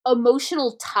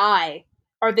emotional tie,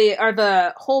 are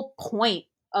the whole point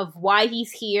of why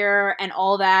he's here and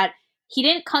all that. He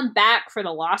didn't come back for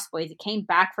the Lost Boys. He came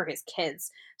back for his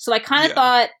kids. So I kind of Yeah,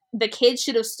 thought the kids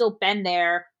should have still been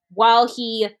there while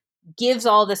he gives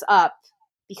all this up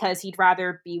because he'd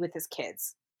rather be with his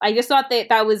kids. I just thought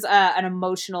that was an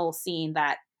emotional scene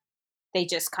that they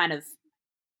just kind of,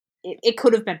 it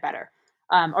could have been better,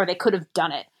 or they could have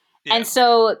done it. yeah, And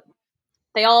so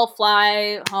they all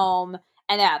fly home,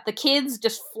 and yeah, the kids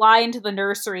just fly into the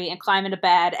nursery and climb into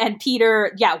bed. And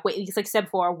Peter, yeah, he's like said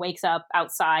before, wakes up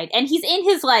outside, and he's in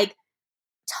his like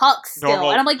tux still. And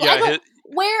normal. I'm like, I Yeah, don't,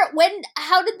 where, when,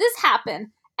 how did this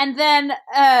happen? And then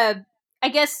I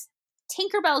guess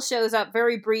Tinkerbell shows up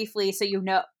very briefly, so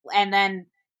and then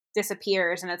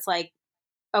disappears, and it's like,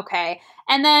 okay.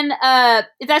 And then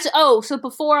that's, oh, so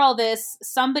before all this,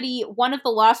 somebody, one of the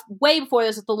lost, way before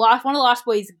this, one of the Lost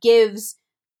Boys gives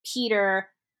Peter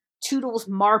Toodles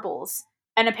marbles,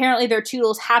 and apparently they're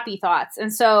Toodles happy thoughts.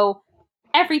 And so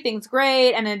everything's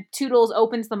great, and then Toodles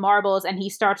opens the marbles and he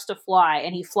starts to fly,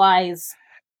 and he flies,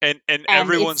 and and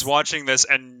everyone's it's watching this,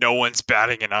 and no one's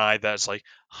batting an eye. That's like,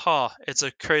 it's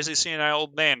a crazy seeing an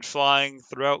old man flying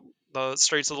throughout the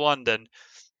streets of London.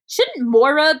 Shouldn't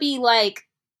Mora be like,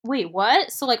 wait,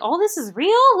 what? So like all this is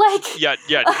real? Yeah,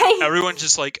 yeah. Like, Everyone's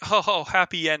just like, oh,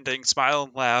 happy ending, smile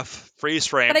and laugh, freeze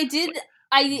frame. but It's like,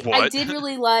 I what? did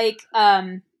really like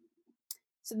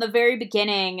so in the very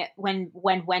beginning when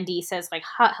Wendy says like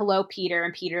hello Peter,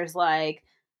 and Peter's like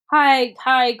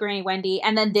hi Granny Wendy,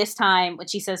 and then this time when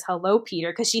she says hello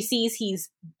Peter, because she sees he's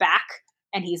back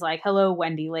and he's like hello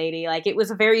Wendy lady, like it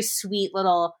was a very sweet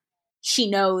little, she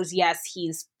knows, yes,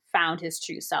 he's found his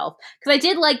true self. Because I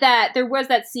did like that there was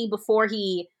that scene before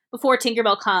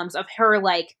Tinkerbell comes of her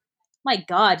like, my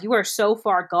god, you are so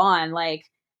far gone, like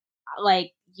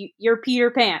you're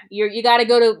Peter Pan. You got to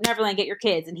go to Neverland, get your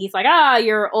kids, and he's like,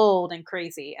 you're old and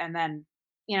crazy, and then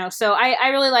So I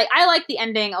really I like the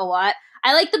ending a lot.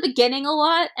 I like the beginning a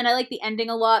lot, and I like the ending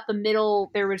a lot. The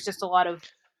middle, there was just a lot of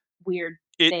weird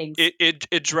It things. it it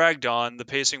it dragged on. The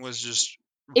pacing was just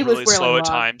It was really really slow at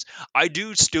long. times. I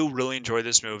do still really enjoy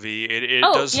this movie. It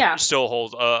Oh does yeah, still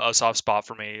hold a soft spot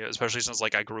for me, especially since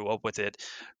like I grew up with it.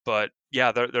 But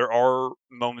yeah, there are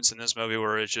moments in this movie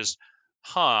where it's just,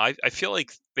 I feel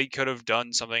like they could have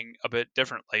done something a bit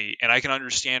differently, and I can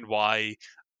understand why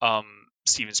um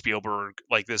Steven Spielberg,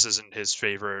 like, this isn't his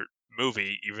favorite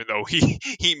movie, even though he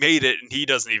made it and he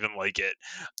doesn't even like it.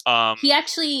 Um, he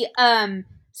actually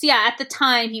so yeah, at the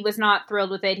time he was not thrilled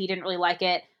with it. He didn't really like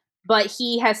it, but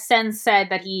he has since said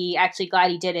that he actually glad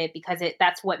he did it because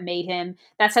that's what made him,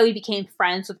 that's how he became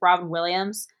friends with Robin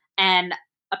Williams. And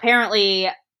apparently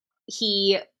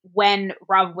he, when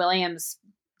Robin Williams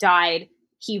died,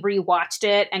 he rewatched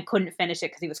it and couldn't finish it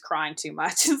because he was crying too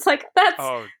much. It's like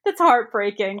oh, that's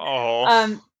heartbreaking. oh.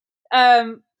 Um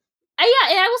um yeah,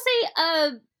 and I will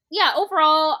say yeah,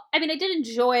 overall, I mean, I did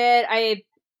enjoy it.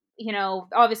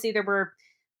 Obviously there were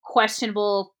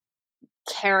questionable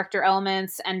character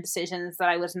elements and decisions that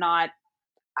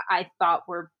I thought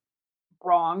were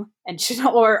wrong and should,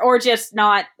 or just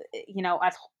not,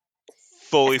 as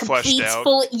Fully fleshed complete,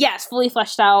 out. fully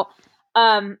fleshed out.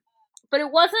 But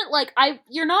it wasn't like,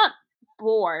 you're not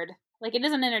bored. Like, it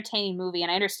is an entertaining movie,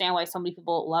 and I understand why so many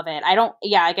people love it. I don't,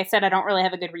 yeah, like I said, I don't really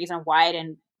have a good reason why I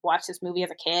didn't watch this movie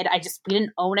as a kid. We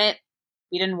didn't own it.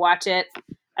 We didn't watch it.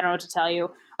 I don't know what to tell you.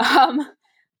 Um,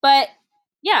 but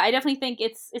yeah, I definitely think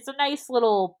it's a nice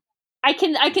little. I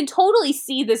can totally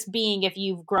see this being, if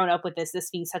you've grown up with this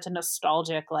being such a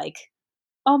nostalgic, like,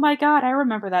 oh my god, I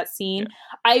remember that Yeah. scene.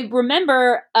 I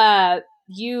remember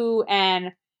you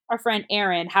and our friend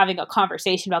Aaron having a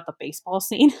conversation about the baseball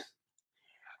scene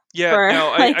Yeah, for no,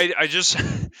 like, I just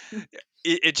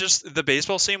it just, the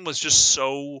baseball scene was just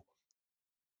so,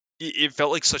 it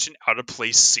felt like such an out of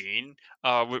place scene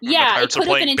when the yeah, it Pirates are could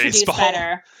have been playing introduced baseball.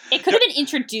 better. It could No, have been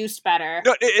introduced better,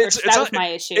 no, which it's that not was my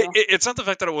issue. it's not the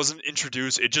fact that it wasn't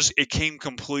introduced. It came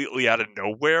completely out of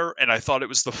nowhere, and I thought it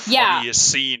was the Yeah,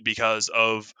 funniest scene because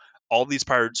of all these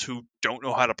pirates who don't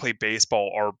know how to play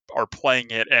baseball are playing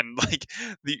it, and like,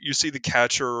 you see the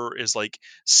catcher is like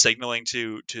signaling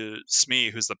to Smee,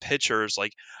 who's the pitcher, is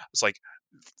like, it's like,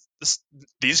 this,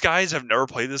 these guys have never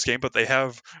played this game, but they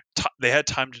had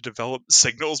time to develop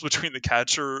signals between the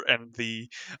catcher and the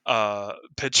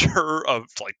pitcher of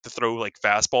like to throw like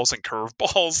fastballs and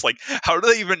curveballs. Like, how do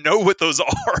they even know what those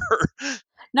are?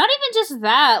 not even just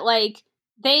that. Like,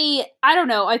 I don't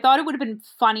know. I thought it would have been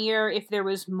funnier if there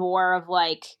was more of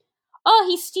like, oh,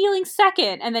 he's stealing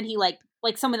second, and then he like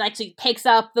someone actually picks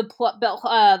up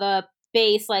the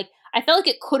base. Like, I felt like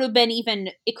it could have been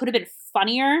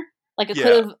funnier. Like, it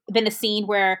could Yeah, have been a scene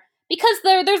where, because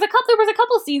there was a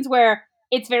couple of scenes where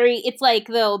it's like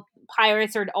the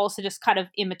pirates are also just kind of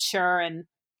immature, and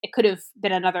it could have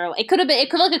been another. It could have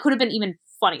been even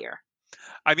funnier.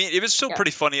 I mean, it was still Yeah. pretty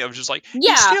funny. I was just like, he's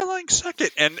Yeah, stealing second,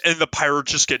 and the pirate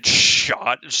just gets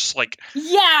shot. It's just like,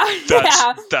 yeah, that's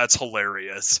yeah. that's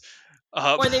hilarious.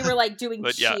 Um, Or they were like doing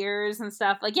but yeah, cheers and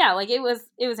stuff. Like, yeah, like it was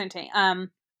entertaining.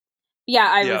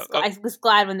 Yeah, yeah. I was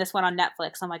glad when this went on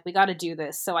Netflix. I'm like, we got to do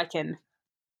this so I can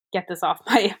get this off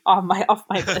my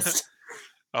list.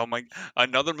 Oh my,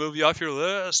 another movie off your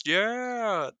list.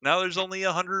 Yeah. Now there's only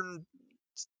 100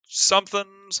 something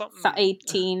So something.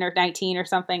 18 or 19 or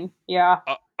something. Yeah.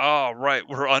 Oh, right.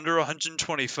 We're under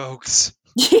 120, folks.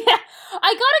 Yeah.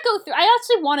 I gotta go through. I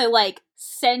actually want to like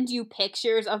send you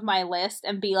pictures of my list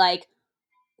and be like,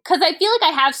 because I feel like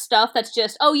I have stuff that's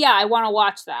just, oh yeah, I want to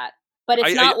watch that, but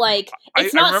it's I not like,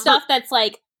 it's I not remember. stuff that's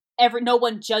like no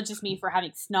one judges me for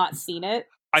having not seen it.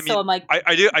 I So mean, I'm like,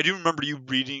 I do remember you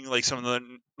reading like some of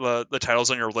the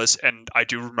titles on your list, and I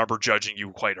do remember judging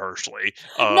you quite harshly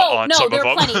on no, some of there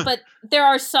are plenty, them. but there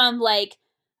are some like,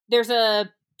 there's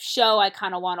a show I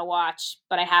kind of want to watch,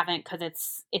 but I haven't because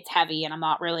it's heavy and I'm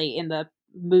not really in the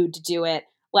mood to do it.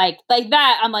 Like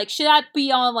that. I'm like, should that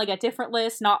be on like a different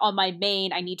list, not on my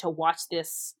main? I need to watch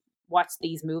these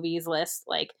movies list.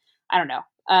 Like, I don't know.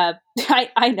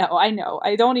 I know.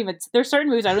 I don't even. There's certain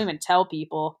movies I don't even tell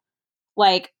people,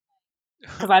 like,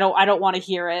 because I don't want to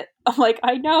hear it. I'm like,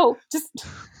 I know. Just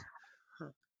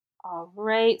all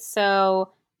right.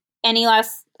 So, any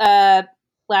last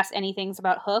anythings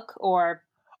about Hook or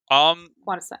Um,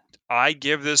 want to say? I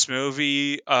give this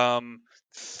movie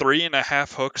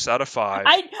 3.5 hooks out of 5.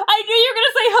 I knew you were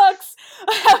gonna say Hooks.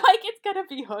 I'm like, it's gonna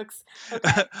be Hooks.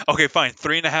 Okay. Okay, fine.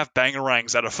 3.5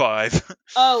 bangarangs out of 5.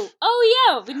 Oh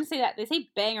yeah, we didn't say that. They say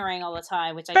bangarang all the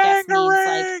time, which I guess means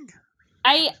like Bangarang.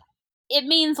 I. It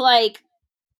means like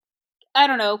I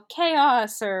don't know,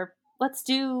 chaos or let's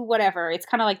do whatever. It's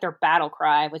kind of like their battle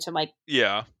cry, which I'm like,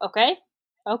 Yeah. okay,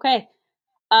 okay.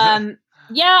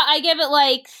 Yeah, I give it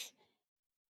like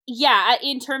yeah.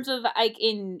 In terms of like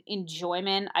in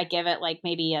enjoyment, I give it like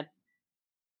maybe a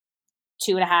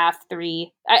 2.5,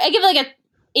 3. I give it like a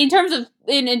in terms of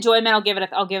in enjoyment, I'll give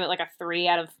it like a 3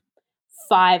 out of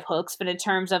 5 hooks. But in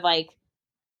terms of like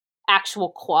actual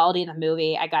quality in the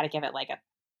movie, I gotta give it like a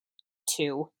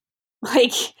 2.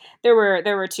 Like there were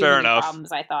too Fair many enough.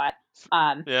 problems. I thought.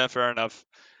 Yeah, fair enough.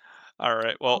 All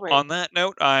right. All Well, right. on that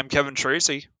note, I'm Kevin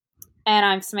Tracy. And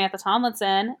I'm Samantha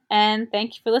Tomlinson, and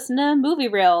thank you for listening to Movie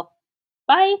Reel.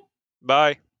 Bye.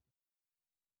 Bye.